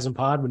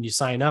SarcasmPod when you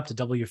sign up to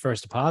double your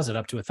first deposit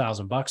up to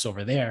 $1,000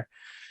 over there.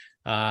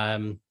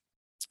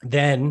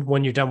 Then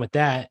when you're done with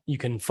that, you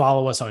can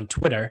follow us on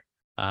Twitter.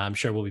 I'm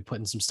sure we'll be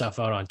putting some stuff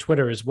out on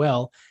Twitter as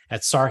well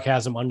at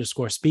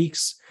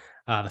sarcasm_speaks.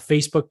 The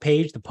Facebook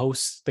page, the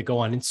posts that go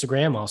on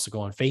Instagram also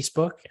go on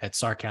Facebook at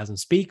Sarcasm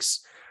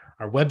Speaks.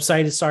 Our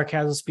website is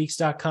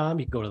sarcasmspeaks.com.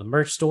 You can go to the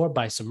merch store,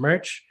 buy some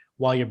merch.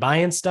 While you're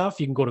buying stuff,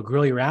 you can go to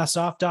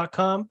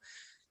grillyourassoff.com.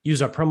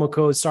 Use our promo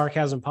code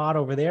SarcasmPod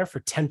over there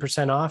for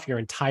 10% off your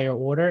entire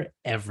order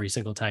every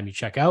single time you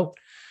check out.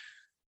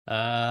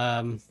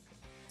 So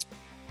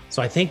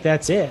I think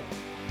that's it.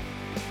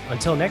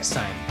 Until next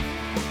time,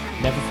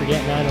 never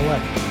forget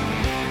 9/11.